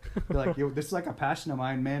shit? They're like, yo, this is like a passion of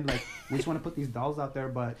mine, man. Like, we just want to put these dolls out there,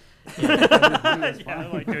 but Yeah,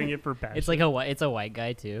 like doing it for passion. It's like it's a white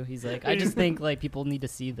guy too. He's like, I just think like people need to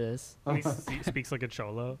see this. He speaks like a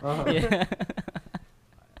cholo. Yeah.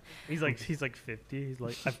 He's like 50. He's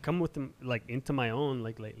like, I've come with them like into my own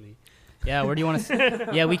like lately. Yeah, where do you want to?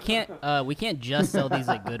 Yeah, we can't just sell these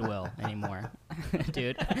at Goodwill anymore,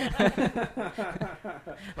 dude.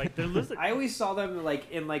 Like they're losing. I always saw them like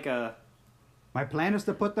in like a. my plan is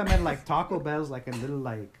to put them in like Taco Bells, like in little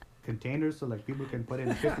like containers, so like people can put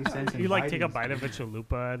in 50 cents. And You like buy take a these. bite of a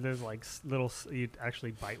chalupa, and there's like you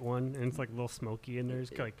actually bite one, and it's like a little smoky in there.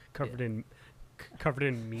 It's like covered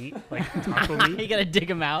in meat, like taco You meat. gotta dig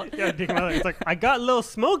them out. Yeah, dig 'em out. It's like I got a little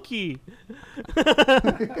smoky.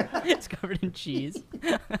 It's covered in cheese.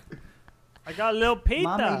 I got a little pita.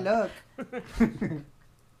 Mommy, look.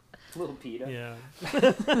 Little pita.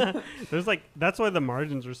 Yeah. There's like that's why the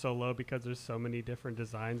margins are so low because there's so many different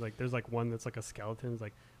designs. Like there's like one that's like a skeleton. It's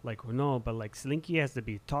like no, but like Slinky has to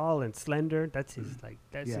be tall and slender. That's his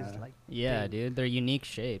his Yeah. like. Yeah, thing. dude, they're unique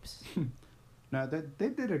shapes. No, they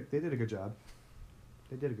did a good job.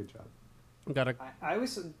 They did a good job. Gotta I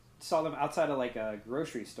always saw them outside of like a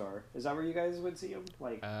grocery store. Is that where you guys would see them?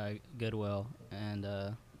 Like, Goodwill and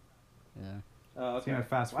yeah. oh, Seen okay. at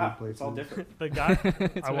fast food Wow, places. it's all different. the guy.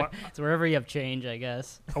 it's, I, wa- it's wherever you have change, I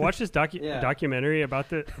guess. I watched this Yeah. documentary about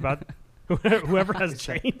whoever has It's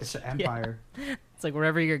change. it's an empire. It's like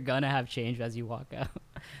wherever you're gonna have change as you walk out.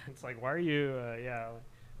 It's like why are you? Yeah.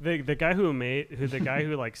 The guy who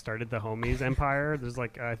like started the homies empire. There's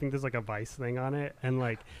like I think there's like a Vice thing on it, and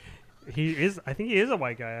like I think he is a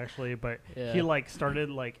white guy actually, but Yeah. he like started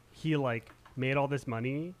like he like made all this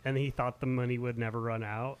money, and he thought the money would never run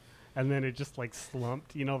out, and then it just like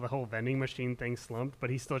slumped. You know, the whole vending machine thing slumped, but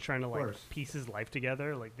he's still trying to like course. piece his life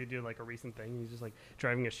together. Like they did like a recent thing. He's just like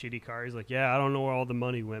driving a shitty car. He's like, yeah, I don't know where all the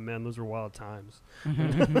money went, man. Those were wild times.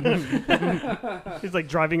 He's like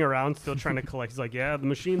driving around still trying to collect. He's like, yeah, the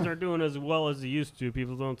machines aren't doing as well as they used to.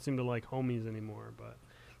 People don't seem to like homies anymore. But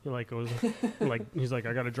he like goes like he's like,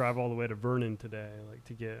 I got to drive all the way to Vernon today, like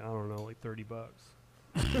to get I don't know like $30.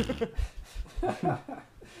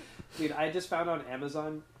 Dude, I just found on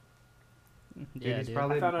Amazon. Yeah, he's dude.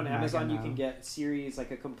 probably I found on MAGA Amazon you now. can get series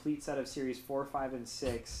like a complete set of series 4, 5, and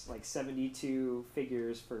 6, like 72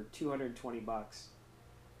 figures for $220.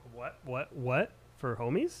 What for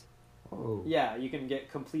homies? Oh. Yeah, you can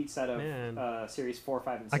get complete set of Man. series 4,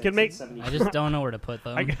 5, and 6. I could make- and 72. I just don't know where to put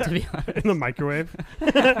them, I got- to be honest. In the microwave.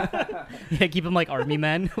 Yeah, keep them like army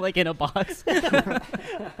men, like in a box.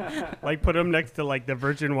 Like put them next to like the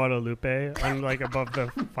Virgin Guadalupe on like above the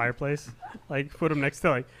fireplace. Like put them next to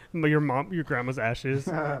like your grandma's ashes.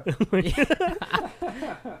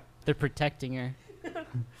 They're protecting her.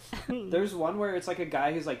 There's one where it's like a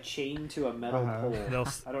guy who's like chained to a metal Uh-huh. pole. Little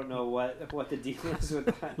s- I don't know what the deal is with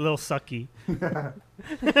that. little sucky.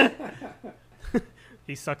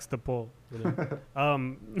 He sucks the pole. You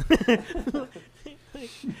know?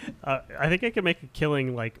 I think I could make a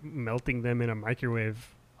killing like melting them in a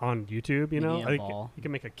microwave on YouTube. You know, Maybe a I think ball. you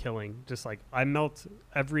can make a killing just like I melt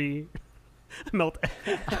every. Melt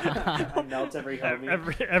I melt every homie.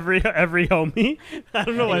 every homie. I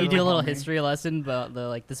don't know why And you do a little homie. history lesson about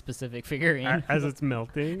the specific figurine. as it's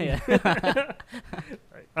melting. Yeah.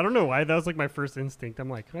 I don't know why that was like my first instinct. I'm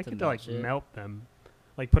like, I To could melt like shit. melt them,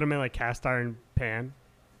 like put them in like cast iron pan.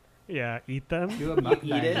 Yeah, eat them. Do a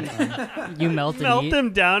mukbang. it? You melt and Melt eat.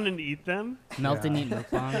 them down and eat them. Melt and Yeah. eat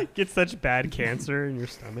mukbang. Get such bad cancer in your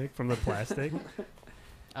stomach from the plastic.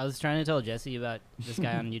 I was trying to tell Jesse about this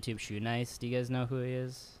guy on YouTube, Shoe Nice. Do you guys know who he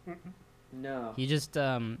is? No. He just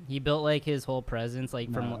he built like his whole presence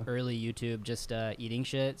like from No. early YouTube just eating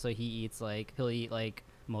shit. So he eats like he'll eat like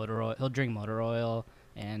motor oil, he'll drink motor oil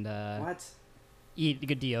and What? eat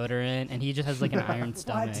good deodorant, and he just has like an iron What?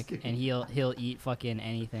 stomach, and he'll eat fucking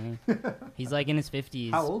anything. He's like in his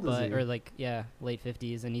 50s, How old is but he? or like yeah, late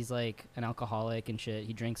 50s, and he's like an alcoholic and shit.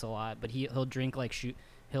 He drinks a lot, but he'll drink like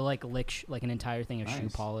he'll like lick like an entire thing of shoe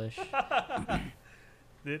Nice. polish.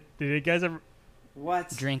 Did you guys ever? What?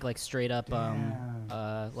 Drink like straight up Damn.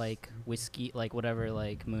 like whiskey, like whatever,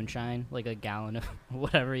 like moonshine, like a gallon of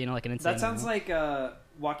whatever, you know, like an insane That sounds amount. like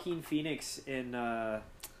Joaquin Phoenix in The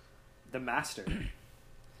Master.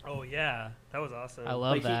 Oh yeah, that was awesome. I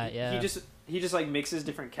love Like, that. Yeah. He just like mixes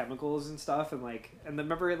different chemicals and stuff, and like, and then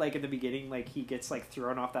remember like in the beginning, like he gets like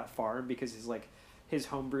thrown off that farm because his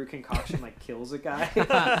homebrew concoction like kills a guy.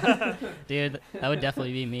 Dude, that would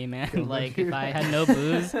definitely be me, man. Like, if I had no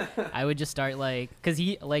booze, I would just start, like... Because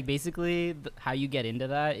he, like, basically, how you get into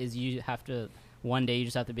that is you have to... One day, you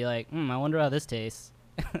just have to be like, I wonder how this tastes.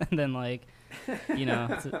 and then like,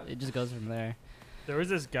 it just goes from there. There was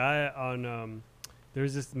this guy on. There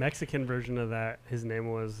was this Mexican version of that. His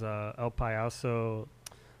name was El Payaso.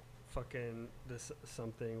 Fucking this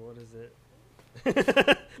something. What is it?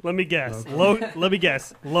 Let me guess. Let me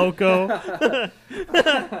guess. Loco.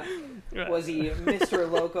 Was he Mr.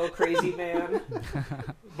 Loco Crazy Man?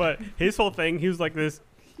 But his whole thing, he was like this.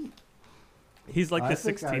 He's like I this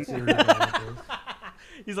think I 16. actually remember this.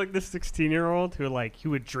 He's like this 16-year-old who like he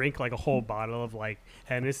would drink like a whole bottle of like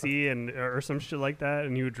Hennessy or some shit like that,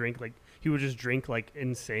 and he would just drink like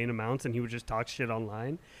insane amounts, and he would just talk shit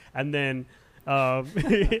online, and then.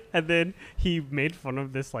 And then he made fun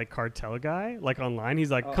of this like cartel guy like online.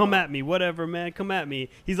 He's like, "Come at me, whatever, man, come at me."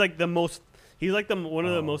 He's like one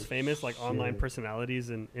of the most famous like online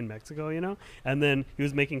personalities in Mexico, you know. And then he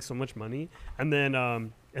was making so much money, and then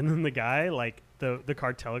the guy like the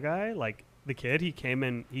cartel guy like the kid he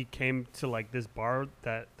came to like this bar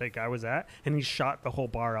that guy was at, and he shot the whole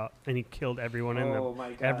bar up, and he killed everyone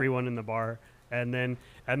everyone in the bar. And then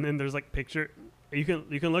there's like picture. You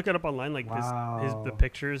can look it up online, like the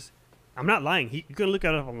pictures. I'm not lying. You can look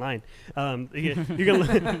it up online. You can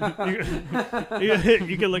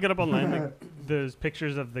look it up online. Like, there's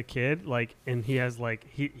pictures of the kid, like, and he has like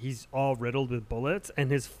he's all riddled with bullets,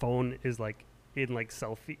 and his phone is like in like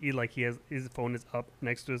selfie. Like his phone is up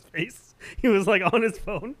next to his face. He was like on his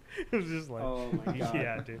phone. It was just like, oh my god,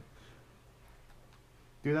 yeah, dude.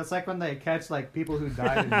 Dude, that's like when they catch like people who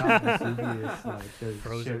died in Mount Vesuvius, like their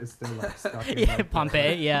Frozen. shit is still like stuck in Yeah, like,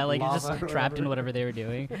 Pompeii. Yeah, like lava just or trapped in whatever. whatever they were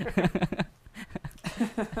doing.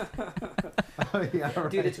 Oh, yeah, right.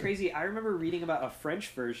 Dude, it's crazy. I remember reading about a French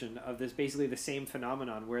version of this, basically the same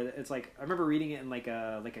phenomenon, where it's like I remember reading it in like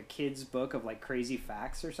a kid's book of like crazy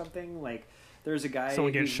facts or something. Like there's a guy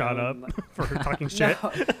Someone gets who's shot known, up for talking shit.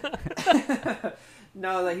 No,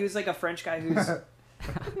 no, like he was like a French guy who's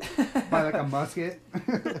By like a musket.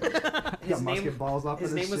 his Got musket name. balls off His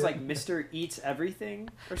of this name was shit. like Mr. Eats Everything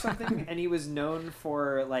or something, and he was known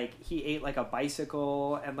for like he ate like a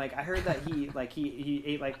bicycle, and like I heard that he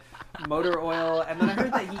ate like motor oil, and then I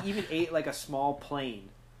heard that he even ate like a small plane,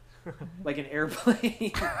 like an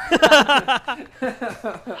airplane.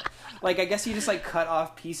 Like I guess he just like cut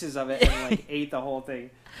off pieces of it and like ate the whole thing.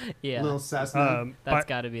 Yeah, Little Cessna. that's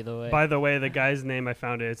got to be the way. By the way, the guy's name I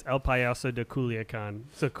found it's El Payaso de Culiacan.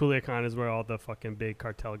 So Culiacan is where all the fucking big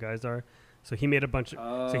cartel guys are. So he made a bunch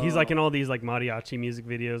of. So he's like in all these like mariachi music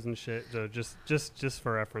videos and shit. So just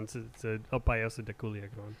for reference, it's El Payaso de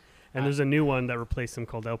Culiacan. And there's a new one that replaced him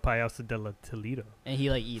called El Payaso de la Toledo. And he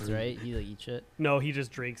like eats, right? He like eats shit. No, he just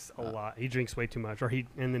drinks a lot. He drinks way too much, and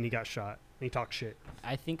then he got shot. And he talks shit.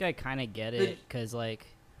 I think I kind of get it because like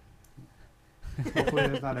Hopefully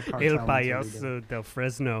there's not a cartel El in Toledo. Payaso del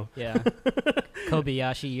Fresno. yeah,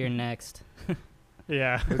 Kobayashi, you're next.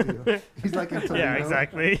 Yeah. He's like in Toledo. Yeah,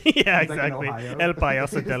 exactly. Yeah, He's like in exactly. Ohio. El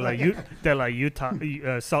Payaso de la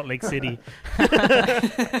Utah, Salt Lake City.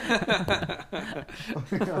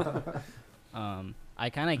 I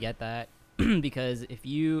kind of get that because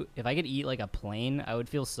if I could eat like a plane, I would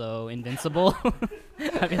feel so invincible.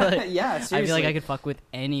 I feel like Yeah, I feel seriously. like I could fuck with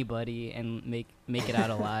anybody and make it out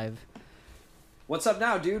alive. What's up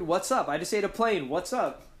now, dude? What's up? I just ate a plane. What's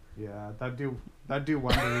up? Yeah, that do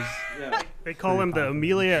wonders. Yeah. They call him the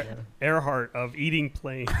Amelia Earhart of eating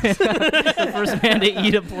planes. The first man to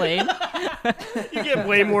eat a plane. You get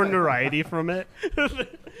way more notoriety from it.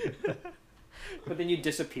 But then you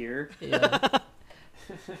disappear. Yeah.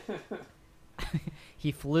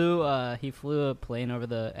 He flew a plane over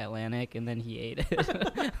the Atlantic and then he ate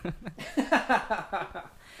it.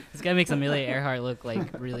 This guy makes Amelia Earhart look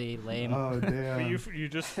like really lame. Oh But damn. you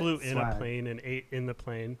just flew in a Swag. plane and ate in the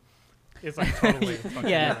plane. It's like totally fucking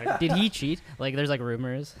Yeah, like- did he cheat? Like, there's like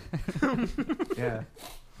rumors. Yeah.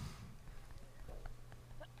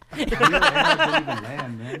 Amelia Earhart didn't even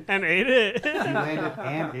land, man. and ate it. He landed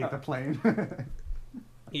and ate the plane.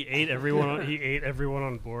 He ate everyone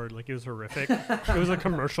on board. Like it was horrific. It was a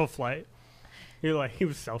commercial flight. He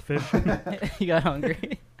was selfish. He got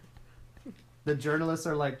hungry. The journalists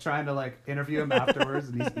are like trying to like interview him afterwards,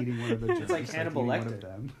 and he's eating one of the journalists. like Hannibal eating one Lecter. of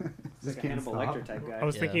them. It's Just like a can't Hannibal stop. Lecter type guy. I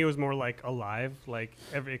was Yeah. thinking it was more like alive. Like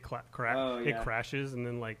every it Oh, yeah. crashes and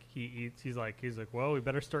then like he eats. He's like, well, we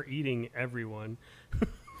better start eating everyone.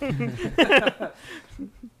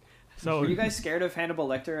 So Were you guys scared of Hannibal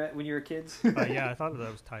Lecter when you were kids? yeah, I thought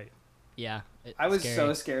that was tight. Yeah. I was scary.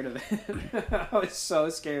 so scared of it. I was so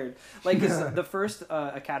scared. Like, 'cause the first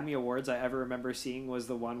Academy Awards I ever remember seeing was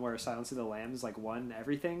the one where Silence of the Lambs like won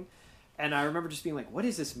everything, and I remember just being like, "What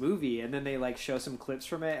is this movie?" And then they like show some clips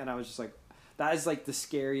from it, and I was just like, "That is like the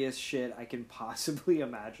scariest shit I can possibly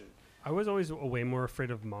imagine." I was always way more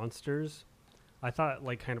afraid of monsters. I thought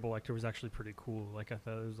like Hannibal Lecter was actually pretty cool. Like I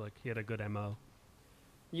thought it was like he had a good MO.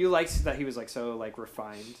 You liked that he was like so like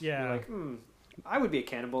refined. Yeah. You're like, I would be a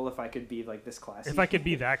cannibal if I could be like this classy. If I could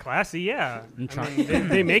be that classy, yeah. And I mean,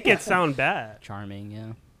 they make it sound bad. Charming,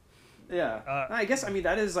 yeah. Yeah. I guess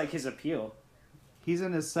that is like his appeal. He's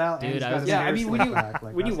in his cell. Dude, and he's I got was- his Yeah, I hair mean, slicked back.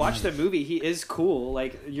 Like, when you that's watch nice. the movie, he is cool.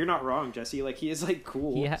 Like you're not wrong, Jesse. Like he is like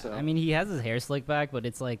cool. So. I mean, he has his hair slicked back, but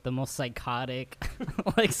it's like the most psychotic,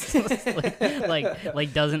 like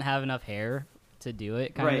like doesn't have enough hair to do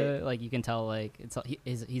it. Kind of Right. like you can tell, like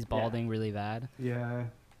he's balding really bad. Yeah.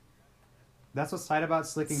 That's what's tight about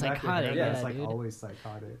slicking back your hair. Psychotic, Yeah, yeah, it's like dude. always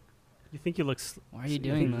psychotic. You think you look? Why are you Yeah,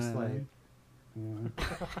 doing just that? like-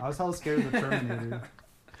 Yeah. I was hella scared of the Terminator.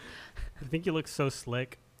 You think you look so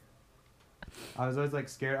slick? I was always like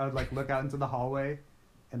scared. I would like look out into the hallway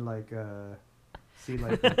and like see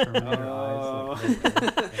like the Terminator eyes.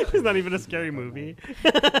 Like, It's not even a scary movie.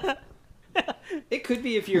 It could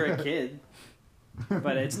be if you're a kid,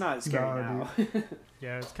 but it's not scary No, now.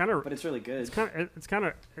 Yeah, it's kind of. But it's really good. It's kind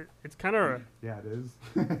of Yeah, it is.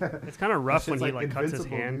 it's kind of rough when shit's, he like, like cuts his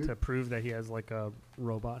invincible, hand dude. to prove that he has like a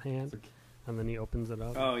robot hand, and then he opens it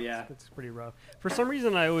up. Oh, yeah. It's pretty rough. For some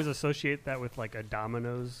reason, I always associate that with like a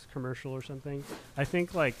Domino's commercial or something. I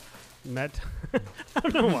think like Met. I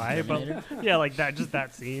don't know why, but yeah, like that. Just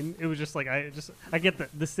that scene. It was just like I get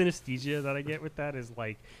the synesthesia that I get with that is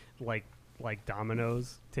like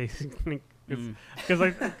Domino's tasting. Because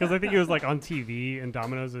I think it was like on TV and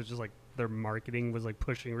Domino's was just like their marketing was like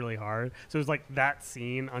pushing really hard, so it was like that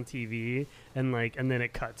scene on TV and then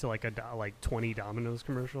it cut to like like 20 Domino's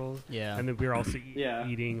commercials, Yeah. and then we were also Yeah.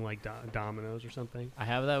 eating like Domino's or something. I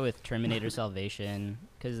have that with Terminator Salvation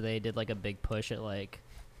because they did like a big push at like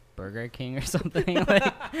Burger King or something.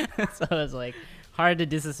 Like, so it was like hard to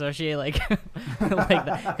disassociate like like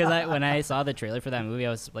that. Because when I saw the trailer for that movie, I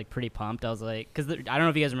was like pretty pumped. I was like, because I don't know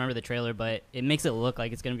if you guys remember the trailer, but it makes it look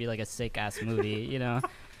like it's gonna be like a sick ass movie, you know?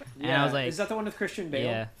 Yeah. And I was like, is that the one with Christian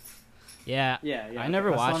Bale? yeah. Yeah. I never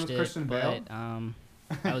That's the one watched with it, Christian Bale? but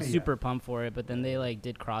I was Yeah. super pumped for it. But then they like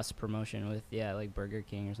did cross promotion with like Burger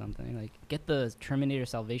King or something. Like get the Terminator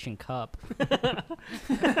Salvation Cup.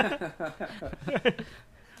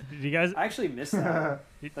 Did you guys I actually missed that.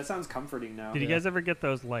 That sounds comforting now. did you guys ever get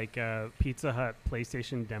those like Pizza Hut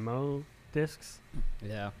PlayStation demo discs?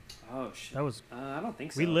 Yeah. Oh shit. That was I don't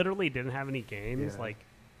think so. we literally didn't have any games Yeah. like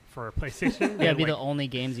for a PlayStation. We Yeah, had, be the like, only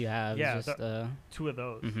games you have. Yeah, Just, two of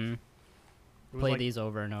those. mhm. It was Play like- these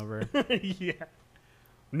over and over. Yeah.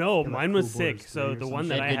 No, They're like mine was cool sick. boys So three or the some one shit.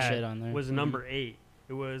 that They I had good had shit on there. was Mhm. number 8.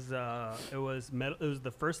 It was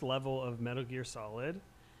the first level of Metal Gear Solid,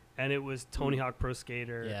 and it was Tony Hawk Pro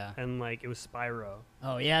Skater. Yeah. And like it was Spyro.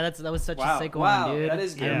 Oh yeah, that was such Wow, a sick wow, one, dude. that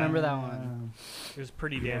is I good. remember that one. It was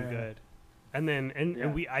pretty damn Yeah. good. And then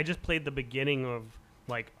Yeah. I just played the beginning of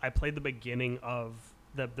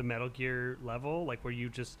the Metal Gear level, like where you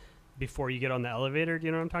just before you get on the elevator. Do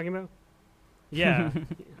you know what I'm talking about? Yeah.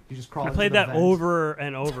 You just crawl. I into played the that vents. over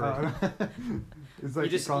and over. It's like You you,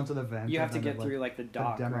 just- crawl into the vent. You have and to then get it, through like the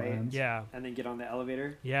dock, demo right? ends. Yeah. And then get on the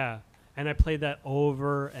elevator. Yeah. And I played that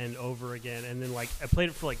over and over again, and then like I played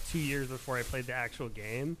it for like 2 years before I played the actual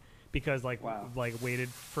game because like Wow. waited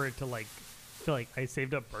for it to like feel like I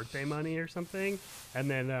saved up birthday money or something, and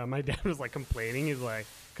then my dad was like complaining. He's like,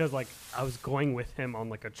 because like I was going with him on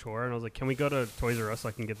like a chore, and I was like, can we go to Toys R Us so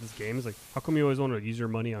I can get this game? He's like, how come you always want to use your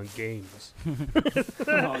money on games?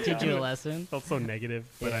 Oh, Teach you a God. lesson. Felt so negative,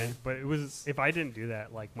 but Yeah. but it was if I didn't do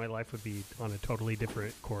that, like my life would be on a totally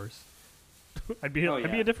different course. I'd be Oh, I'd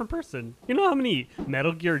be yeah. a different person. You know how many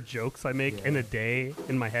Metal Gear jokes I make in a day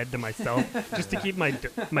in my head to myself just to keep my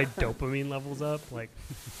my dopamine levels up, like.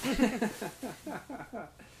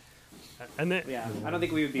 And then Yeah, I don't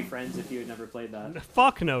think we would be friends if you had never played that.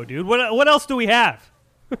 fuck no, dude. What else do we have?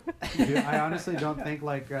 Dude, I honestly don't think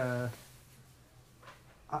like I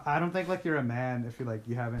don't think like you're a man if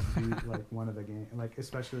you haven't beat like one of the game, like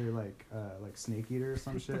especially like Snake Eater or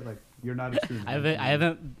some shit. Like you're not a true man. I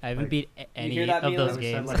haven't Like, beat You any hear that, of Mila? those I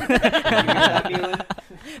games. said, like, You hear that,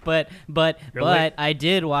 Milan? but You're late. I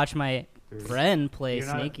did watch my dude, friend play You're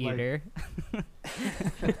not, Snake like- Eater.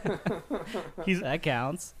 He's That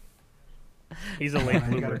counts. he's a late you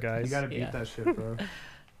bloomer, gotta, guys. You gotta beat Yeah. that shit, bro.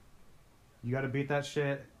 You gotta beat that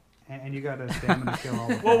shit, and you gotta stamina kill all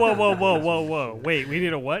the Whoa, whoa, whoa, bosses whoa, and whoa, shit. whoa! Wait, we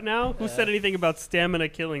need a what now? Who said anything about stamina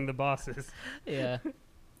killing the bosses? Yeah.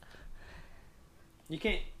 You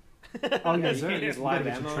can't. Oh Yeah, yeah, you sir. can't You use gotta live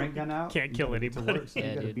get your ammo. trank gun out. Can't You kill gotta get to anybody. work, so Yeah,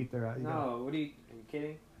 you gotta dude. beat their. You gotta, No, what are you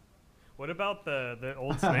kidding? What about the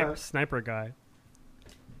old sniper guy?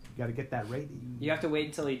 you gotta get that rating. You have to wait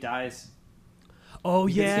until he dies. Oh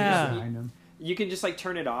You can see yeah. this- Behind him. You can just like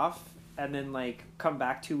turn it off and then like come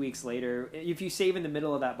back 2 weeks later. If you save in the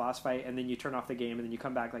middle of that boss fight and then you turn off the game and then you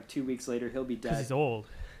come back like 2 weeks later, he'll be Because dead. he's old.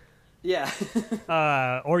 Yeah.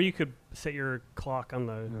 Or you could set your clock on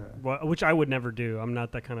the, which I would never do. I'm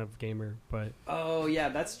not that kind of gamer, but Oh yeah,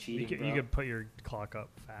 that's cheating. you could put your clock up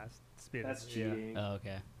fast. Speed. That's Yeah. cheating. Oh,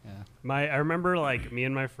 okay. Yeah. I remember like me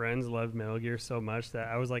and my friends loved Metal Gear so much that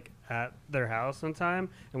I was like at their house one time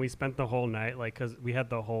and we spent the whole night like because we had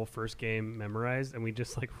the whole first game memorized and we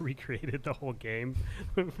just like recreated the whole game.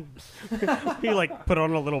 We like put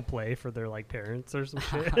on a little play for their like parents or some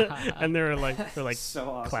shit, and they're like so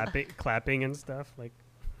awesome. clapping and stuff like.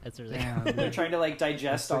 That's really Damn, They're dude. trying to like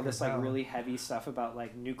digest That's all sick this as like hell. really heavy stuff about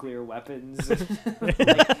like nuclear weapons, and, like,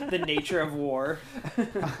 the nature of war.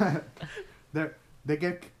 They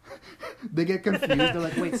get confused. They're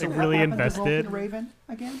like, wait, so Like, what really happened to invested. Vulcan Raven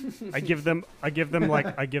again? I give them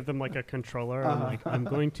like a controller. I'm like, I'm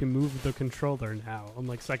going to move the controller now. I'm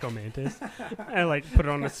like Psycho Mantis. I like put it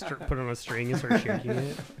on a string and start shaking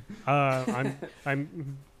it. I'm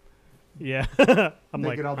yeah. I'm They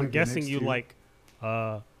like, get all the I'm guessing gimmicks, you too. like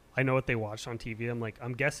I know what they watched on TV. I'm like,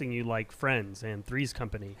 I'm guessing you like Friends and Three's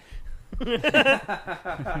Company. They're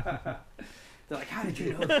like, how did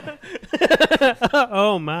you know that? Oh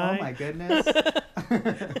Oh my. my goodness.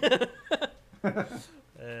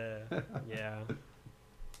 Yeah.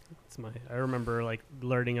 It's I remember like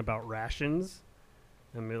learning about rations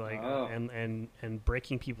and be like Oh. and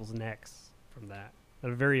breaking people's necks from that at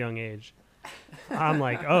a very young age. I'm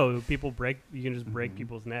like, oh, you can just break Mhm.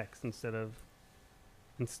 people's necks instead of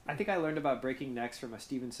I think I learned about breaking necks from a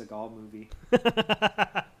Steven Seagal movie.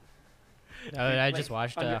 I Like, just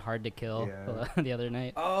watched under- Hard to Kill Yeah. the other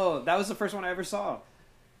night. Oh, that was the first one I ever saw.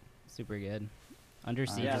 Super good. Under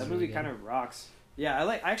Siege. Yeah, is the really movie good. kind of rocks. Yeah,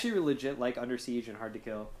 I actually legit like Under Siege and Hard to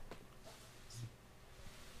Kill.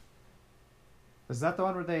 Is that the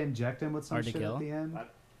one where they inject him with some Hard to shit Kill? at the end? I-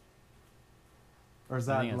 Or is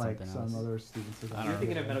I that think it's like something some else. other Steven Seagal? I don't You're know.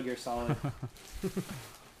 thinking of Metal Gear Solid.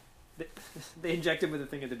 they inject him with a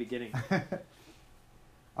thing at the beginning.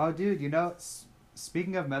 Oh, dude,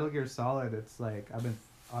 speaking of Metal Gear Solid, it's like I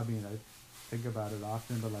think about it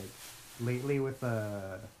often, but like lately with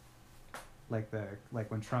like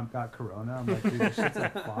when Trump got Corona, I'm like, dude, this shit's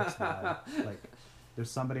like Fox Live. Like, there's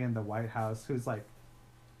somebody in the White House who's like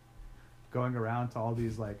going around to all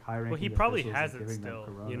these like high-ranking. well, he probably officials has and it giving them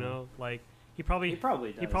still, Corona. you know, like he He probably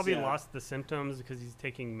probably does. yeah. lost the symptoms because he's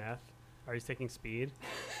taking meth or he's taking speed.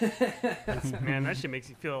 Man, that shit makes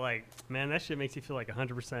you feel like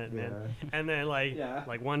 100%, man. Yeah. And then like Yeah.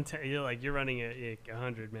 like you're running at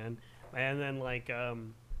 100, man. And then like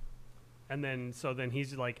so then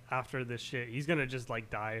he's like after this shit he's gonna just like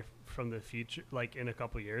die from the future like in a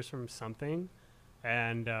couple years from something,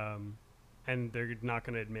 and they're not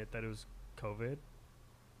gonna admit that it was COVID.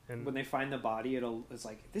 And When they find the body, it's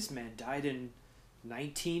like, this man died in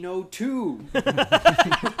 1902.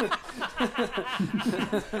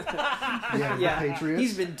 Yeah, Yeah, the Patriots.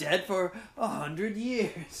 he's been dead for 100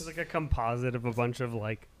 years. it's like a composite of a bunch of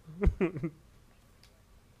like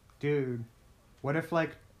Dude, what if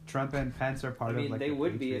like Trump and Pence are part I mean, of like they the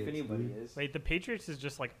would be if Patriots, anybody dude? is. wait, the Patriots is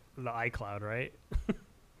just like the iCloud, right?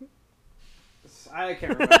 I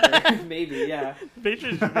can't remember. Maybe, yeah. The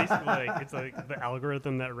Patriots is basically like it's like the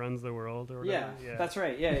algorithm that runs the world or whatever. Yeah, that's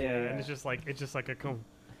right. Yeah. And it's just like a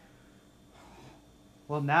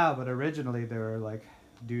Well, now, but originally there were like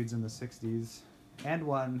dudes in the '60s and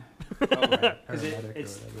one Oh, right. 'Cause paramedic or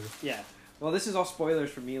it's whatever. yeah. Well, this is all spoilers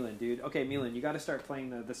for Milan, dude. Okay, Milan, you got to start playing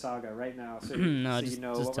the saga right now, so, No, so just- you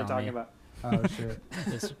know just what we're tell talking me. about. Oh shit!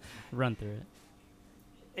 Just run through it.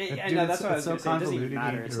 I Dude, know that's it's- what I was it's going so to say. It doesn't even convoluted, you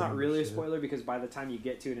matter. need It's to not remember really a shit. spoiler because by the time you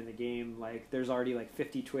get to it in the game, like there's already like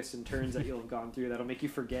 50 twists and turns that you'll have gone through that'll make you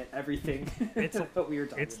forget everything. It's what we were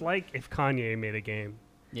talking It's about. like if Kanye made a game.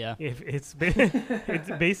 Yeah. If it's it's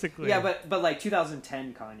basically Yeah, but like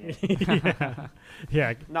 2010 Kanye,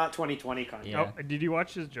 yeah. not 2020 Kanye. Yeah. Oh, did you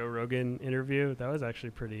watch his Joe Rogan interview? That was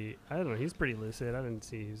actually pretty. I don't know. He's pretty lucid. I didn't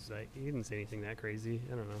see he didn't say anything that crazy.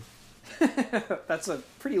 I don't know. That's a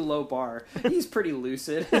pretty low bar. He's pretty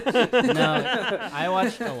lucid. No, I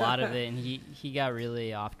watched a lot of it, and he got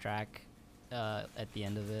really off track at the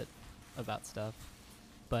end of it about stuff.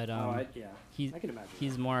 But Yeah, he's I can imagine.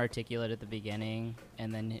 he's more articulate at the beginning,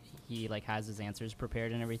 and then he like has his answers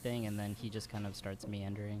prepared and everything, and then he just kind of starts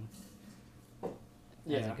meandering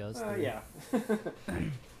yeah. as it goes through. Yeah.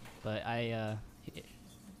 But I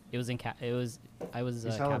it was I was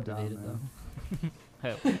He's hella dumb, captivated man.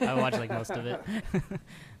 though. I watched like most of it.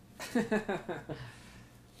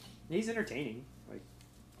 He's entertaining. Like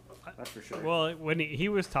that's for sure. Well, when he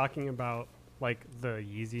was talking about like the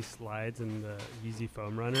Yeezy slides and the Yeezy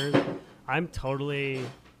foam runners, I'm totally.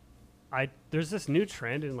 There's this new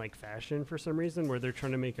trend in like fashion for some reason where they're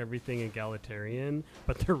trying to make everything egalitarian,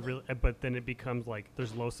 but then it becomes like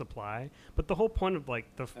there's low supply. But the whole point of like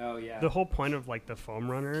the whole point of like the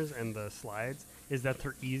foam runners and the slides is that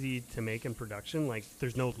they're easy to make in production. Like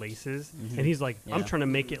there's no laces, and he's like, I'm trying to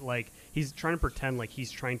make it like he's trying to pretend like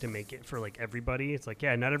he's trying to make it for like everybody. It's like,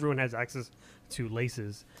 yeah, not everyone has access to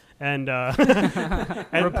laces, and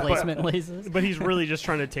replacement laces. But he's really just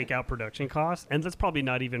trying to take out production costs, and that's probably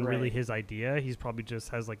not even really his idea. He's probably just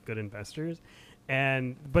has like good investors,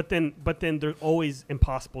 but then they're always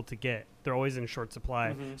impossible to get. They're always in short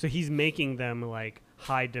supply. So he's making them like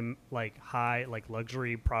high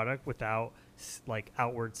luxury product without like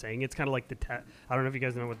outward saying. It's kind of like I don't know if you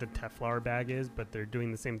guys know what the Teflar bag is, but they're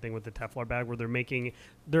doing the same thing with the Teflar bag where they're making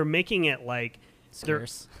it like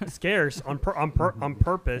scarce on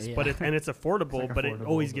purpose, Yeah. but it's affordable, It's like but it affordable,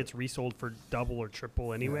 always but- gets resold for double or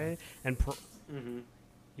triple anyway. And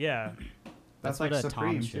yeah, That's what like a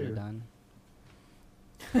Supreme Tom should have too. done.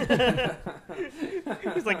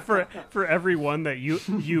 it's like for every one that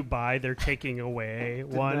you buy, they're taking away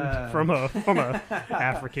one from a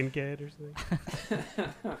African kid or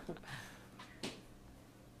something.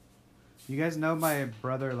 You guys know my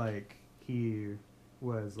brother, like, he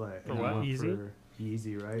was like For what? Yeezy? for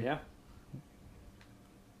Yeezy, right? Yeah.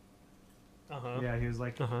 Yeah, he was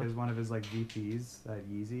like Uh-huh. he was one of his like VPs at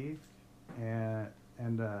Yeezy, and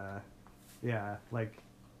yeah, like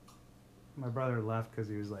my brother left because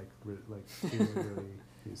he was like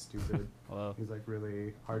he was stupid. Whoa. He was like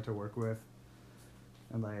really hard to work with,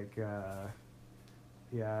 and like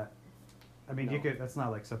yeah, I mean that's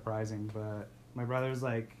not like surprising, but my brother's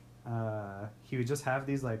like he would just have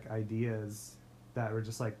these like ideas that were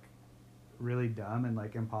just like really dumb and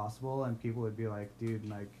like impossible, and people would be like, dude,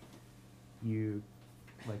 like you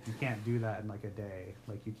can't do that in like a day.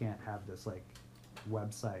 Like you can't have this like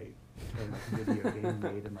website or like video game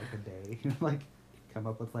made in like a day. Like come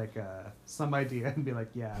up with like some idea and be like,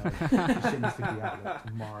 yeah, like, this shit needs to be out like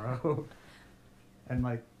tomorrow. And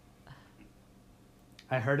like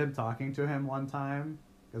I heard him talking to him one time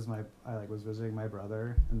because I like was visiting my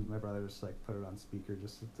brother, and my brother just like put it on speaker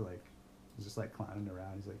just to like he's just like clowning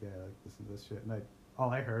around. He's like, yeah, like listen to this shit. And all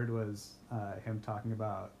I heard was him talking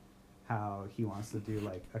about how he wants to do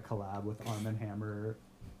like a collab with Arm & Hammer,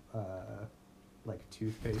 like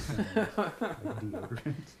toothpaste and like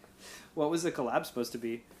deodorant. What was the collab supposed to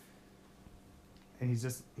be? And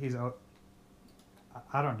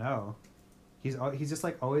I don't know. He's just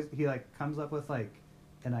like always, he like comes up with like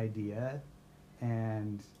an idea,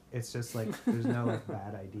 and it's just like there's no like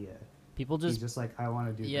bad idea. People He's just just like, I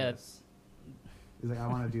want to do this. He's like, I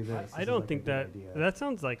want to do this. I This don't is, like, think a good that idea. that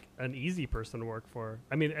sounds like an easy person to work for.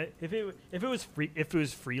 I mean, if it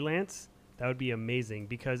was freelance, that would be amazing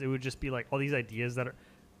because it would just be like all these ideas that are.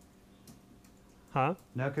 Huh?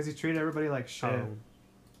 No, because he treated everybody like shit. Oh.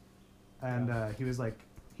 And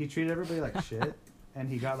he treated everybody like shit, and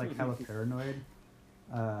he got like hella paranoid.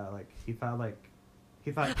 Like he thought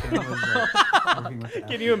Kim was like working with the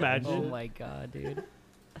Can you FBI. imagine? oh my god, dude.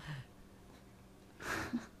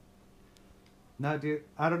 No, dude,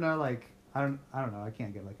 I don't know. Like I don't know. I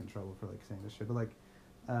can't get like in trouble for like saying this shit, but like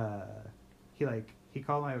he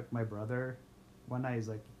called my brother one night. He's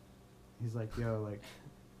like yo, like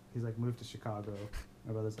he's like moved to Chicago.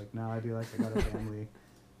 My brother's like, no, I got a family.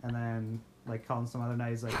 And then like calling some other night,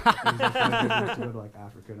 he's like "Yeah, we have to go to like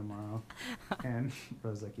Africa tomorrow. And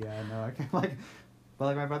brother's like, yeah, no, I can't like. But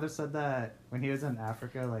like my brother said that when he was in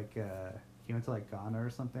Africa, like he went to like Ghana or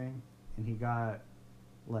something, and he got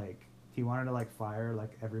like he wanted to like fire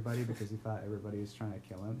like everybody because he thought everybody was trying to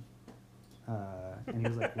kill him. And he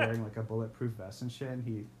was like wearing like a bulletproof vest and shit. And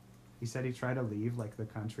he said he tried to leave like the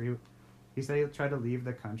country. He said he tried to leave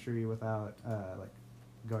the country without like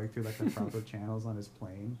going through like the proper channels on his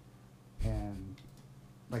plane, and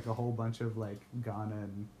like a whole bunch of like Ghana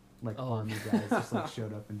and like army guys just like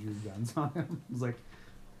showed up and drew guns on him. It was like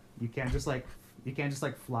you can't just like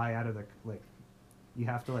fly out of the like you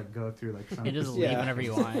have to like go through like some You just procedure leave whenever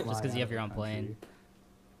you to want, fly just 'cause you out have your of own the plane. country.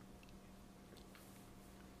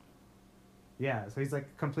 Yeah, so he's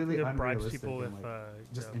like completely It bribes unrealistic people and, with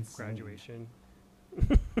like, just you know, insane. graduation.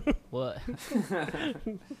 What?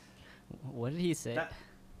 What did he say?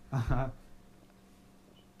 That-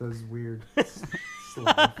 Those weird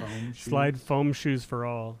slide foam shoes. Slide foam shoes for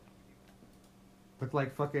all. Look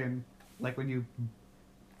like fucking like when you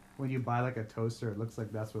buy like a toaster, it looks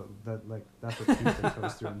like that's what keeps the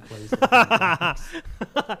toaster in place.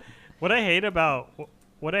 What I hate about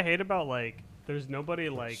like there's nobody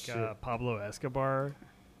like shit. Pablo Escobar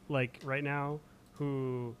like right now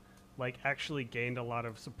who like actually gained a lot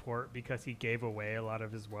of support because he gave away a lot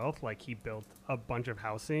of his wealth. Like he built a bunch of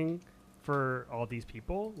housing for all these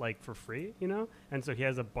people, like for free, you know? And so he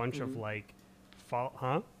has a bunch of like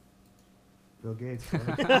huh? Bill Gates,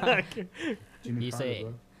 bro. Jimmy You Carter, say-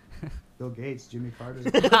 bro. Bill Gates, Jimmy Carter.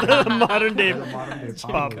 Modern day The modern day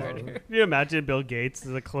Bob. Pablo, bro. Can you imagine Bill Gates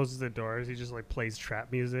like closes the doors? He just like plays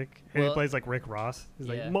trap music. And he Well, plays like Rick Ross. He's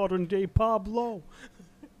yeah. like modern day Pablo.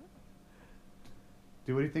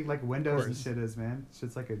 Dude, what do you think like Windows and course. shit is, man?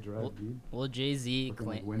 Shit's like a drug, dude. Well, Jay-Z Fucking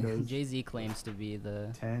like Windows. Jay-Z claims to be the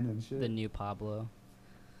 10 and shit. new Pablo,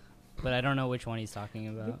 but I don't know which one he's talking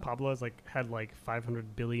about. Pablo's like had like $500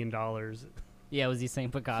 billion. Yeah, was he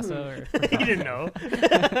saying Picasso? Or He didn't know.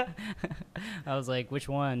 I was like, which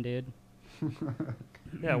one, dude?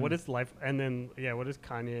 Yeah, what is life? And then what is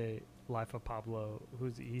Kanye Life of Pablo?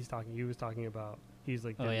 He was talking about. He's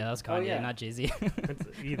like, Oh yeah, that was Oh, Kanye, yeah. not Jay-Z. it's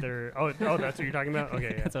either that's what you're talking about.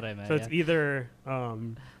 Okay, yeah. That's what I meant. So yeah.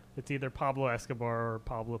 it's either Pablo Escobar or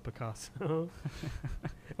Pablo Picasso,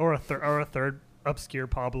 or a third obscure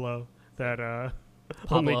Pablo that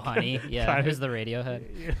Pablo only Honey. Yeah, kind who's of- the Radiohead?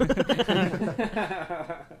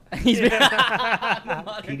 Yeah. He's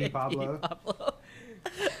PD Pablo.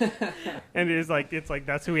 And it's like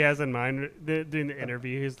that's who he has in mind doing the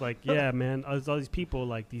interview. He's like, yeah, man, there's all these people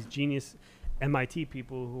like these genius MIT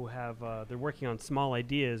people who have they're working on small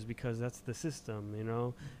ideas because that's the system, you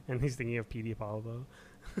know. And he's thinking of PD Pablo.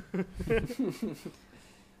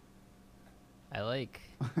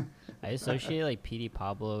 I associate like PD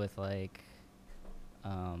Pablo with like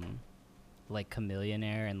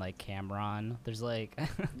Chameleonaire and like Cameron. There's like I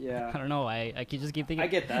Yeah. don't know why I keep thinking I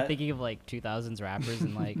get that. thinking of like 2000s rappers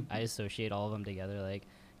and like I associate all of them together like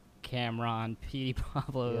Cameron, PD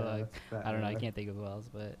Pablo. Yeah, like, that's that I don't know. I era. can't think of who else,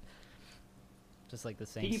 but just like the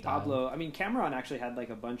same. PD style. Pablo. I mean, Cameron actually had like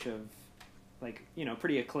a bunch of, like, you know,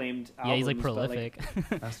 pretty acclaimed albums. Yeah, he's like but,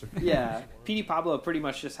 prolific. Masterpiece. yeah, PD Pablo pretty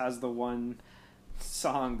much just has the one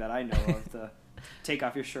song that I know of, the "Take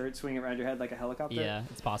Off Your Shirt, Swing It Around Your Head Like a Helicopter." Yeah,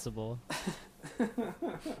 it's possible.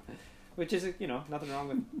 Which is, you know, nothing wrong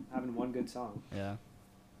with having one good song. Yeah.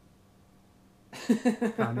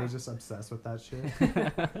 Kanye's just obsessed with that shit.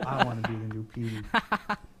 I want to be the new Petey.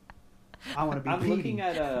 I want to be I'm Petey. looking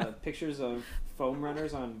at pictures of foam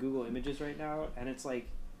runners on Google Images right now, and it's like,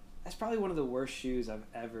 that's probably one of the worst shoes I've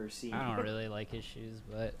ever seen. I don't really like his shoes,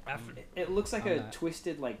 but It looks like I'm a not-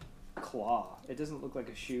 twisted like claw. It doesn't look like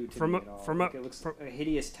a shoe to From me a- at all. from a- Like, it looks from- like a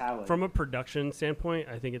hideous talon. From a production standpoint,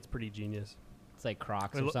 I think it's pretty genius. it's like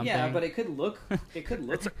Crocs It or lo- something. yeah, but it could look a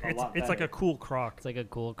lot It's like better. a cool croc. it's like a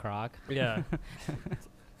cool Croc. Yeah.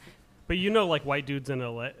 But you know, like white dudes in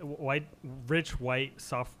LA, rich white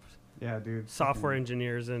Yeah, dude. software fucking-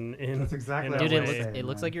 engineer in That's exactly in Dude, what it I'm LA. looks saying, it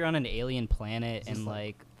looks man. like you're on an alien planet It's and just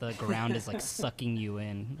like the ground is like sucking you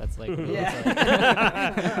in. That's like what it looks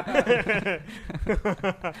like.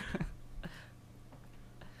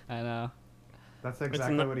 I know. That's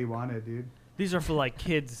exactly not- what he wanted, dude. These are for like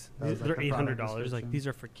kids. That was, like, They're the product $800. Like description. these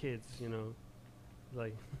are for kids, you know.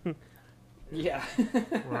 Like Yeah.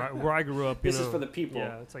 where I grew up, you This know. is for the people.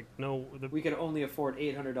 Yeah, it's like no, the We could only afford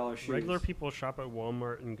 $800 shoes. regular people shop at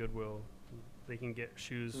Walmart and Goodwill. They can get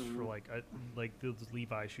shoes for Mhm. like those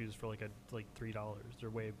Levi shoes for like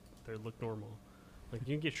 $3. They look normal. Like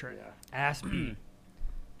you can get your Yeah. ass beat.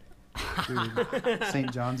 Dude,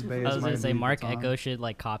 St. John's Bay is I was my gonna say Louis Mark Vuitton. Echo should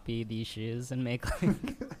like copy these shoes and make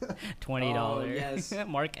like $20. Oh, yes.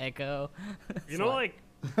 Mark Echo. You know, like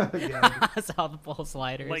Yeah, South Pole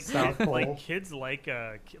sliders. like South Pole. like kids like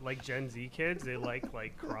Gen Z kids. They like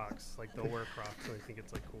Crocs. Like they'll wear Crocs. So they think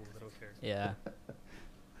it's like cool. They don't care. yeah.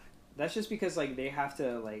 That's just because like they have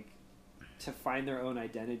to like to find their own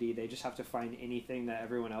identity. They just have to find anything that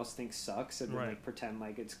everyone else thinks sucks and then Right. like pretend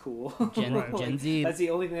like it's cool. Gen, Right. Gen Like, Z That's the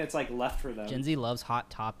only thing that's like left for them. Gen Z loves Hot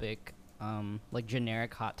Topic, like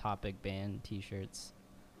generic Hot Topic band T-shirts,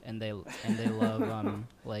 and they love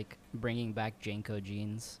like bringing back Janko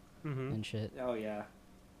jeans Mm-hmm. and shit. Oh yeah.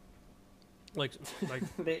 Like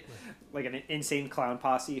They like an insane clown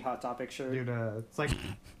posse Hot Topic shirt. dude, it's like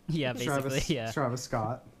Yeah, basically, Travis, yeah. Travis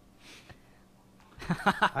Scott.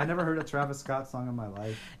 I never heard a Travis Scott song in my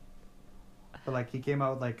life, but like he came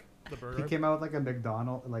out with like the burger. he came out with like a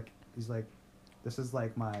McDonald, like he's like, this is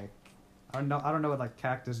like my, I don't know what like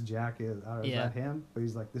Cactus Jack is. I don't know, Yeah. Is that him? But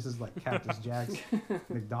he's like, this is like Cactus Jack's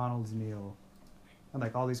McDonald's meal, and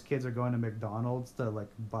like all these kids are going to McDonald's to like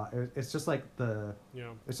buy. It's just like You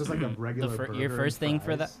know. it's just like a regular. your burger first and thing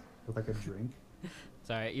for fries with like a drink.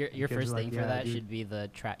 Sorry, your Kids first are like, thing for "Yeah, that dude." should be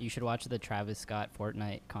you should watch the Travis Scott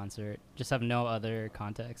Fortnite concert. Just have no other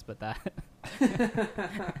context but that.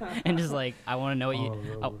 And just like, I want to know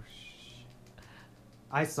what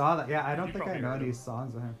I saw that. Yeah, I don't You think I probably know heard any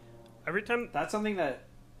songs of him. Every time That's something that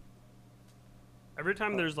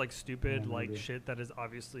there's like stupid Yeah, like maybe. shit that is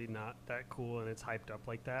obviously not that cool and it's hyped up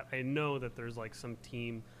like that, I know that there's like some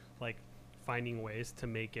team like finding ways to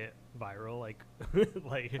make it viral, like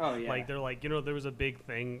like Oh, yeah. like they're like, you know, there was a big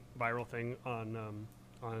viral thing on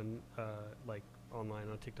like online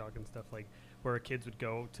on TikTok and stuff, like where kids would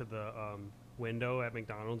go to the window at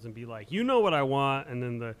McDonald's and be like, you know what I want, and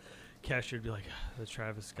then the cashier would be like, the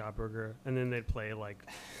Travis Scott burger, and then they'd play like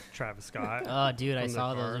Travis Scott. Oh, dude, I from the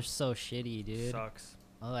saw those. car. They're so shitty, dude. Sucks.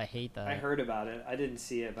 Oh, I hate that. I heard about it. I didn't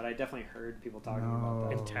see it, but I definitely heard people talking about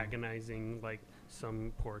that. No. Antagonizing like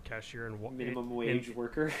some poor cashier and Minimum wage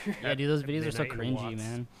worker. Yeah, dude, those at videos are so midnight in cringy, Watts.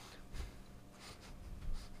 man.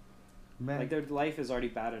 Man, Like their life is already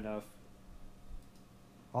bad enough.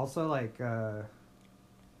 also like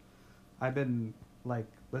I've been like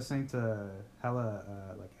listening to hella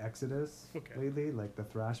like Exodus Okay. lately, like the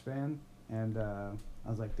thrash band, and I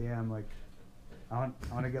was like, damn, like I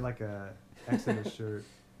want to get like a Exodus shirt,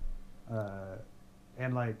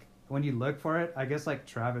 and like when you look for it, I guess like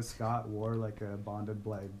Travis Scott wore like a Bonded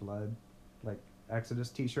by Blood like Exodus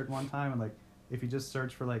T-shirt one time, and like if you just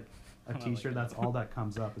search for like a I'm gonna look T-shirt, it that's up. all that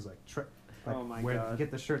comes up is like like Oh my where God.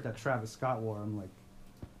 get the shirt that Travis Scott wore. I'm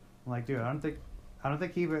like, dude, I don't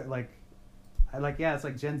think he would like. I like, yeah, it's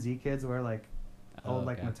like Gen Z kids wear like Oh, old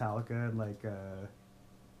like okay. Metallica and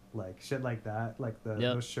like shit like that, like the Yep.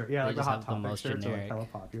 those shirts. Yeah, They like the just Hot have the Topic most shirts are like generic. hella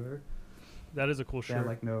popular. That is a cool They shirt. have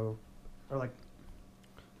like no, or like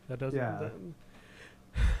that does. yeah.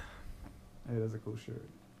 It is a cool shirt.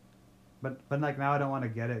 But like now I don't want to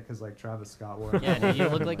get it because like Travis Scott wore it. Yeah, dude, you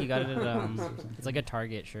look like you got it at or something. it's like a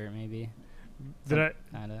Target shirt, maybe. Kinda.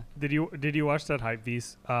 Did you watch that hype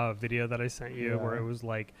beast video that I sent you where Yeah. it was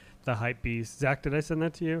like the hype beast? Zach, did I send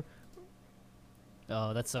that to you?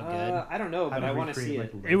 Oh, that's so good. I don't know, but How I to want to see recreate,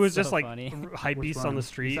 it. like, It was so just like funny. hype Which beasts on one? the You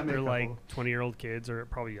street. sent me a They're like couple. 20-year-old kids or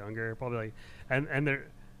probably younger, probably like, and they're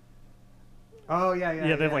Oh yeah,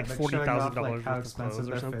 yeah, they have like showing off, $40,000 like, worth how of clothes expensive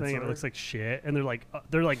or their something, fits and it are. looks like shit. And they're like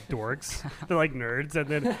dorks. They're like nerds, and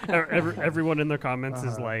then everyone in their comments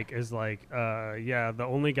is Uh-huh. yeah, the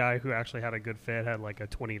only guy who actually had a good fit had like a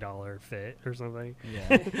 $20 fit or something.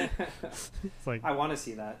 Yeah. It's like I want to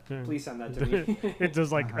see that. Yeah. Please send that to me. it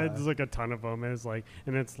does like Uh-huh. it's like a ton of them. And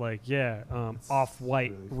it's like yeah, It's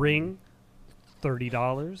off-white really ring,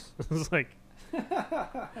 $30. It's like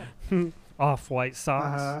off-white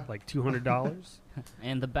socks, Uh-huh. like $200.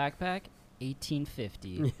 And the backpack,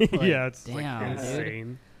 1850. Yeah, it's damn, like dude.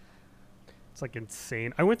 insane. It's like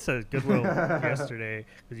insane. I went to Goodwill yesterday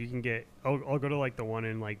because you can get. I'll go to like the one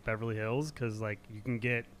in like Beverly Hills because like you can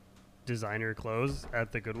get designer clothes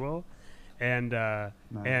at the Goodwill, and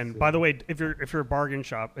Nice, by the yeah. way, if you're a bargain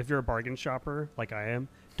shopper like I am,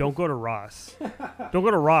 don't go to Ross. Don't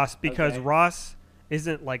go to Ross because Okay. Ross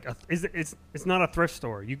isn't like it's not a thrift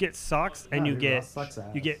store. You get socks and Nah, you dude, get Ross sucks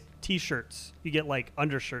ass. you get t-shirts. You get like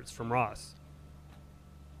undershirts from Ross.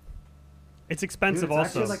 It's Dude, expensive it's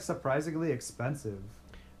also. actually like surprisingly expensive.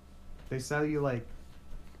 They sell you like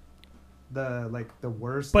the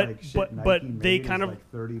worst But- like shit but- Nike but made they is, kind of-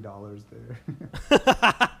 like $30 there.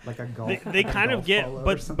 Like a golf. they like a kind of golf get polo or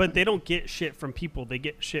but something. they don't get shit from people. They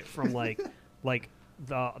get shit from like like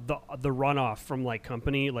the runoff from like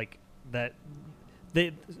company like that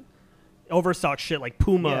they overstock shit like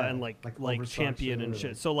Puma Yeah, and like overstock Champion shit and or,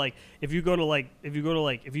 shit. like- So like if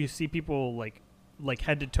you see people like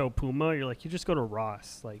head to toe Puma, you're like, you just go to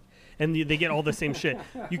Ross, like, and they get all the same shit.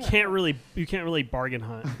 You can't really bargain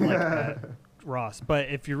hunt like at Ross. But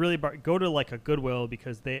if you really go to like a Goodwill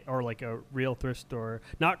because they are like a real thrift store,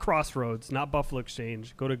 not Crossroads, not Buffalo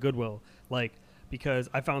Exchange. Go to Goodwill, like, because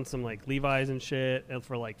I found some like Levi's and shit and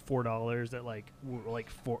for like $4 that like were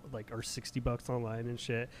like or $60 online and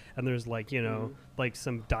shit. And there's like, you know, like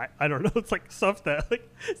some I don't know, it's like stuff that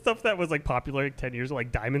was like popular like 10 years ago,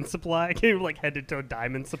 like Diamond Supply. I came like head to toe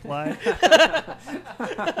Diamond Supply.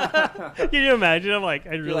 Can you imagine? I'm like,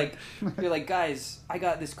 You're like, guys, I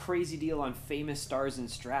got this crazy deal on Famous Stars and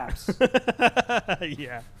Straps.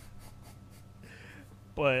 yeah.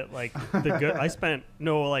 But like the good,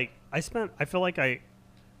 I feel like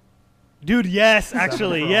dude, yes,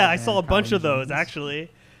 actually, yeah, I saw a bunch of those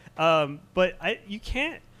actually. But you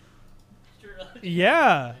can't.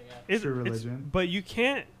 Yeah, True religion. but you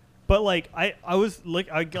can't. But like I was like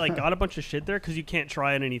I like got a bunch of shit there because you can't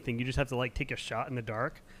try on anything. You just have to like take a shot in the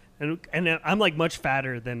dark, and I'm like much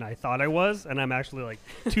fatter than I thought I was, and I'm actually like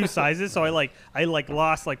 2 sizes. So I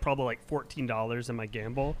lost like probably like $14 in my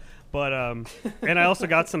gamble. But and I also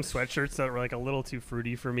got some sweatshirts that were like a little too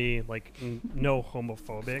fruity for me, like no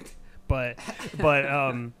homophobic, but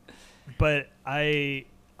I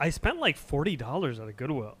spent like $40 at a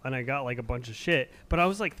Goodwill, and I got like a bunch of shit. But I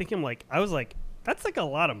was like thinking that's like a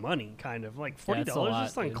lot of money, kind of like $40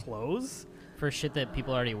 just on clothes for shit that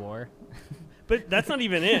people already wore. But that's not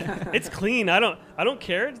even it. It's clean. I don't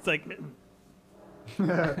care. It's like,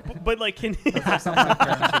 but like, can Something my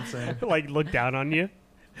parents would say. like look down on you?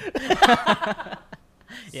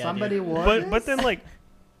 Yeah, Somebody dude. wore But then like,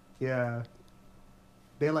 yeah.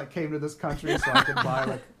 They like came to this country so I could buy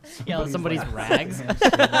like somebody's like, rags. secondhand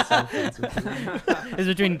shit. That's so offensive to me. It's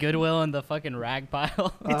between Goodwill and the fucking rag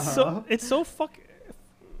pile. it's so fuck.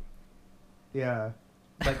 Yeah.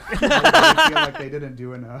 Like they feel like they didn't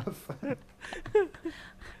do enough.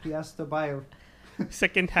 He has to buy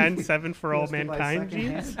Secondhand 7 for all has to buy mankind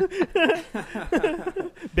jeans.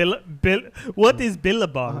 secondhand. What is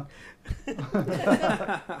Billabong?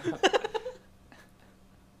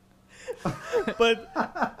 But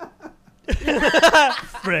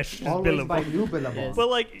fresh is Always buy Billabong. new Billabong. But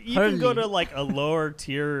like, even go Hurley. to like a lower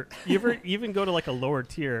tier. You ever even go to like a lower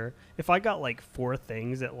tier? If I got like 4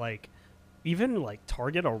 things at like, even like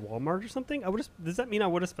Target or Walmart or something, does that mean I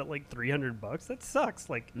would have spent like $300? That sucks.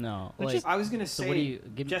 Like, No, That's like, just- I was gonna so say, what do you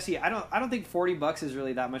give? Jesse, I don't think $40 is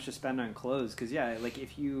really that much to spend on clothes. Because yeah, like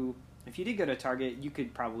if you did go to Target, you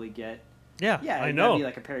could probably get yeah, I I that'd know. be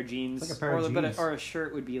like a pair of jeans, Like a pair of jeans. or a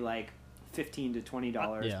shirt would be like $15 to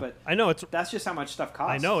 $20. Yeah. But I know it's. that's just how much stuff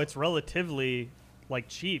costs. I know it's relatively like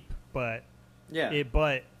cheap, but Yeah.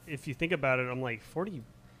 but if you think about it, I'm like 40.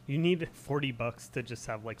 You need $40 to just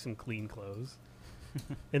have like some clean clothes.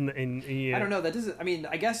 Yeah. I don't know. That doesn't. I mean,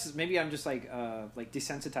 I guess maybe I'm just like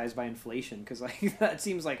desensitized by inflation because like that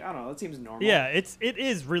seems like I don't know. That seems normal. Yeah, it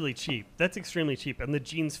is really cheap. That's extremely cheap, and the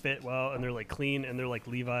jeans fit well, and they're like clean, and they're like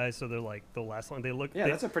Levi's, so they're like the last one. They look. Yeah,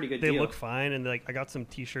 they, that's a pretty good They deal. look fine, and like I got some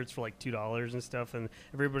T-shirts for like $2 and stuff, and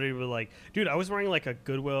everybody was like, "Dude, I was wearing like a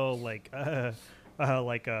Goodwill like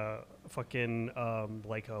like a fucking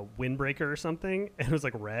like a windbreaker or something, and it was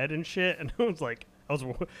like red and shit, and I was like."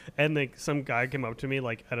 And like some guy came up to me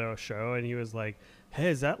like at a show, and he was like, "Hey,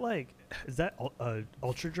 is that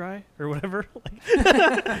ultra dry or whatever?" Like,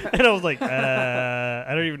 and I was like, "I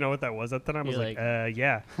don't even know what that was at the time." I was You're like, like-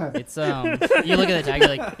 "Yeah." It's you look at the tag,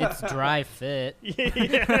 you're like, it's dry fit.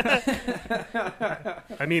 Yeah.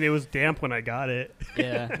 I mean, it was damp when I got it.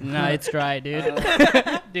 Yeah, no, it's dry, dude.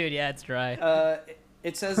 Dude, yeah, it's dry,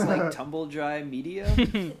 It says like tumble dry media.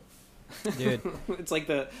 dude. It's like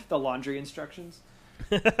the laundry instructions.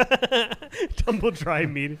 Tumble dry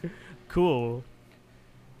meat. Cool.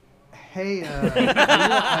 Hey, are you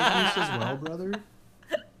a as well, brother?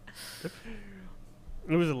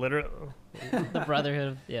 It was literally The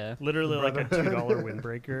Brotherhood, yeah. like a Brotherhood. $2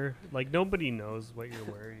 windbreaker. Like nobody knows what you're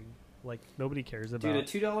wearing. Like nobody cares about. Dude, a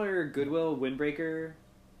 $2 Goodwill windbreaker.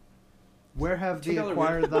 Where have thee $2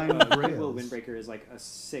 acquired thine Goodwill grails? windbreaker is like a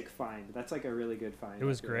sick find. That's like a really good find. It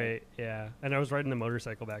was I feel like. great, yeah. And I was riding the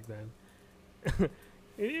motorcycle back then.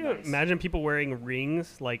 You Nice. imagine people wearing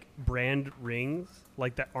rings, like brand rings,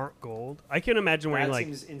 like that aren't gold. I can imagine wearing That like.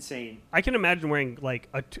 seems insane. I can imagine wearing like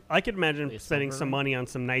I could imagine Like a spending silver some ring? money on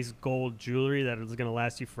some nice gold jewelry that is gonna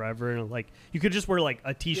last you forever, and like you could just wear like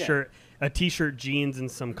a t-shirt, jeans,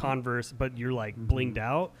 and some Converse, but you're like blinged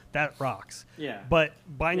out. That rocks. Yeah. But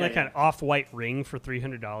buying Yeah, like yeah. an off-white ring for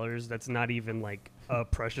 $300, that's not even like a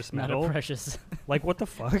precious Not metal. a precious Like what the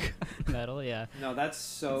fuck? metal, yeah. No, that's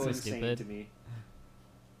so That's so insane stupid. to me.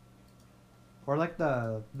 Or like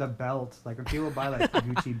the belt, like when people buy like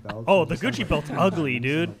Gucci belts. Oh, and the just have, Gucci like, belt's 10 ugly, buttons,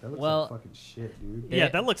 dude. Like, that looks Well- like fucking shit, dude. Yeah, Yeah.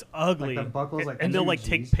 that looks ugly. Like the buckles, like and they'll like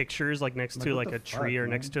take energies. pictures like next Like, to what like the a tree fuck, or man?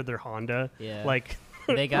 next to their Honda. Yeah. Like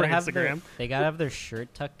They gotta for have Instagram. their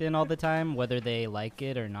shirt tucked in all the time, whether they like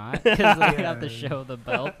it or not, because they have to Yeah. show the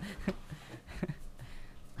belt.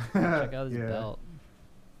 Check out this Yeah. belt.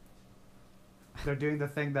 They're doing the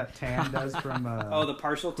thing that Tan does from Oh, the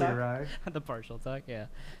partial Queer tuck. Eye. The partial tuck, yeah.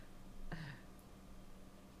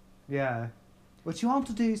 Yeah. What you want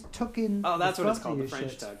to do is tuck in. Oh, that's the what it's front called, of the your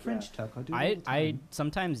French shirt. tuck, French yeah. tuck. I do. it all I the time.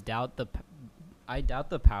 sometimes doubt the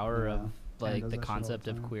power Yeah. of Tan like does the that shit all the concept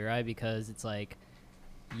of time. Queer Eye, because it's like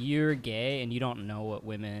you're gay and you don't know what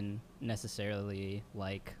women necessarily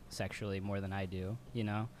like sexually more than I do, you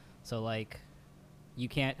know? So like you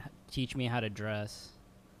can't teach me how to dress.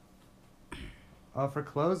 Oh, for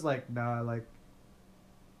clothes, like nah, like.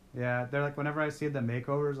 Yeah, they're like whenever I see the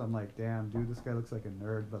makeovers, I'm like, damn, dude, this guy looks like a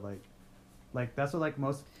nerd. But like that's what like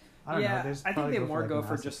most I don't know. Yeah, They just I think probably they more like, go mass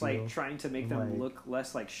for just like appeal. trying to make and, them like, look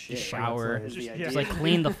less like shit. Just shower. is the Just- idea. Just like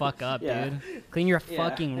clean the fuck up, Yeah. dude. Clean your Yeah,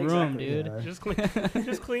 fucking room, exactly. dude. Yeah.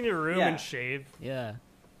 just clean your room Yeah. and shave. Yeah.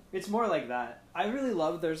 It's more like that. I really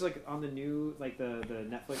love. There's like on the new like the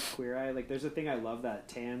Netflix Queer Eye. Like there's a thing I love that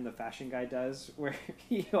Tan, the fashion guy, does where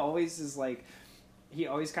he always is like, he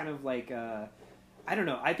always kind of like. I don't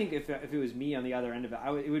know. I think if it was me on the other end of it,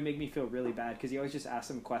 it would make me feel really bad because he always just asks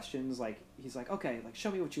them questions. Like he's like, okay, like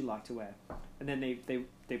show me what you like to wear, and then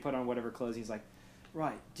they put on whatever clothes. He's like,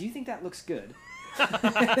 right. Do you think that looks good? It's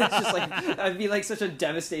just like that'd be like such a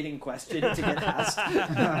devastating question to get asked.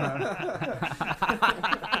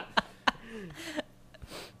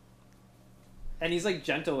 And he's like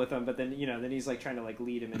gentle with them, but then then he's like trying to like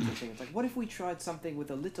lead him into things. Like, what if we tried something with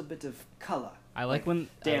a little bit of color? I like when.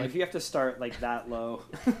 Damn, if you have to start like that low.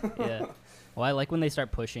 Yeah. Well, I like when they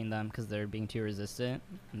start pushing them because they're being too resistant.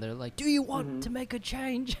 And they're like, "Do you want to make a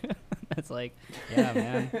change?" It's like, yeah,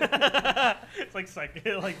 man. It's like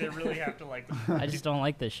they really have to like. I just don't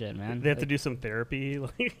like this shit, man. They have to Like, do some therapy,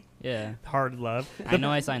 like Yeah. hard love. I know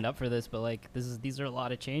I signed up for this, but like, these are a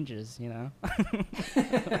lot of changes,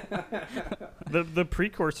 The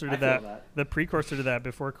precursor I to feel that, that. the precursor to that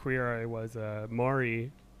before Queer Eye was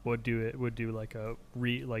Maury would do like a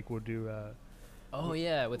would do Oh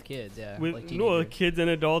yeah, with kids, yeah. with like no teenagers. kids and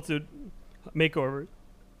adults would makeover.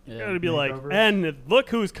 Yeah. It'd be like, Makeovers? and look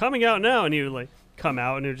who's coming out now, and he would like come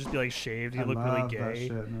out and it would just be like shaved. He'd I look really love that gay,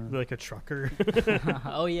 shit, man. be like a trucker.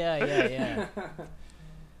 Oh yeah.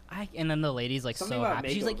 And then the lady's like Something so about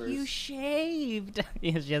happy. She's like, "You makeovers. shaved."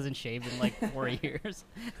 Yeah, she hasn't shaved in like 4 years.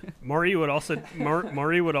 Maury would also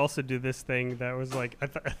Maury would also do this thing that was like I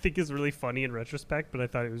think is really funny in retrospect, but I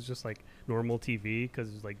thought it was just like normal TV because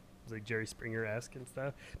it was like Jerry Springer-esque and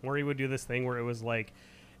stuff. Maury would do this thing where it was like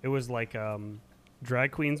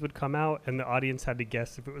drag queens would come out and the audience had to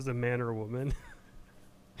guess if it was a man or a woman.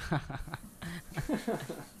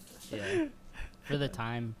 Yeah. For the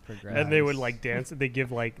time progressed. And they would like dance. They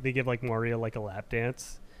give Mario like a lap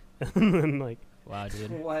dance, and then like Wow,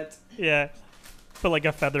 dude. What? yeah, put like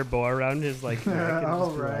a feather bow around his like neck. And Oh,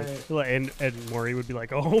 just be right. like, and Maury would be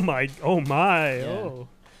like, oh my, Yeah. oh.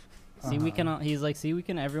 See, we can. He's like, see, we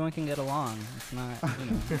can. Everyone can get along. It's not,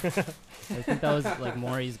 I think that was like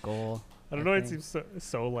Maury's goal. I don't know. It think. seems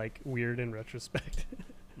so like weird in retrospect.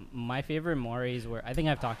 My favorite Maury's were. I think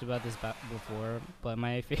I've talked about this before, but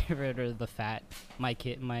my favorite are the fat. My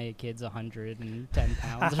kid's 110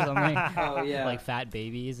 pounds or something. Oh yeah. Like fat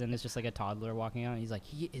babies, and it's just like a toddler walking out. And he's like,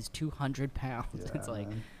 he is 200 pounds. It's like,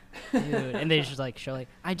 dude, and they just like show like,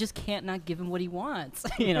 I just can't not give him what he wants.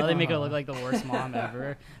 They make it look like the worst mom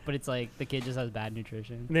ever, but it's like the kid just has bad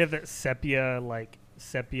nutrition. And they have that sepia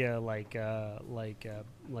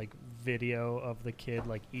video of the kid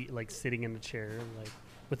like sitting in the chair like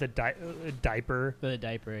with a diaper. The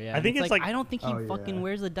diaper, yeah. I think And it's like- I don't think he Oh, fucking yeah.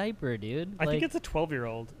 wears a diaper, dude. I think Like, it's a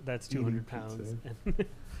 12-year-old that's 200 pounds.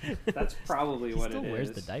 That's probably he what still it wears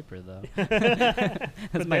is. the diaper though. But That's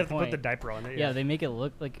they my have to put point. the diaper on it. Yeah, they make it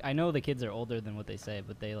look like, I know the kids are older than what they say,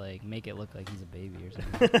 but they like make it look like he's a baby or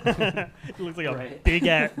something. It looks like a Right.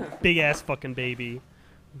 big ass fucking baby.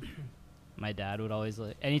 My dad would always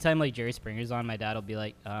like, anytime like Jerry Springer's on, my dad will be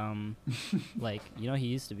like, like, he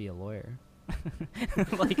used to be a lawyer.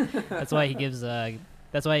 Like that's why he gives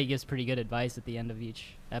pretty good advice at the end of each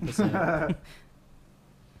episode.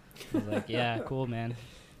 He's like, yeah, cool, man.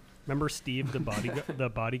 Remember Steve, the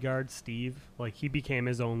bodyguard Steve? Like he became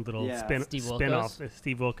his own little Yeah. spin off.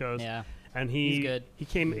 Steve Wilkos. Yeah. And He's good.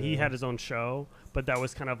 He had his own show, but that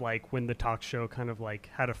was kind of like when the talk show kind of like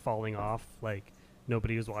had a falling off, like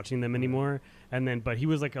nobody was watching them anymore. And then, but he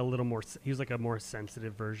was like a more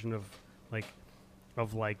sensitive version of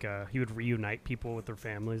he would reunite people with their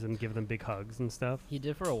families and give them big hugs and stuff. He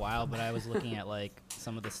did for a while, but I was looking at like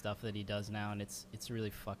some of the stuff that he does now, and it's really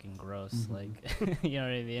fucking gross. Like, you know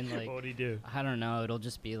what I mean? Like, What would he do? I don't know. It'll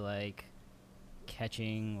just be like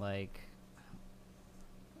catching like,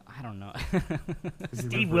 I don't know.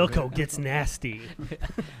 Steve Wilco gets nasty.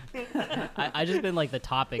 I just been like the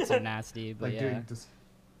topics are nasty, but Like yeah. doing just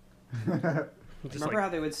Just Remember like, how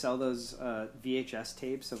they would sell those VHS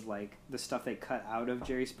tapes of like the stuff they cut out of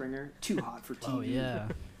Jerry Springer? Too hot for TV. Oh yeah.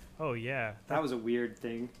 oh yeah, That was a weird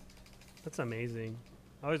thing. that's amazing.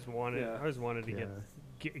 I always wanted to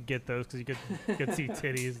Yeah. get those because you could see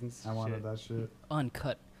titties and I shit. wanted that shit.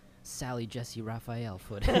 Uncut Sally Jesse Raphael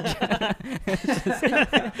footage.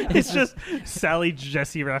 It's just Sally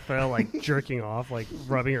Jesse Raphael like jerking off, like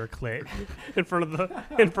rubbing her clit in front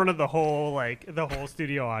of the whole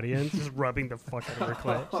studio audience, just rubbing the fuck out of her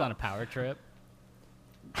clit. Just on a power trip.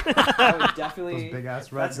 Oh, definitely. Those big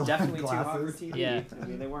ass red That's definitely too hot for glasses. TV. Yeah. I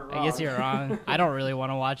mean, they weren't wrong. I guess you're wrong. I don't really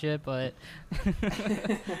want to watch it, but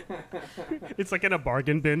It's like in a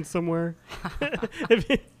bargain bin somewhere. if,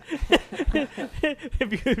 you,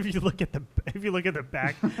 if you look at the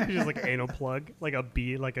back, it's just like anal plug, like a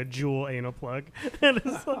B, like a jewel anal plug, and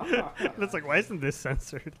it's like why isn't this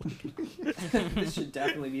censored? This should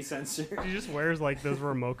definitely be censored. She just wears like those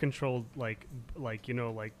remote controlled like you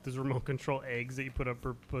know like those remote control eggs that you put up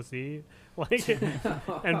her pussy, like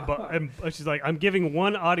and she's like, I'm giving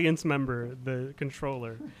one audience member the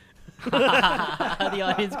controller. the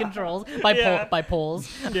audience controls by Yeah. by polls.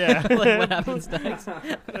 Yeah. Like what happens next?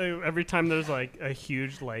 Every time there's like a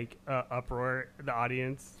huge like uproar, the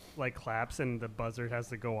audience like claps and the buzzer has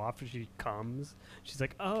to go off and she comes. She's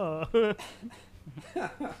like, oh. Oh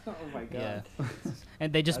my god. Yeah.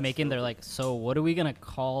 And they just That's make in so they're like, so what are we gonna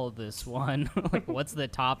call this one? Like, what's the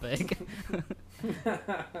topic?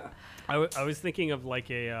 I was thinking of like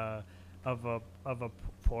a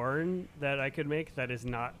porn that I could make that is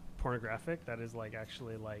not pornographic, that is like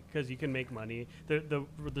actually like, because you can make money.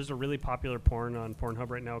 There's a really popular porn on Pornhub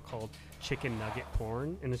right now called chicken nugget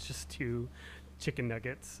porn, and it's just two chicken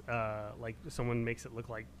nuggets. Like someone makes it look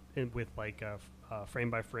like with like a frame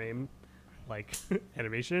by frame like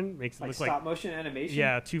animation, makes it Like look stop like motion animation.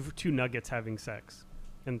 yeah, two nuggets having sex,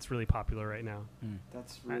 and it's really popular right now.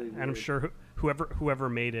 That's really weird. And I'm sure whoever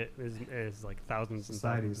made it is like thousands and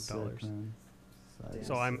Society's thousands of dollars. sick, man. Society's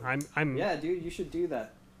So sick. I'm Yeah, dude, you should do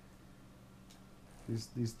that.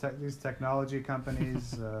 These technology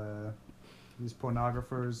companies, these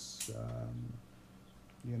pornographers,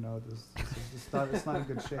 you know, it's not a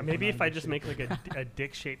good shape. maybe We're not if in I good just shape. make like a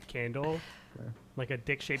dick shaped candle, Okay. like a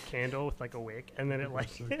dick shaped candle with like a wick, and then it like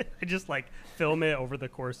I just like film it over the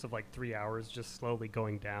course of like 3 hours, just slowly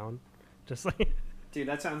going down, just like. Dude,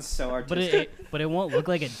 that sounds so But artistic. it it won't look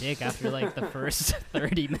like a dick after like the first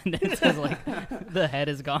 30 minutes because like the head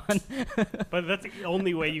is gone. But that's the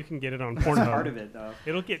only way you can get it on That's Pornhub. part of it, though.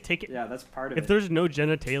 It'll get taken. Yeah, that's part of If it. there's no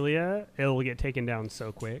genitalia, it'll get taken down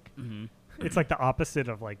so quick. Hmm. It's like the opposite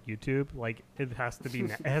of like YouTube. Like it has to be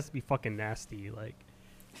it has to be fucking nasty. Like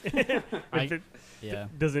if it Yeah.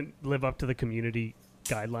 doesn't live up to the community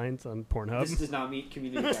guidelines on Pornhub. This does not meet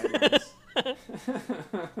community guidelines.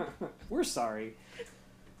 We're sorry.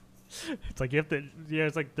 It's like you have to. Yeah,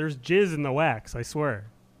 it's like there's jizz in the wax. I swear.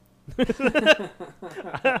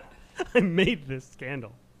 I made this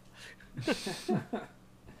scandal.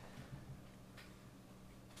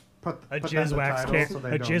 Put A that in jizz the wax title so they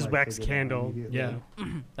a don't, jizz like, wax take it down candle. immediately. Yeah.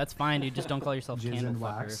 That's fine, dude. Just don't call yourself Jizz candle and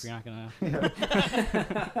fucker wax. if you're not gonna.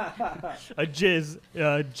 A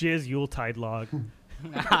jizz Yuletide log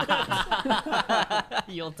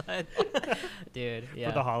Yuletide. Dude, yeah.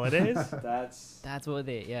 for the holidays. That's what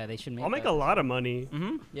they should make. I'll make a lot of money.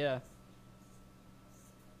 Mm-hmm. Yeah.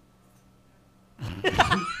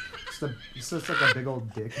 It's just like a big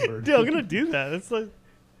old dick bird. Dude, I'm gonna do that. It's like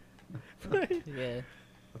Yeah.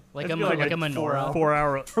 Like It'd a be like a menorah. 4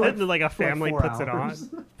 hour. And then, like a For like family 4 puts hours.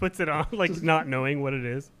 it on, like not knowing what it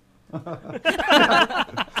is. Just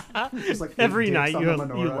like Every 8 night dicks you on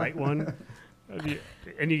the you menorah. light one,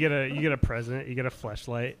 and you get a present. You get a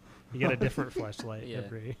fleshlight. You get a different fleshlight Yeah.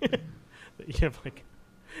 every. You have like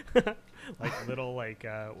like little like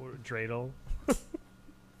dreidel.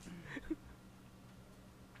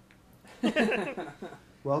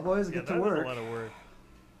 Well, boys, Yeah, get that to is work. a lot of work.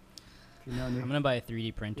 If you know any- I'm gonna buy a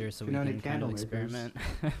 3D printer so You we know any can kind of candle makers? experiment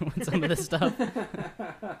with some of this stuff.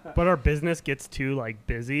 But our business gets too like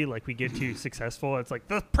busy, like we get too successful. It's like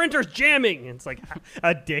the printer's jamming. And it's like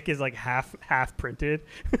a dick is like half printed.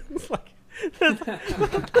 It's like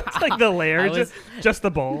it's like the layer, I was- just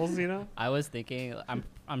the balls, you know. I was thinking,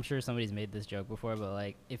 I'm sure somebody's made this joke before, but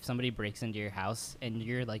like if somebody breaks into your house and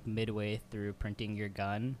you're like midway through printing your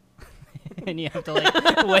gun, and you have to like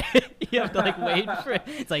wait for it.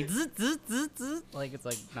 It's like zzz, zzz, zzz, zzz, like it's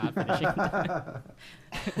like not finishing.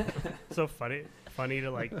 So funny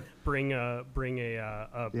to like bring a 3D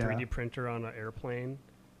Yeah. printer on an airplane,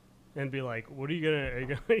 and be like, what are you gonna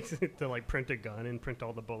to like print a gun and print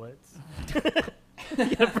all the bullets?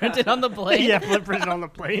 Yeah, print it on the plane. Yeah, print it on the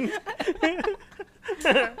plane.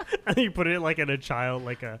 And you put it like in a child,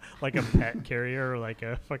 like a pet carrier, or like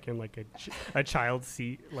a fucking like a child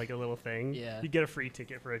seat, like a little thing. Yeah. You get a free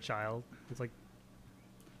ticket for a child. It's like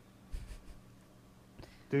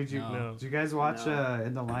Dude, No. did you guys watch No.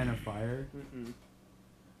 In the Line of Fire, Mm-mm.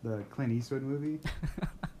 the Clint Eastwood movie?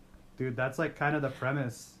 Dude, that's like kind of the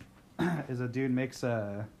premise. Is a dude makes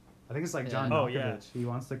I think it's like John Yeah. Oh, Malkovich. yeah. He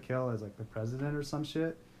wants to kill as like the president or some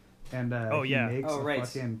shit. and Oh, he yeah. makes Oh a right.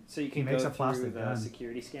 fucking So you he can makes go a through plastic the gun.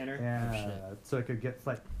 security scanner. Yeah, so it could get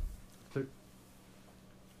like,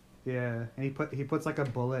 yeah, and he puts like a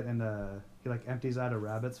bullet in the he like empties out a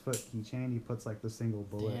rabbit's foot keychain. He puts like the single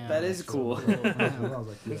bullet. Damn, That is that's cool. so cool. I was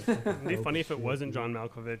like, yeah, fucking It'd be dope funny as if it shit, wasn't dude. John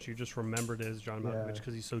Malkovich. You just remembered it as John Malkovich Yeah.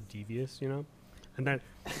 because he's so devious, you know. And then,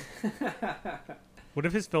 what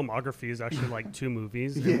if his filmography is actually like 2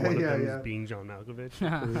 movies and Yeah, one of yeah, them yeah. is being John Malkovich?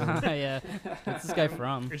 Yeah. What's this guy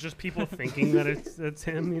from? It's just people thinking that it's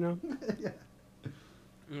him, you know. Yeah.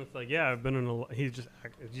 And it's like, yeah, I've been in a. He's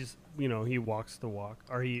just you know, he walks the walk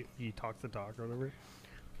or he talks the talk or whatever.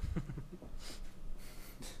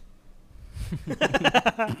 I've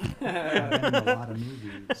been in a lot of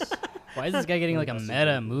movies. Why is this guy getting like a That's so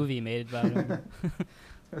meta cool. movie made about him?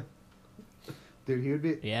 Dude, he would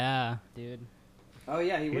be Yeah, dude. Oh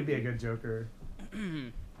yeah, he he'd would be a good Joker.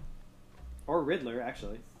 Or Riddler,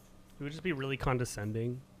 actually. He would just be really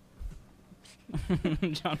condescending,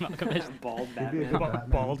 John Malkovich. Bald He'd be a Batman. good Batman.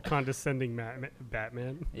 bald, condescending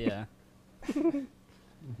Batman. Yeah.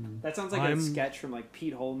 That sounds like I'm- a sketch from like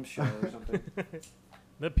Pete Holmes' show or something.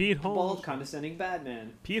 The Pete Holmes. Bald, condescending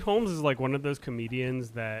Batman. Pete Holmes is like one of those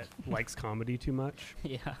comedians that likes comedy too much.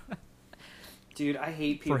 Yeah. Dude, I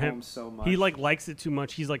hate Pete For him, Holmes so much. He like likes it too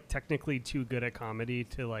much. He's like technically too good at comedy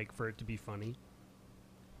to like for it to be funny.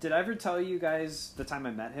 Did I ever tell you guys the time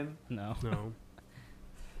I met him? No. No.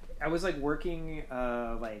 I was like working,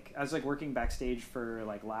 working backstage for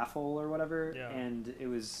like Laugh Hole or whatever, Yeah. and it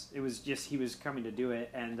was just he was coming to do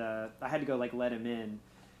it, and I had to go like let him in,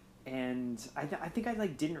 and I think I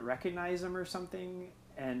like didn't recognize him or something,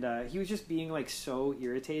 and he was just being like so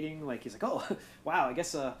irritating. Like he's like, oh wow, I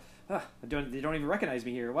guess they don't even recognize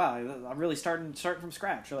me here. Wow, I'm really starting from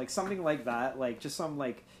scratch, or like something like that. Like just some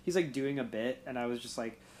like he's like doing a bit, and I was just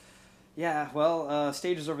like. Yeah, well,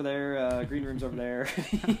 stage is over there, green room's over there.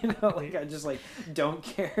 You know, like I just like don't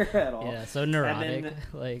care at all. Yeah, so neurotic. then-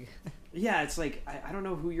 Like, Yeah, it's like I don't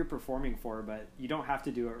know who you're performing for, but you don't have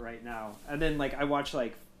to do it right now. And then like I watched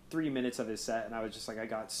like 3 minutes of his set, and I was just like I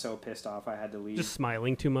got so pissed off I had to leave. Just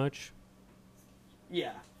smiling too much.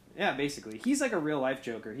 Yeah, basically, he's like a real life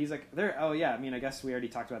Joker. He's like there. Oh yeah, I mean I guess we already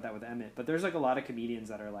talked about that with Emmett, but there's like a lot of comedians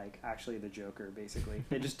that are like actually the Joker. Basically,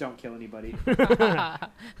 they just don't kill anybody.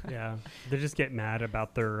 Yeah, they just get mad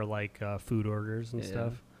about their like food orders and Yeah.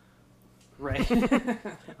 stuff. Right.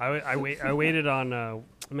 I waited on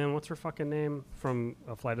man, what's her fucking name from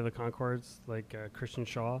Flight of the Conchords? Like Kristen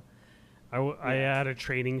Shaw. I had a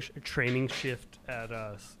training shift at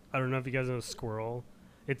I don't know if you guys know Squirrel.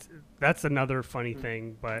 That's another funny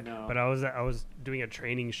thing, but No. but I was doing a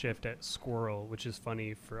training shift at Squirrel, which is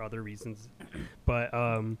funny for other reasons, but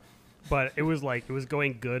it was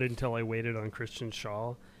going good until I waited on Kristen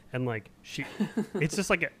Shaw, and like it's just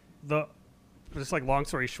like just like long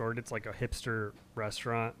story short, it's like a hipster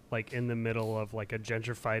restaurant like in the middle of like a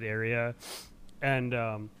gentrified area, and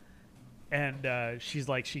she's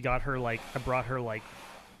like, she got her like, I brought her like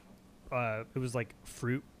it was like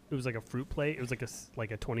fruit. It was like a fruit plate. It was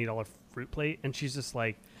like a $20 fruit plate, and she's just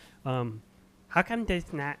like, how come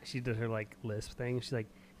there's not? She did her like lisp thing. She's like,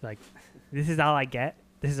 this is all I get.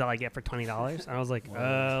 This is all I get for $20. And I was like,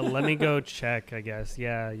 let me go check. I guess.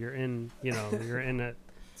 Yeah, you're in. You know, you're in it.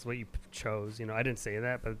 It's what you chose. You know, I didn't say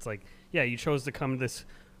that, but it's like, yeah, you chose to come to this.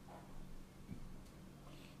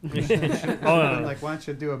 Like, why don't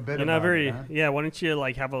you do a bit You're about not very, it, huh? yeah. Why don't you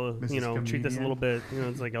like have a, Mrs. you know, treat this a Comedian. little bit, you know,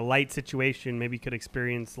 it's like a light situation. Maybe you could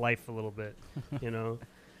experience life a little bit, you know.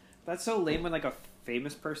 That's so lame when like a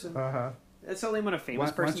famous person. Uh-huh. It's so lame when a famous Why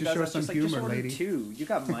don't person you does show that. some Just like humor, just order lady? 2. You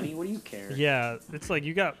got money. What do you care? Yeah, it's like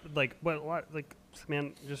you got like what like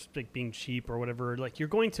man, just like being cheap or whatever. Like you're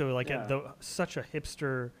going to like Yeah. such a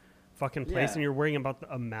hipster fucking place, Yeah. and you're worrying about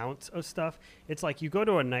the amount of stuff. It's like you go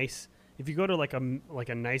to if you go to like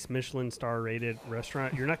a nice Michelin star rated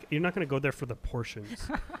restaurant, you're not going to go there for the portions,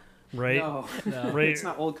 right? No, No. Right. it's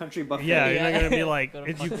not Old Country Buffet. Yeah, you're not Yeah. gonna be like Go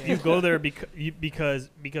to you fucking- you go there because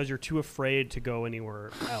you're too afraid to go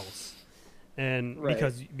anywhere else, and Right.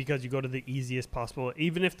 because you go to the easiest possible,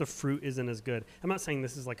 even if the fruit isn't as good. I'm not saying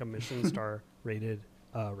this is like a Michelin star rated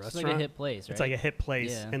restaurant. It's like a hit place, right? It's like a hit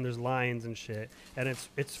place, Yeah. and there's lines and shit, and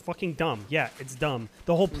it's fucking dumb. Yeah, it's dumb.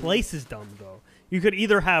 The whole place is dumb though. You could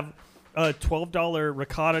either have a $12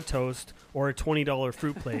 ricotta toast or a $20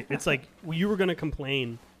 fruit plate. It's like you were gonna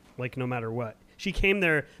complain, like no matter what. She came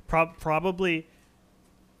there probably.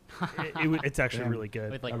 It's actually With really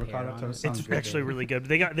good. like pear Avocado on toast it. sounds It's good. actually really good.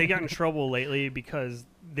 They got in trouble lately because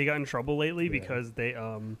they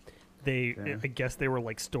they Yeah. I guess they were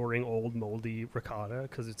like storing old moldy ricotta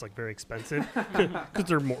because it's like very expensive because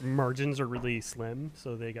their margins are really slim,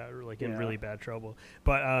 so they got like in Yeah. really bad trouble.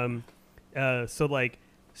 But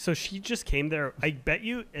so she just came there. I bet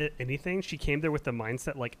you anything she came there with the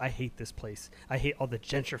mindset like, I hate this place, I hate all the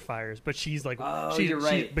gentrifiers. But she's like, Oh, you're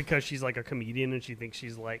right. because she's like a comedian and she thinks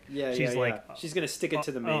she's like, Yeah, she's yeah, like, yeah. She's gonna stick it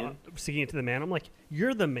to the man. sticking it to the man. I'm like,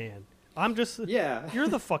 you're the man. I'm just Yeah. You're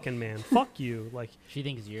the fucking man. Fuck you. Like, She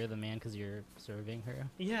thinks you're the man because you're serving her.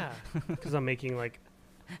 yeah, because I'm making like,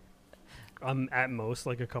 I'm at most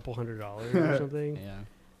like a couple $100 or something. Yeah.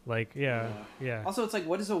 Like, yeah. Also, it's like,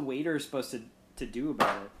 what is a waiter supposed to do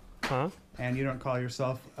about it? Huh? And you don't call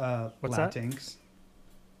yourself What's that? Latinx.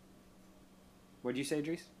 What'd you say,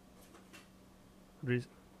 Dries?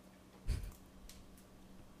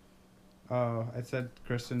 Oh, I said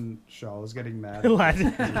Kristen Shaw is getting mad.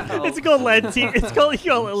 Latin. Oh. It's called Latinx. It's called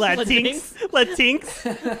Latinx.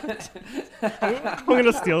 Latinx. I'm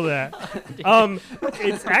gonna steal that.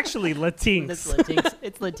 It's actually It's Latinx. Latinx.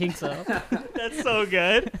 It's Latinxo. That's so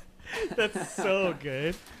good. That's so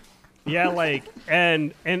good. Yeah, like,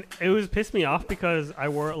 and it was pissed me off because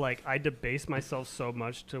I debased myself so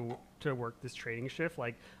much to work this trading shift.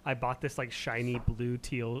 Like, I bought this like shiny blue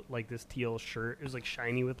teal, like this teal shirt. It was like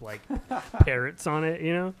shiny with like parrots on it,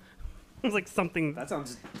 you know? It was like something That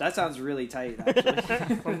sounds really tight,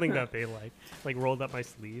 actually. something that they like rolled up my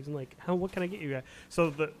sleeves and like, what can I get you guys? So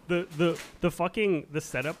the fucking the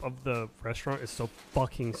setup of the restaurant is so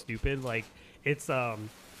fucking stupid. Like, it's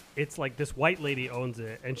like this white lady owns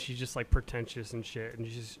it and she's just like pretentious and shit, and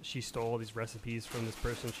she stole all these recipes from this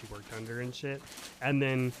person she worked under and shit. And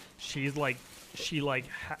then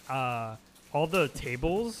all the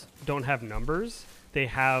tables don't have numbers. They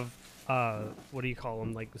have what do you call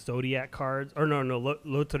them, like zodiac cards, or no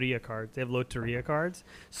loteria cards. They have loteria cards.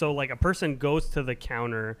 So like a person goes to the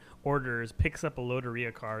counter, orders, picks up a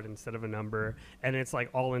loteria card instead of a number, and it's like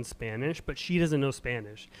all in Spanish, but she doesn't know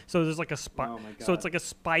Spanish. So there's like a Oh my so God. it's like a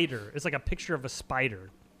spider. It's like a picture of a spider,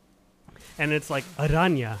 and it's like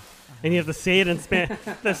araña, and you have to say it in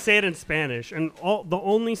Spanish. And the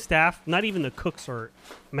only staff, not even the cooks are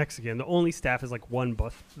Mexican. The only staff is like one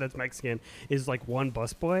bus that's Mexican, is like one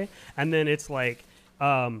busboy. And then it's like,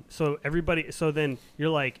 so then you're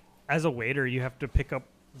like, as a waiter, you have to pick up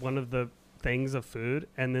one of the things of food,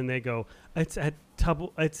 and then they go, it's at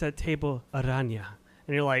table araña.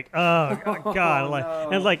 And you're like, oh God, like, no.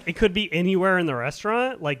 and like it could be anywhere in the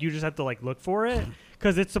restaurant. Like, you just have to like look for it.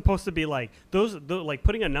 Because it's supposed to be like like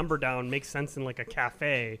putting a number down makes sense in like a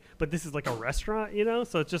cafe, but this is like a restaurant, you know?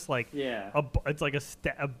 So it's just like Yeah. it's like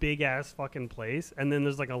a big ass fucking place, and then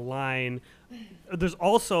there's like a line. There's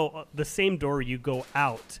also the same door you go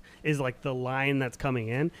out is like the line that's coming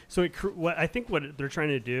in. So what I think what they're trying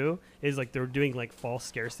to do is like they're doing like false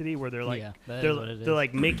scarcity, where they're like Yeah, that is what it they're is.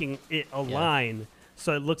 like making it a Yeah. line.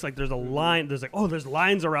 So it looks like there's a line. There's like, there's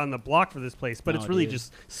lines around the block for this place, but No, it's really dude.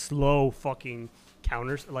 just slow fucking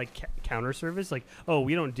counter service. Like,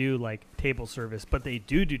 we don't do like table service, but they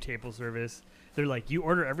do table service. They're like, you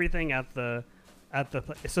order everything at the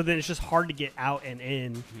so then it's just hard to get out and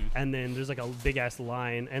in, and then there's like a big ass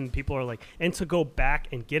line, and people are like, and to go back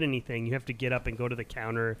and get anything, you have to get up and go to the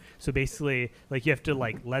counter. So basically, like, you have to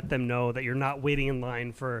like let them know that you're not waiting in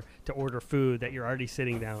line to order food, that you're already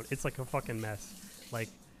sitting down. It's like a fucking mess. Like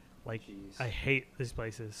Jeez. I hate these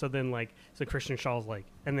places. So then so Christian Shaw's like,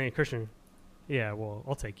 and then Christian, yeah, well,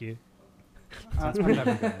 I'll take you. I've never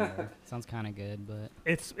been there. Sounds kind of good, but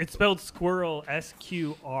It's spelled squirrel,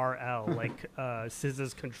 SQRL, like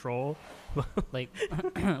SZA's control. like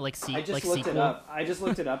like I just like looked sequel. it up. I just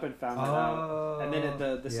looked it up and found it out. And then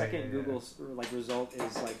the Yeah, second yeah, Google like result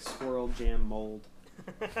is like squirrel jam mold.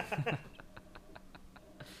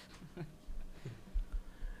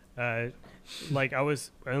 Like, I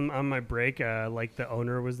was on my break, like the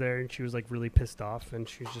owner was there, and she was like really pissed off, and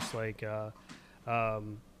she was just like,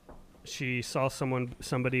 she saw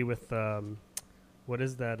somebody with what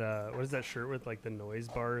is that shirt with like the noise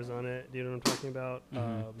bars on it? Do you know what I'm talking about?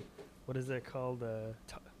 Mhm. What is that called?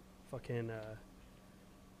 Fucking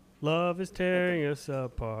Love is tearing us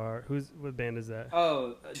apart. What band is that?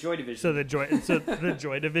 Oh, Joy Division. So the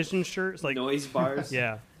Joy Division shirts, like, noise bars.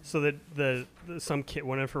 yeah. So the some kid,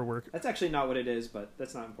 one of her work. That's actually not what it is, but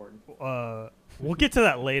that's not important. We'll get to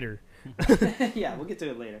that later. Yeah, we'll get to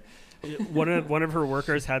it later. one of her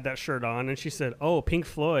workers had that shirt on, and she said, "Oh, Pink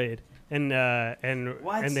Floyd," and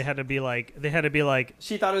What? and they had to be like,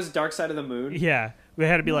 She thought it was Dark Side of the Moon. yeah, they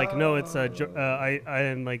had to be like, no, it's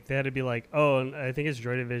and like they had to be like, oh, and I think it's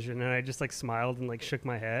Joy Division, and I just like smiled and like shook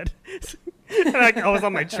my head. And I was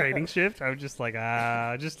on my training shift. I was just like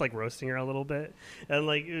roasting her a little bit, and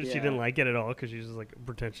like she Yeah. didn't like it at all because she was just like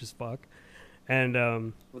pretentious fuck. And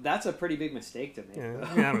Well, that's a pretty big mistake to make. yeah, though.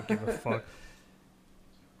 I mean, I don't give a fuck.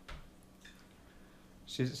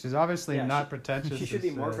 She's obviously Yeah, not pretentious. She should be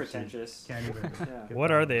as, more she pretentious. Can't even. Yeah. get What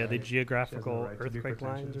that are they? Are right. they She has geographical no right to be earthquake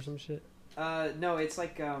lines or pretentious. some shit? No, it's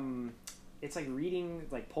like reading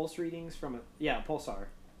like pulse readings from a pulsar.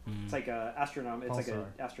 It's like a It's like an Pulsar.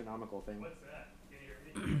 astronomical thing. What's that? Can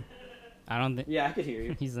you hear me? I don't think Yeah, I could hear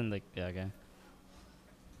you. he's in the okay.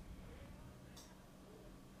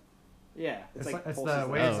 Yeah, it's like it's pulses the of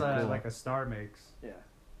waves Oh, cool. like a star makes. Yeah.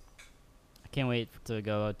 I can't wait to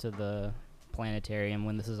go out to the planetarium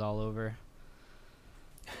when this is all over.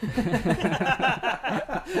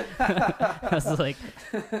 That's like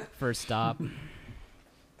first stop.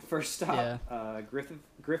 First stop, Yeah.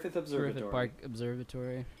 Griffith Observatory. Griffith Park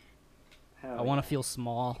Observatory. Hell I want to feel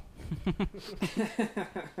small.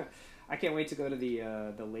 I can't wait to go to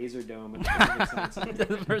the Laser Dome. At the Pacific Science Center.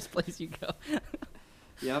 the first place you go.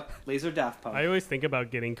 Yep, Laser Daft Punk. I always think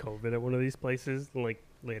about getting COVID at one of these places, and like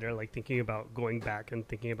later, like thinking about going back and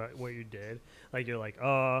thinking about what you did. Like you're like,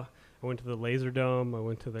 oh, I went to the Laser Dome, I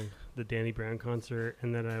went to the Danny Brown concert,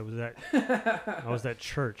 and then I was at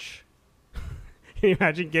church. Can you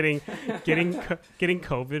imagine getting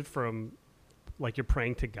COVID from like you're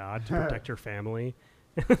praying to God to protect your family,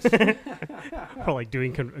 or like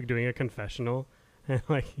doing a confessional, and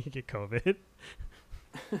like you get COVID.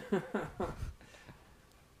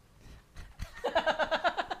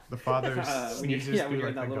 The father when you're, sneezes when through you're like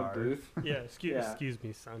in that the little guard. booth. Yeah, Yeah. excuse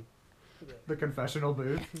me, son. The confessional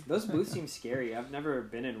booth. Those booths seem scary. I've never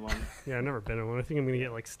been in one. Yeah, I've never been in one. I think I'm gonna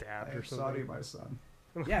get like stabbed or I'm something. sorry, my son.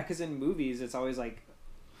 Yeah, because in movies, it's always like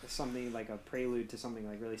something like a prelude to something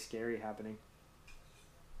like really scary happening.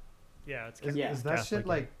 Yeah, it's Is, Yeah. is that shit Catholic.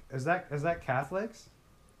 like? Is that Catholics?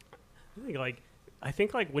 I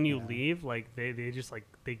think like when you Yeah. leave, like they just like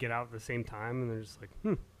they get out at the same time and they're just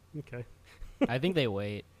like, okay. I think they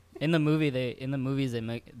wait. In the movies they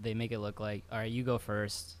make it look like, all right, you go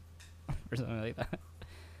first, or something like that.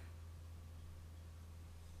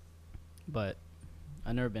 But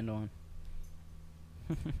I've never been to one.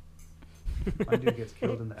 My dude gets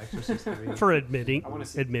killed in The Exorcist 3. For I wanna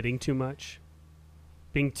see- admitting too much,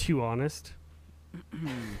 being too honest.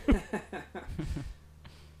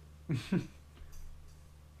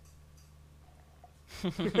 I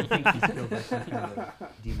think he's killed by some kind of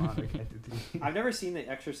demonic entity. I've never seen the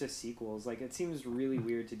Exorcist sequels. Like, it seems really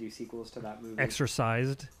weird to do sequels to that movie.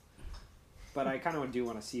 Exorcised. But I kind of do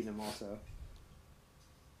want to see them also.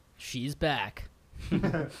 She's back.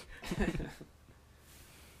 The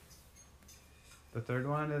third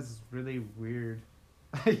one is really weird.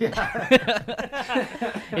 Yeah.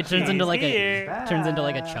 It turns into like here. a turns into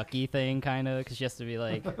like a Chucky thing, kind of, because she has to be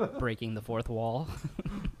like breaking the fourth wall.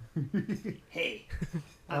 Hey,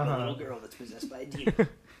 I'm Uh-huh. a little girl that's possessed by a demon.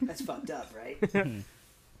 That's fucked up, right?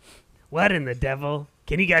 What in the devil?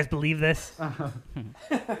 Can you guys believe this?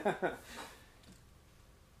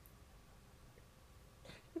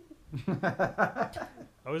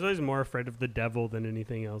 I was always more afraid of the devil than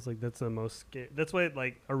anything else. Like that's the most scary. That's why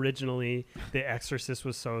like originally The Exorcist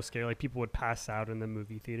was so scary. Like people would pass out in the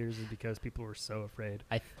movie theaters is because people were so afraid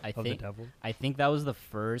I of think the devil. I think that was the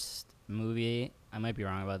first movie. I might be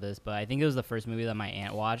wrong about this, but I think it was the first movie that my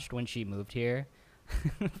aunt watched when she moved here.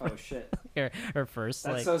 Oh shit, Her first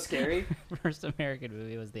that's like so scary. first American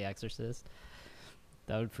movie was The Exorcist.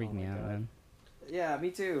 That would freak Oh me my out, God. man. Yeah,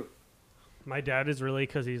 me too. My dad is really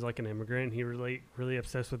because he's like an immigrant. He really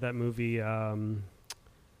obsessed with that movie.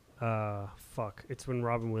 Fuck, it's when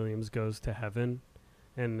Robin Williams goes to heaven,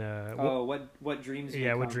 and What dreams?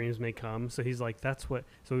 yeah, may what come. dreams may come. So he's like, that's what.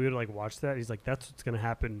 So we would like watch that. He's like, that's what's gonna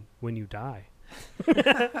happen when you die.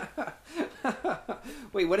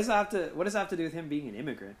 Wait, what does that have to do with him being an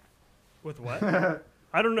immigrant? With what?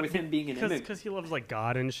 I don't know. With him being an immigrant. Because he loves like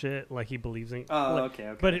God and shit. Like he believes in. Oh, like,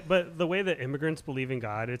 okay. But the way that immigrants believe in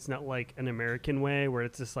God, it's not like an American way where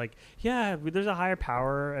it's just like, yeah, there's a higher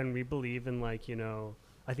power and we believe in like, you know,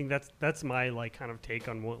 I think that's my like kind of take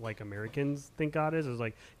on what like Americans think God is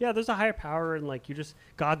like, yeah, there's a higher power and like you just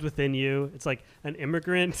God's within you. It's like an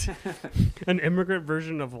immigrant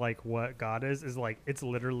version of like what God is like it's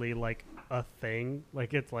literally like a thing.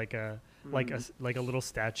 Like it's like a like a little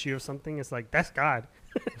statue of something. It's like that's God.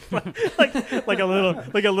 like a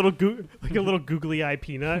little googly eye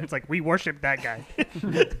peanut. It's like we worship that guy.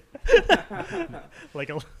 like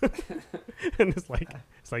a, and it's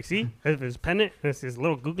It's like, see, it's his pendant. It's his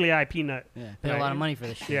little googly eye peanut. Yeah, pay a Right. lot of money for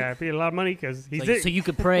this shit. Yeah, I paid a lot of money because he's It's it. like, so you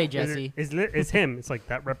could pray, Jesse. It's him. It's like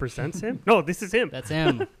that represents him. No, this is him. That's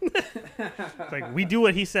him. It's like we do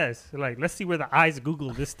what he says. Like, let's see where the eyes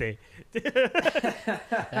Google this day. Dude,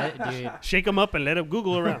 Shake him up and let him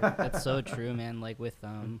Google around. that's so true, man. Like with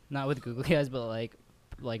not with googly eyes, but like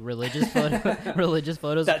religious religious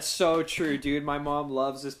photos. That's so true, dude. My mom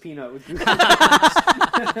loves this peanut with Google.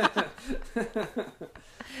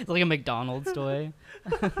 It's like a McDonald's toy.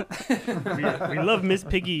 We love Miss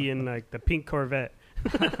Piggy in like the pink Corvette.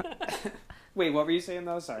 Wait, what were you saying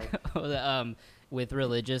though? Sorry. With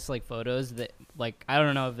religious like photos that like I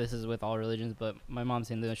don't know if this is with all religions, but my mom's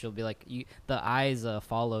Hindu and she'll be like, the eyes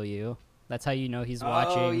follow you. That's how you know he's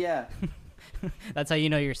watching. Oh yeah. That's how you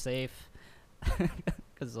know you're safe.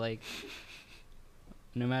 Because like,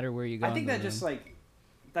 no matter where you go, I think that just like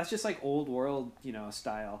that's just like old world,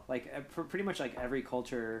 style. Like pretty much like every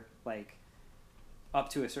culture, like up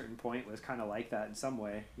to a certain point, was kind of like that in some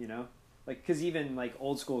way. Like because even like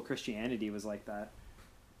old school Christianity was like that.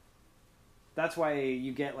 That's why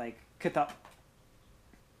you get like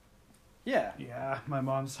Yeah. Yeah, my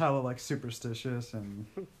mom's hella like superstitious and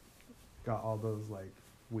got all those like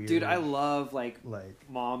weird. Dude, I love like like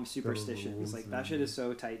mom superstitions. rules Like that shit and, is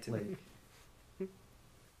so tight to like, me.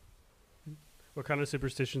 What kind of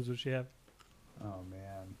superstitions would she have? Oh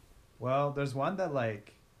man. Well, there's one that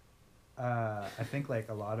like I think like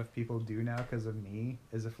a lot of people do now because of me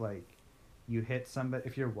is if like you hit somebody,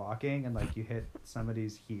 if you're walking and like you hit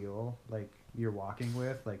somebody's heel like you're walking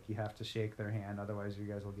with, like you have to shake their hand, otherwise you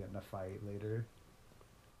guys will get in a fight later.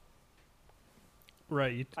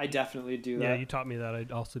 Right. I definitely do that. Yeah, you taught me that. I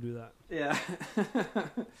also do that. Yeah.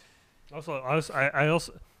 Also,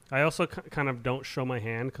 I also kind of don't show my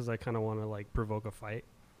hand because I kind of want to like provoke a fight.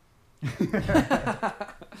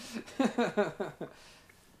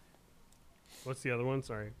 What's the other one?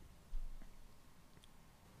 Sorry.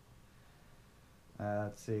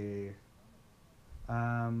 Let's see.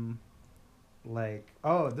 Like,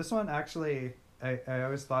 oh, this one actually, I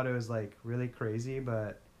always thought it was like really crazy,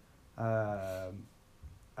 but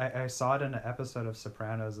I saw it in an episode of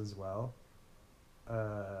Sopranos as well.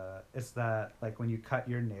 It's that like when you cut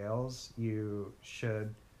your nails, you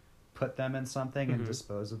should put them in something and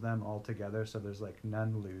dispose of them all together, so there's like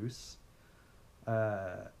none loose.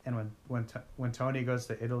 And when Tony goes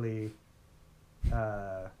to Italy,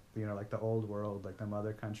 like the old world, like the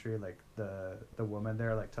mother country, like the woman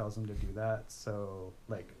there like tells him to do that, so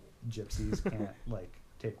like gypsies can't like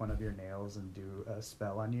take one of your nails and do a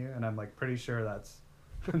spell on you. And I'm like pretty sure that's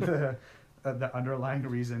the underlying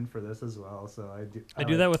reason for this as well. So I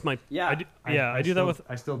do that with my Yeah. I do that with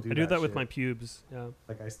I still do I do that with shit. my pubes. Yeah.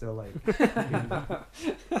 Like I still like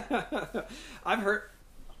I've heard.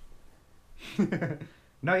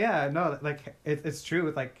 no, like it's true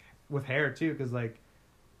with like with hair too, because like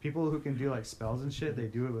people who can do like spells and shit, they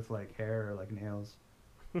do it with like hair or like nails.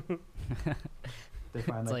 They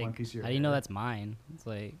find It's like like, one piece of your how do you know hair. that's mine? It's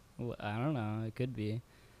like, I don't know. It could be.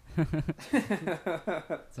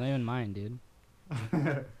 It's not even mine, dude.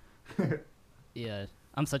 Yeah,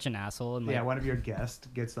 I'm such an asshole. And Yeah, one of your guests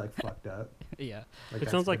gets like fucked up. yeah. Like, It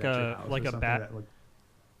at- sounds like at your a- house like or a something bat- that, like,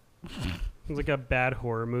 It's like a bad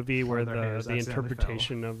horror movie where their hairs the accidentally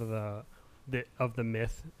interpretation of the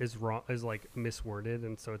myth is wrong, is like misworded,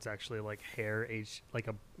 and so it's actually like hair aged like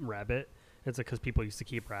a rabbit. It's like because people used to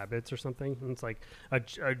keep rabbits or something, and it's like a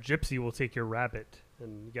gypsy will take your rabbit,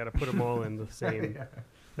 and you got to put them all in the same Yeah.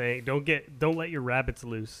 thing. Don't let your rabbits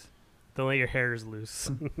loose. Don't let your hairs loose.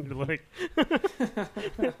 Like,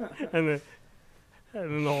 and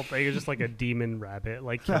then the whole thing is just like a demon rabbit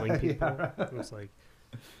like killing people. Yeah. It's like.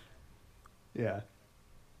 Yeah.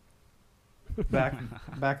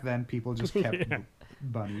 Back then, people just kept Yeah.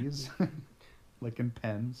 bunnies, like in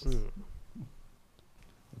pens. Mm.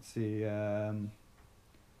 Let's see.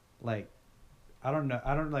 Like, I don't know.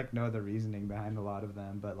 I don't like know the reasoning behind a lot of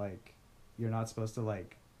them, but like, you're not supposed to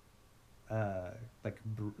like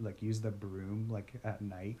use the broom like at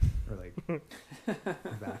night or like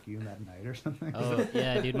vacuum at night or something. Oh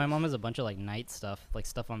yeah, dude. My mom has a bunch of like night stuff, like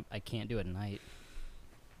stuff I can't do at night.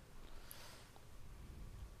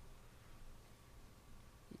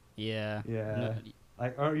 Yeah. Yeah. No,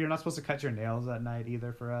 Like, or you're not supposed to cut your nails at night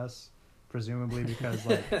either for us, presumably because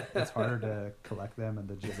like it's harder to collect them and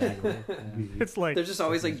the gypsy will be. It's like There's just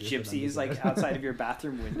always like easier for them to gypsies do like that. outside of your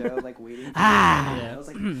bathroom window, like waiting. For Ah! you. I was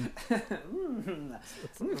like,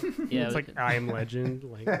 yeah. it's like I Am Legend.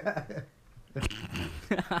 Like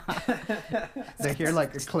They hear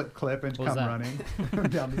like a clip and What was come that? running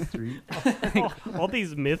down the street. all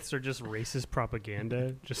these myths are just racist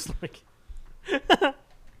propaganda. Just like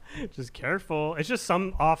Just careful. It's just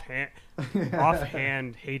some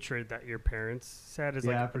offhand hatred that your parents said is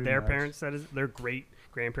Yeah, like pretty their much. parents said is their great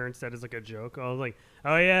grandparents said is like a joke. I was like,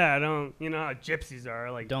 oh yeah, I don't, you know how gypsies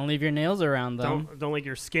are like. Don't leave your nails around them. Don't let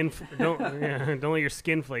your skin don't don't let your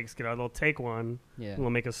skin flakes get out. They'll take one. Yeah. They'll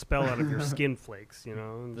make a spell out of your skin flakes. You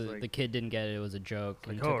know. And it's The like, kid didn't get it. It was a joke.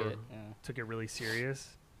 like, and oh, took it. Yeah. took it really serious,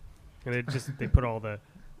 and it just they put all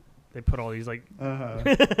these like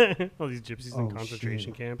Uh-huh. all these gypsies Oh, in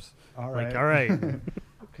concentration shit. camps. All Like, right. all right,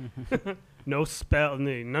 no spell.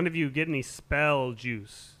 None of you get any spell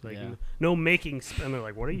juice. Like, Yeah. no making. And they're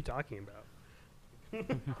like, what are you talking about?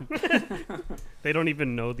 They don't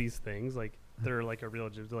even know these things. Like, they're like a real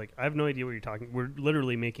gypsy. They're like, I have no idea what you're talking. We're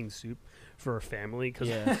literally making soup for a family because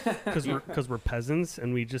Yeah. we're peasants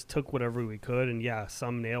and we just took whatever we could. And yeah,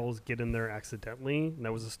 some nails get in there accidentally. And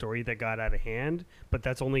that was a story that got out of hand. But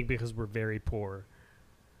that's only because we're very poor.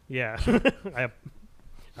 Yeah, I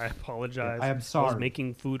apologize. I am I was sorry.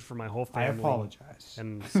 making food for my whole I family. apologize.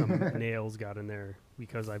 And some nails got in there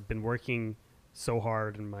because I've been working so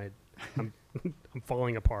hard and I'm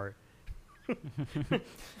falling apart.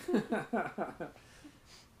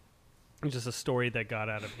 It's just a story that got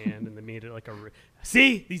out of hand and they made it like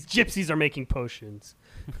see, these gypsies are making potions.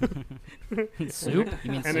 Soup?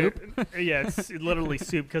 You mean And soup? yeah, it's literally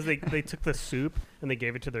soup because they took the soup and they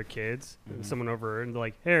gave it to their kids. And someone over and they're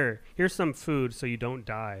like, here's some food so you don't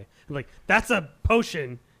die. And like, that's a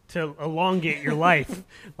potion to elongate your life.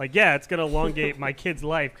 Like, yeah, it's gonna elongate my kid's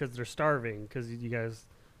life because they're starving because you guys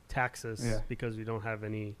tax us Yeah. because we don't have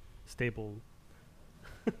any stable.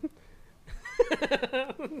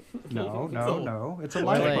 No. It's a Or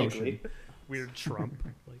life like- potion. Weird Trump.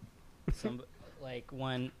 Like, Like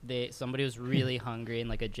when somebody was really hungry and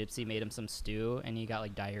like a gypsy made him some stew and he got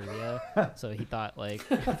like diarrhea. So he thought like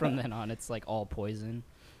from then on it's like all poison.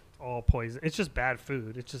 all poison. It's just bad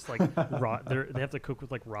food. It's just like rot. They have to cook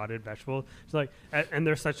with like rotted vegetables. It's like, and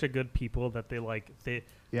they're such a good people that they're like they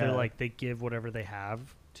give whatever they have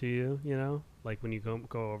to you. You know, like when you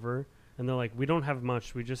go over, and they're like, we don't have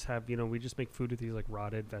much. We just have, we just make food with these like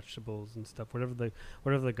rotted vegetables and stuff. Whatever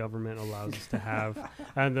the government allows us to have.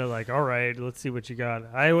 And they're like, all right, let's see what you got.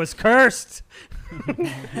 I was cursed.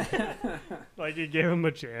 Like you gave him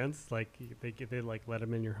a chance. Like they like let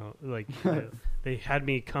him in your home. Like they had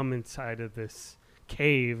me come inside of this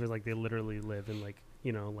cave. Like they literally live in like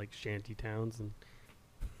like shanty towns and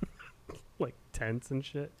like tents and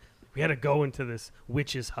shit. We had to go into this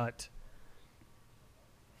witch's hut.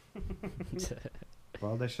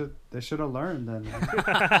 Well, they should have learned then.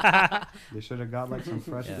 They should have got like some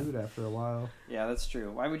fresh Yeah. food after a while. Yeah, that's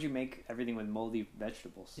true. Why would you make everything with moldy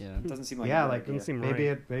vegetables? Yeah. It doesn't seem like Yeah, a good like idea. Doesn't seem maybe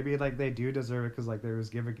right. maybe like they do deserve it because like they was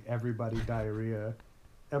giving everybody diarrhea,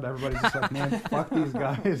 and everybody's just like, man, fuck these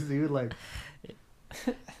guys, dude. Like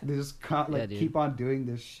they just can't Yeah, like dude. keep on doing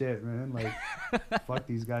this shit, man. Like fuck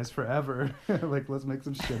these guys forever. Like let's make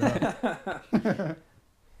some shit up.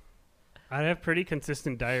 I have pretty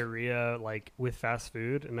consistent diarrhea like with fast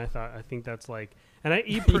food, and I think that's like, and I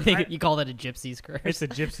eat. You call that a gypsy's curse? It's a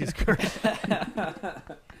gypsy's curse.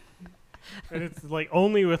 And it's like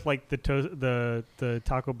only with like the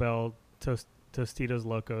Taco Bell Tostitos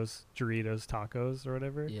Locos Doritos tacos or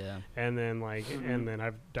whatever. Yeah. And then like and then I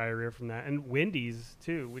have diarrhea from that, and Wendy's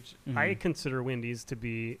too, which I Mhm. consider Wendy's to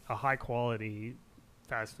be a high quality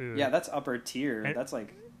fast food. Yeah, that's upper tier. And-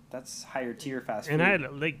 That's higher tier fast food. And I had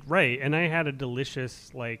and I had a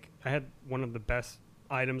delicious I had one of the best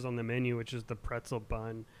items on the menu, which is the pretzel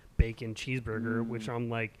bun bacon cheeseburger, which I'm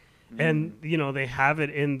like, and they have it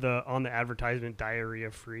on the advertisement,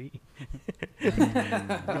 diarrhea free,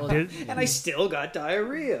 Well, and I still got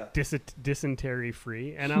diarrhea. dysentery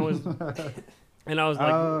free, and I was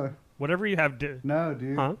like, whatever you have, No,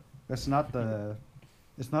 dude, huh? it's not the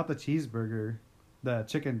cheeseburger.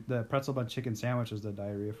 The pretzel bun chicken sandwich is the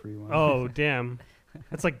diarrhea free one. Oh damn,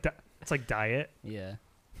 it's like diet. yeah.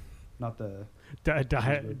 Not the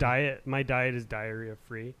Diet. My diet is diarrhea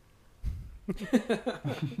free.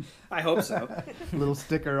 I hope so. little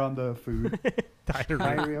sticker on the food. Diarrhea.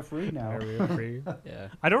 Diarrhea free now. Diarrhea free. Yeah.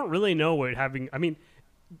 I don't really know what having. I mean,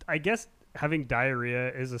 I guess having diarrhea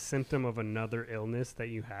is a symptom of another illness that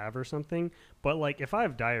you have or something. But like, if I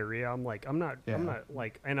have diarrhea, I'm not Yeah.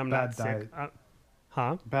 like, and I'm Bad not sick. diet.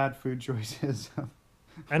 Huh? Bad food choices.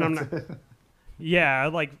 And I'm not. Yeah,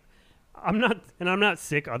 like, I'm not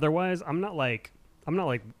sick. Otherwise, I'm not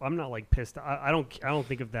pissed. I don't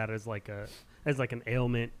think of that as like an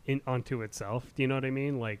ailment onto itself. Do you know what I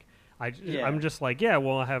mean? Like, Yeah. I'm just like, yeah,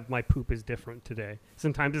 well, I have my poop is different today.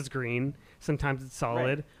 Sometimes it's green, sometimes it's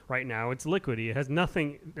solid. Right now it's liquidy. It has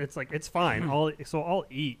nothing. It's like it's fine. I'll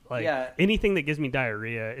eat like Yeah. anything that gives me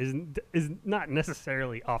diarrhea is not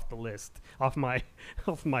necessarily off the list, off my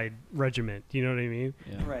regiment. You know what I mean?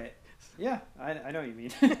 Yeah. Right. Yeah, I know what you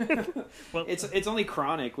mean. Well, it's only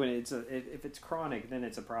chronic when if it's chronic, then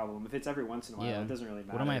it's a problem. If it's every once in a while, Yeah. it doesn't really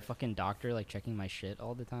matter. What am I, a fucking doctor, like checking my shit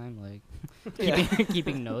all the time, like Yeah.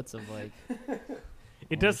 keeping notes of like.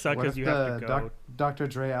 it does suck What because if you have to go. Dr.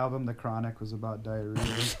 Dre album, The Chronic, was about diarrhea?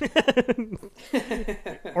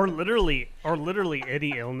 or literally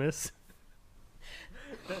any illness.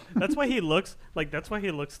 That's why he looks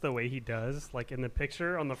the way he does, like in the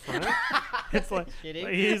picture on the front. It's like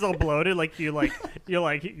Shitting? he's all bloated, like you All kind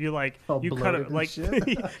bloated of and like shit.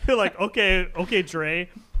 you're like okay Dre,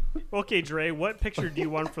 what picture do you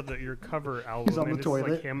want for your cover album? He's on and the it's like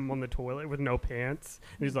toilet. him on the toilet with no pants.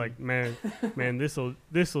 And he's like, man,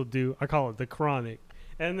 this'll do. I call it The Chronic.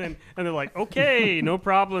 And they're like, okay, no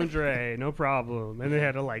problem, Dre, no problem. And they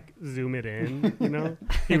had to like zoom it in, you know.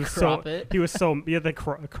 Crop it. He was so they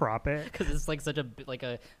crop it. Because it's like such a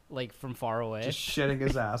like from far away. Just shitting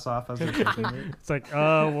his ass off as they're taking it. It's like,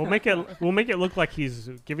 we'll make it look like he's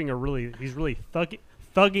really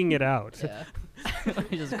thugging it out. Yeah.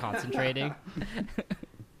 He's just concentrating.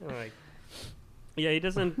 Like, yeah, he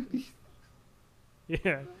doesn't.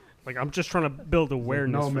 Yeah, like I'm just trying to build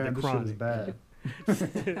awareness No, for man, The this shit is Chronic. bad.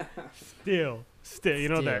 Still,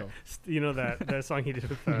 that song he did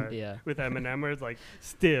with Yeah. with Eminem, where it's like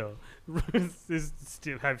still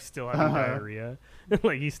having diarrhea.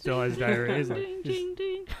 Like he still has diarrhea. He's like, Ding, ding,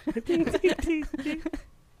 ding. ding, ding, ding, ding.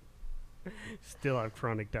 Still have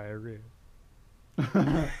chronic diarrhea.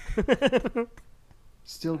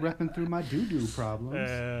 Still repping through my doo-doo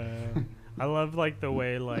problems. I love like the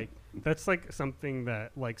way like that's like something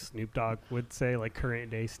that like Snoop Dogg would say, like current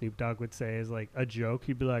day Snoop Dogg would say is like a joke.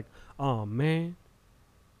 He'd be like, "Oh man,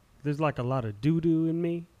 there's like a lot of doo doo in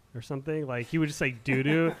me," or something. Like he would just say doo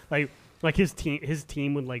doo. like his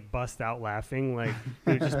team would like bust out laughing. Like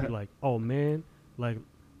he would just be like, "Oh man, like."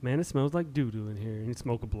 Man, it smells like doo-doo in here, and he'd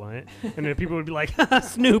smoke a blunt. And then people would be like,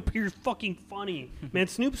 Snoop, you're fucking funny. Man,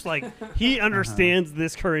 Snoop's like, he understands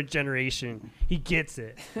this current generation. He gets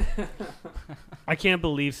it. I can't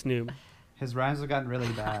believe Snoop. His rhymes have gotten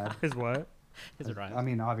really bad. His what? His rhymes. I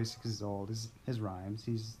mean, obviously, because he's old. His rhymes.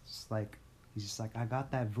 He's just like, I got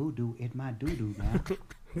that voodoo in my doo-doo, man.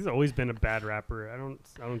 He's always been a bad rapper. I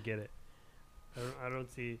don't get it. I don't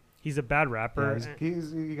see. He's a bad rapper.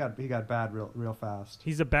 Yeah, he got bad real fast.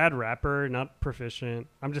 He's a bad rapper, not proficient.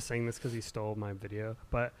 I'm just saying this because he stole my video,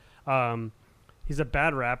 but he's a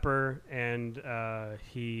bad rapper, and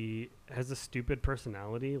he has a stupid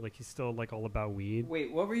personality. Like he's still like all about weed.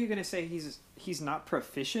 Wait, what were you gonna say? He's not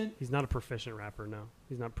proficient? He's not a proficient rapper. No,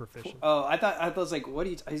 he's not proficient. Oh, I was like, what?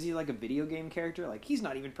 Is he like a video game character? Like he's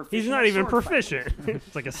not even proficient. He's not at even sword proficient.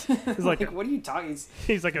 It's like he's like what are you talking?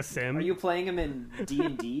 he's like a sim. Are you playing him in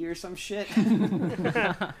D&D or some shit?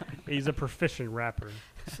 He's a proficient rapper.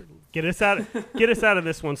 Get us out of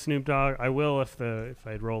this one, Snoop Dogg. I will if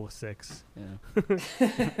I'd roll a 6. Yeah.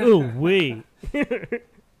 Oh wait.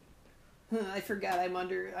 I forgot.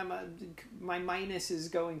 My minus is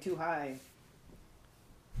going too high.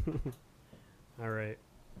 All right.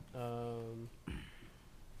 When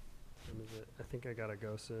is it? I think I gotta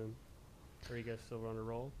go soon. Are you guys still on a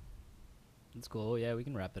roll? It's cool. Yeah, we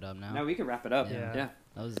can wrap it up now. Now we can wrap it up. Yeah. Yeah.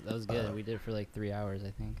 That was good. We did it for like 3 hours,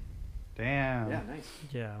 I think. Damn. Yeah. Nice.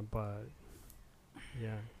 Yeah, but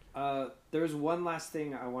yeah. There's one last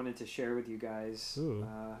thing I wanted to share with you guys. Ooh.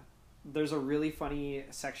 There's a really funny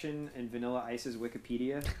section in Vanilla Ice's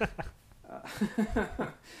Wikipedia.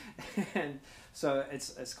 And so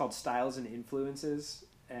it's called Styles and Influences,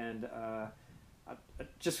 and I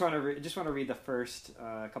just want to read the first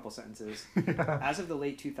couple sentences. As of the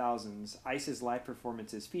late 2000s, Ice's live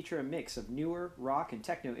performances feature a mix of newer rock and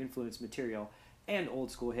techno influenced material and old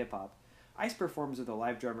school hip hop. Ice performs with a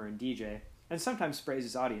live drummer and DJ, and sometimes sprays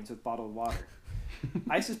his audience with bottled water.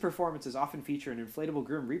 Ice's performances often feature an inflatable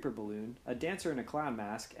Grim Reaper balloon, a dancer in a clown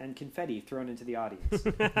mask, and confetti thrown into the audience.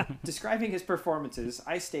 Describing his performances,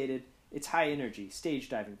 Ice stated, "It's high energy, stage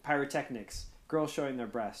diving, pyrotechnics, girls showing their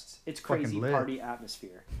breasts. It's Fucking crazy lit. party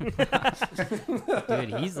atmosphere."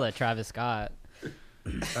 Dude, he's like Travis Scott.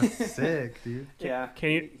 That's sick, dude. Yeah. Can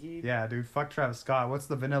you- He Yeah, dude. Fuck Travis Scott. What's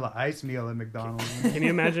the Vanilla Ice meal at McDonald's? Can you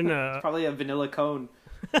imagine probably a vanilla cone.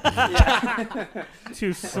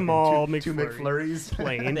 2 small two McFlurries? McFlurries.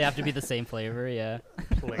 Plain. They have to be the same flavor, yeah.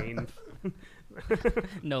 Plain.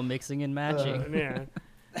 No mixing and matching. Yeah.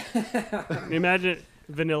 Can you imagine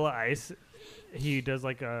Vanilla Ice he does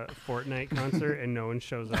like a Fortnite concert and no one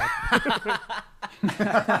shows up.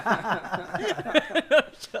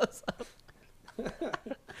 Shows up.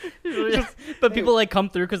 But people like come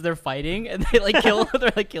through because they're fighting and they like kill.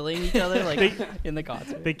 They're like killing each other like in the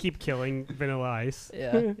concert. They keep killing Vanilla Ice.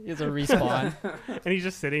 Yeah, it's a respawn. And he's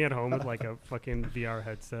just sitting at home with like a fucking VR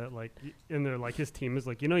headset, like, and they're like, his team is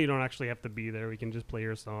like, you don't actually have to be there. We can just play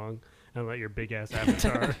your song and let your big ass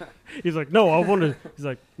avatar. He's like, no, I want to. He's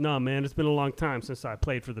like, nah, man, it's been a long time since I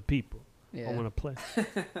played for the people. Yeah. I want to play.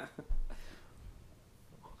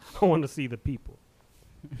 I want to see the people.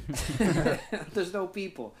 There's no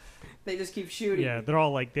people. They just keep shooting. Yeah, they're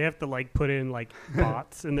all like, they have to like put in like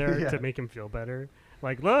bots in there to make him feel better.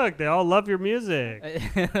 Like, look, they all love your music.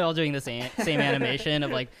 They're all doing the same animation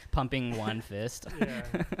of like pumping one fist. Yeah.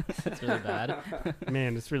 It's really bad.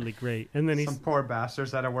 Man, it's really great. And then Some poor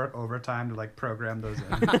bastards had to work overtime to like program those in.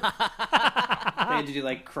 They had to do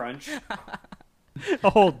like crunch. a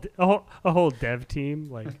whole dev team,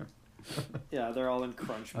 like, Yeah, they're all in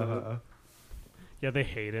crunch mode. yeah, they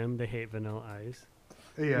hate him. They hate Vanilla Ice.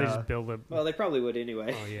 They Yeah. just build a. Well, they probably would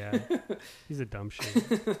anyway. Oh yeah, he's a dumb shit.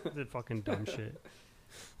 He's a fucking dumb shit.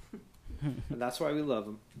 And that's why we love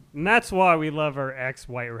them. And that's why we love our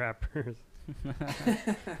ex-white rappers.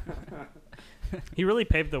 He really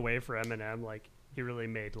paved the way for Eminem. Like, he really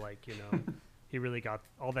made, like, he really got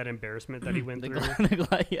all that embarrassment that he went through.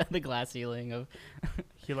 The glass ceiling of.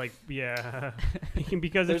 He like, yeah,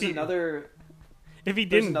 because There's if he another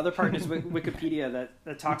didn't, another part in his Wikipedia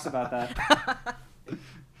that talks about that.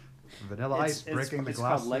 Vanilla Ice breaking the it's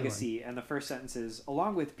glass called Legacy, and the first sentence is,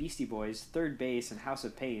 along with Beastie Boys, Third Bass, and House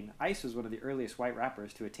of Pain, Ice was one of the earliest white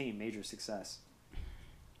rappers to attain major success.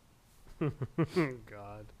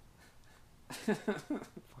 God,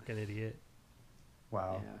 fucking idiot.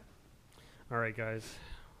 Wow. Yeah. All right, guys.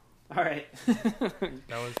 All right. That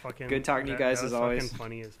was fucking Good talking to you guys that as was always. Fucking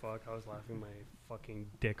funny as fuck. I was laughing my fucking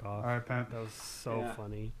dick off. All right, Pimp. That was so Yeah.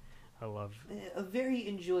 funny. I love. Very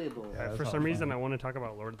enjoyable. Yeah, that's For all some reason, fun. I want to talk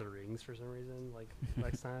about Lord of the Rings. For some reason, like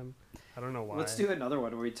next time, I don't know why. Let's do another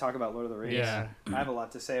one where we talk about Lord of the Rings. Yeah. I have a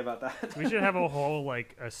lot to say about that. We should have a whole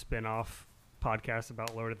like a spin-off podcast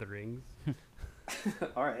about Lord of the Rings.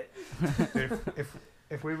 All right.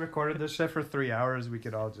 If we recorded this shit for 3 hours, we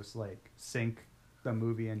could all just like sync the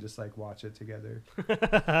movie and just like watch it together.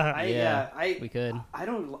 We could.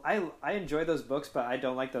 I enjoy those books, but I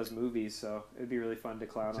don't like those movies, so it'd be really fun to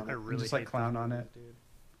clown on I it. really Just, like, hate clown those on movies, it.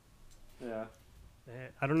 dude. Yeah.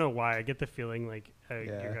 I don't know why. I get the feeling like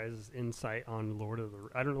Yeah. your guys' insight on Lord of the.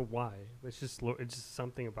 I don't know why. It's just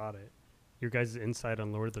something about it. Your guys' insight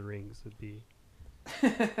on Lord of the Rings would be.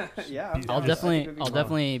 Yeah. I'll I'll Just-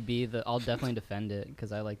 definitely defend it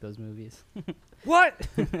because I like those movies. What?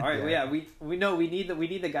 All right. Well, yeah. We know we need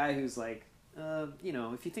the guy who's like, if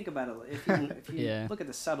you think about it, if you Yeah. look at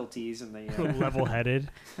the subtleties and the Level-headed,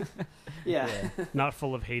 yeah. not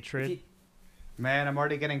full of If hatred. you- Man, I'm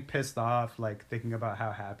already getting pissed off like thinking about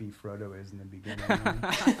how happy Frodo is in the beginning.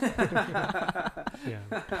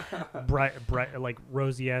 Yeah. Bright, like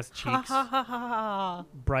rosy ass cheeks,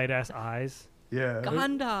 bright ass eyes. Yeah.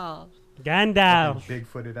 Gandalf. Gandalf.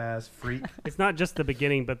 Big-footed ass freak. It's not just the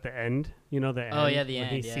beginning, but the end. You know the end. Oh yeah, the when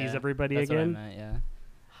end. he yeah. sees everybody That's again. What I meant, yeah.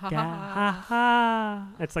 Ha ha.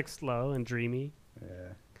 It's like slow and dreamy. Yeah.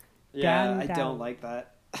 Yeah. I Gandalf. don't like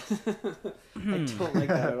that. I don't like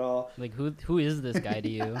that at all. Like who is this guy to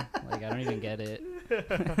you? Like I don't even get it.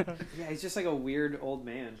 Yeah, he's just like a weird old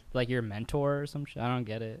man. Like your mentor or some shit. I don't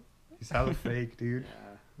get it. He's hella fake, dude. Yeah.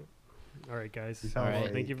 All right, guys. He's All hella right.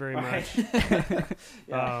 fake. Thank you very All much. right.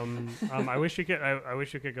 Yeah. I wish you could. I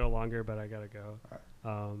wish you could go longer, but I gotta go.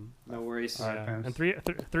 No worries. All right, Yeah. Pimps.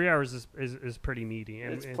 And 3 hours is pretty meaty.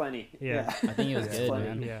 And, It's plenty. yeah. I think it was It's good, plenty.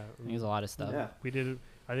 man. Yeah. I think it was a lot of stuff. Yeah.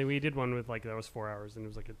 I think we did one with like that was 4 hours, and it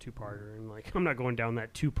was like a two-parter, and like I'm not going down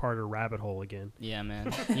that two-parter rabbit hole again. Yeah,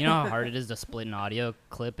 man. You know how hard it is to split an audio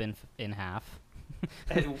clip in half?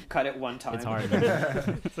 And cut it one time. It's hard.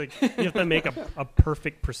 Man. It's like you have to make a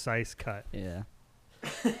perfect, precise cut. Yeah.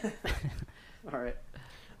 All right.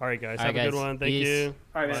 All right, guys. All Have right, a good guys. one. Thank Peace. you.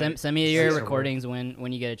 All right, man. Send me See your you. recordings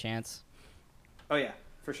when you get a chance. Oh yeah,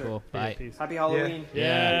 for sure. Cool. Bye. Peace. Happy Halloween.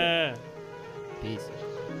 Yeah. Peace.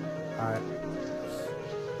 All right.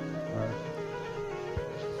 All right.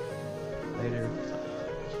 Later.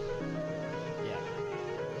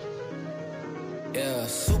 Yeah,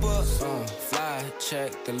 super, fly,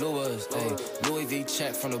 check the lures, ayy. Louis V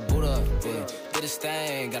check from the boot up, yeah. Did his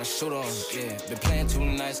thing, got a shoot on, yeah. Been playing too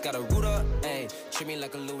nice, got a root up, ayy. Treat me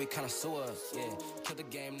like a Louis connoisseur, yeah. Killed the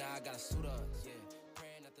game, now I got a suit up, yeah.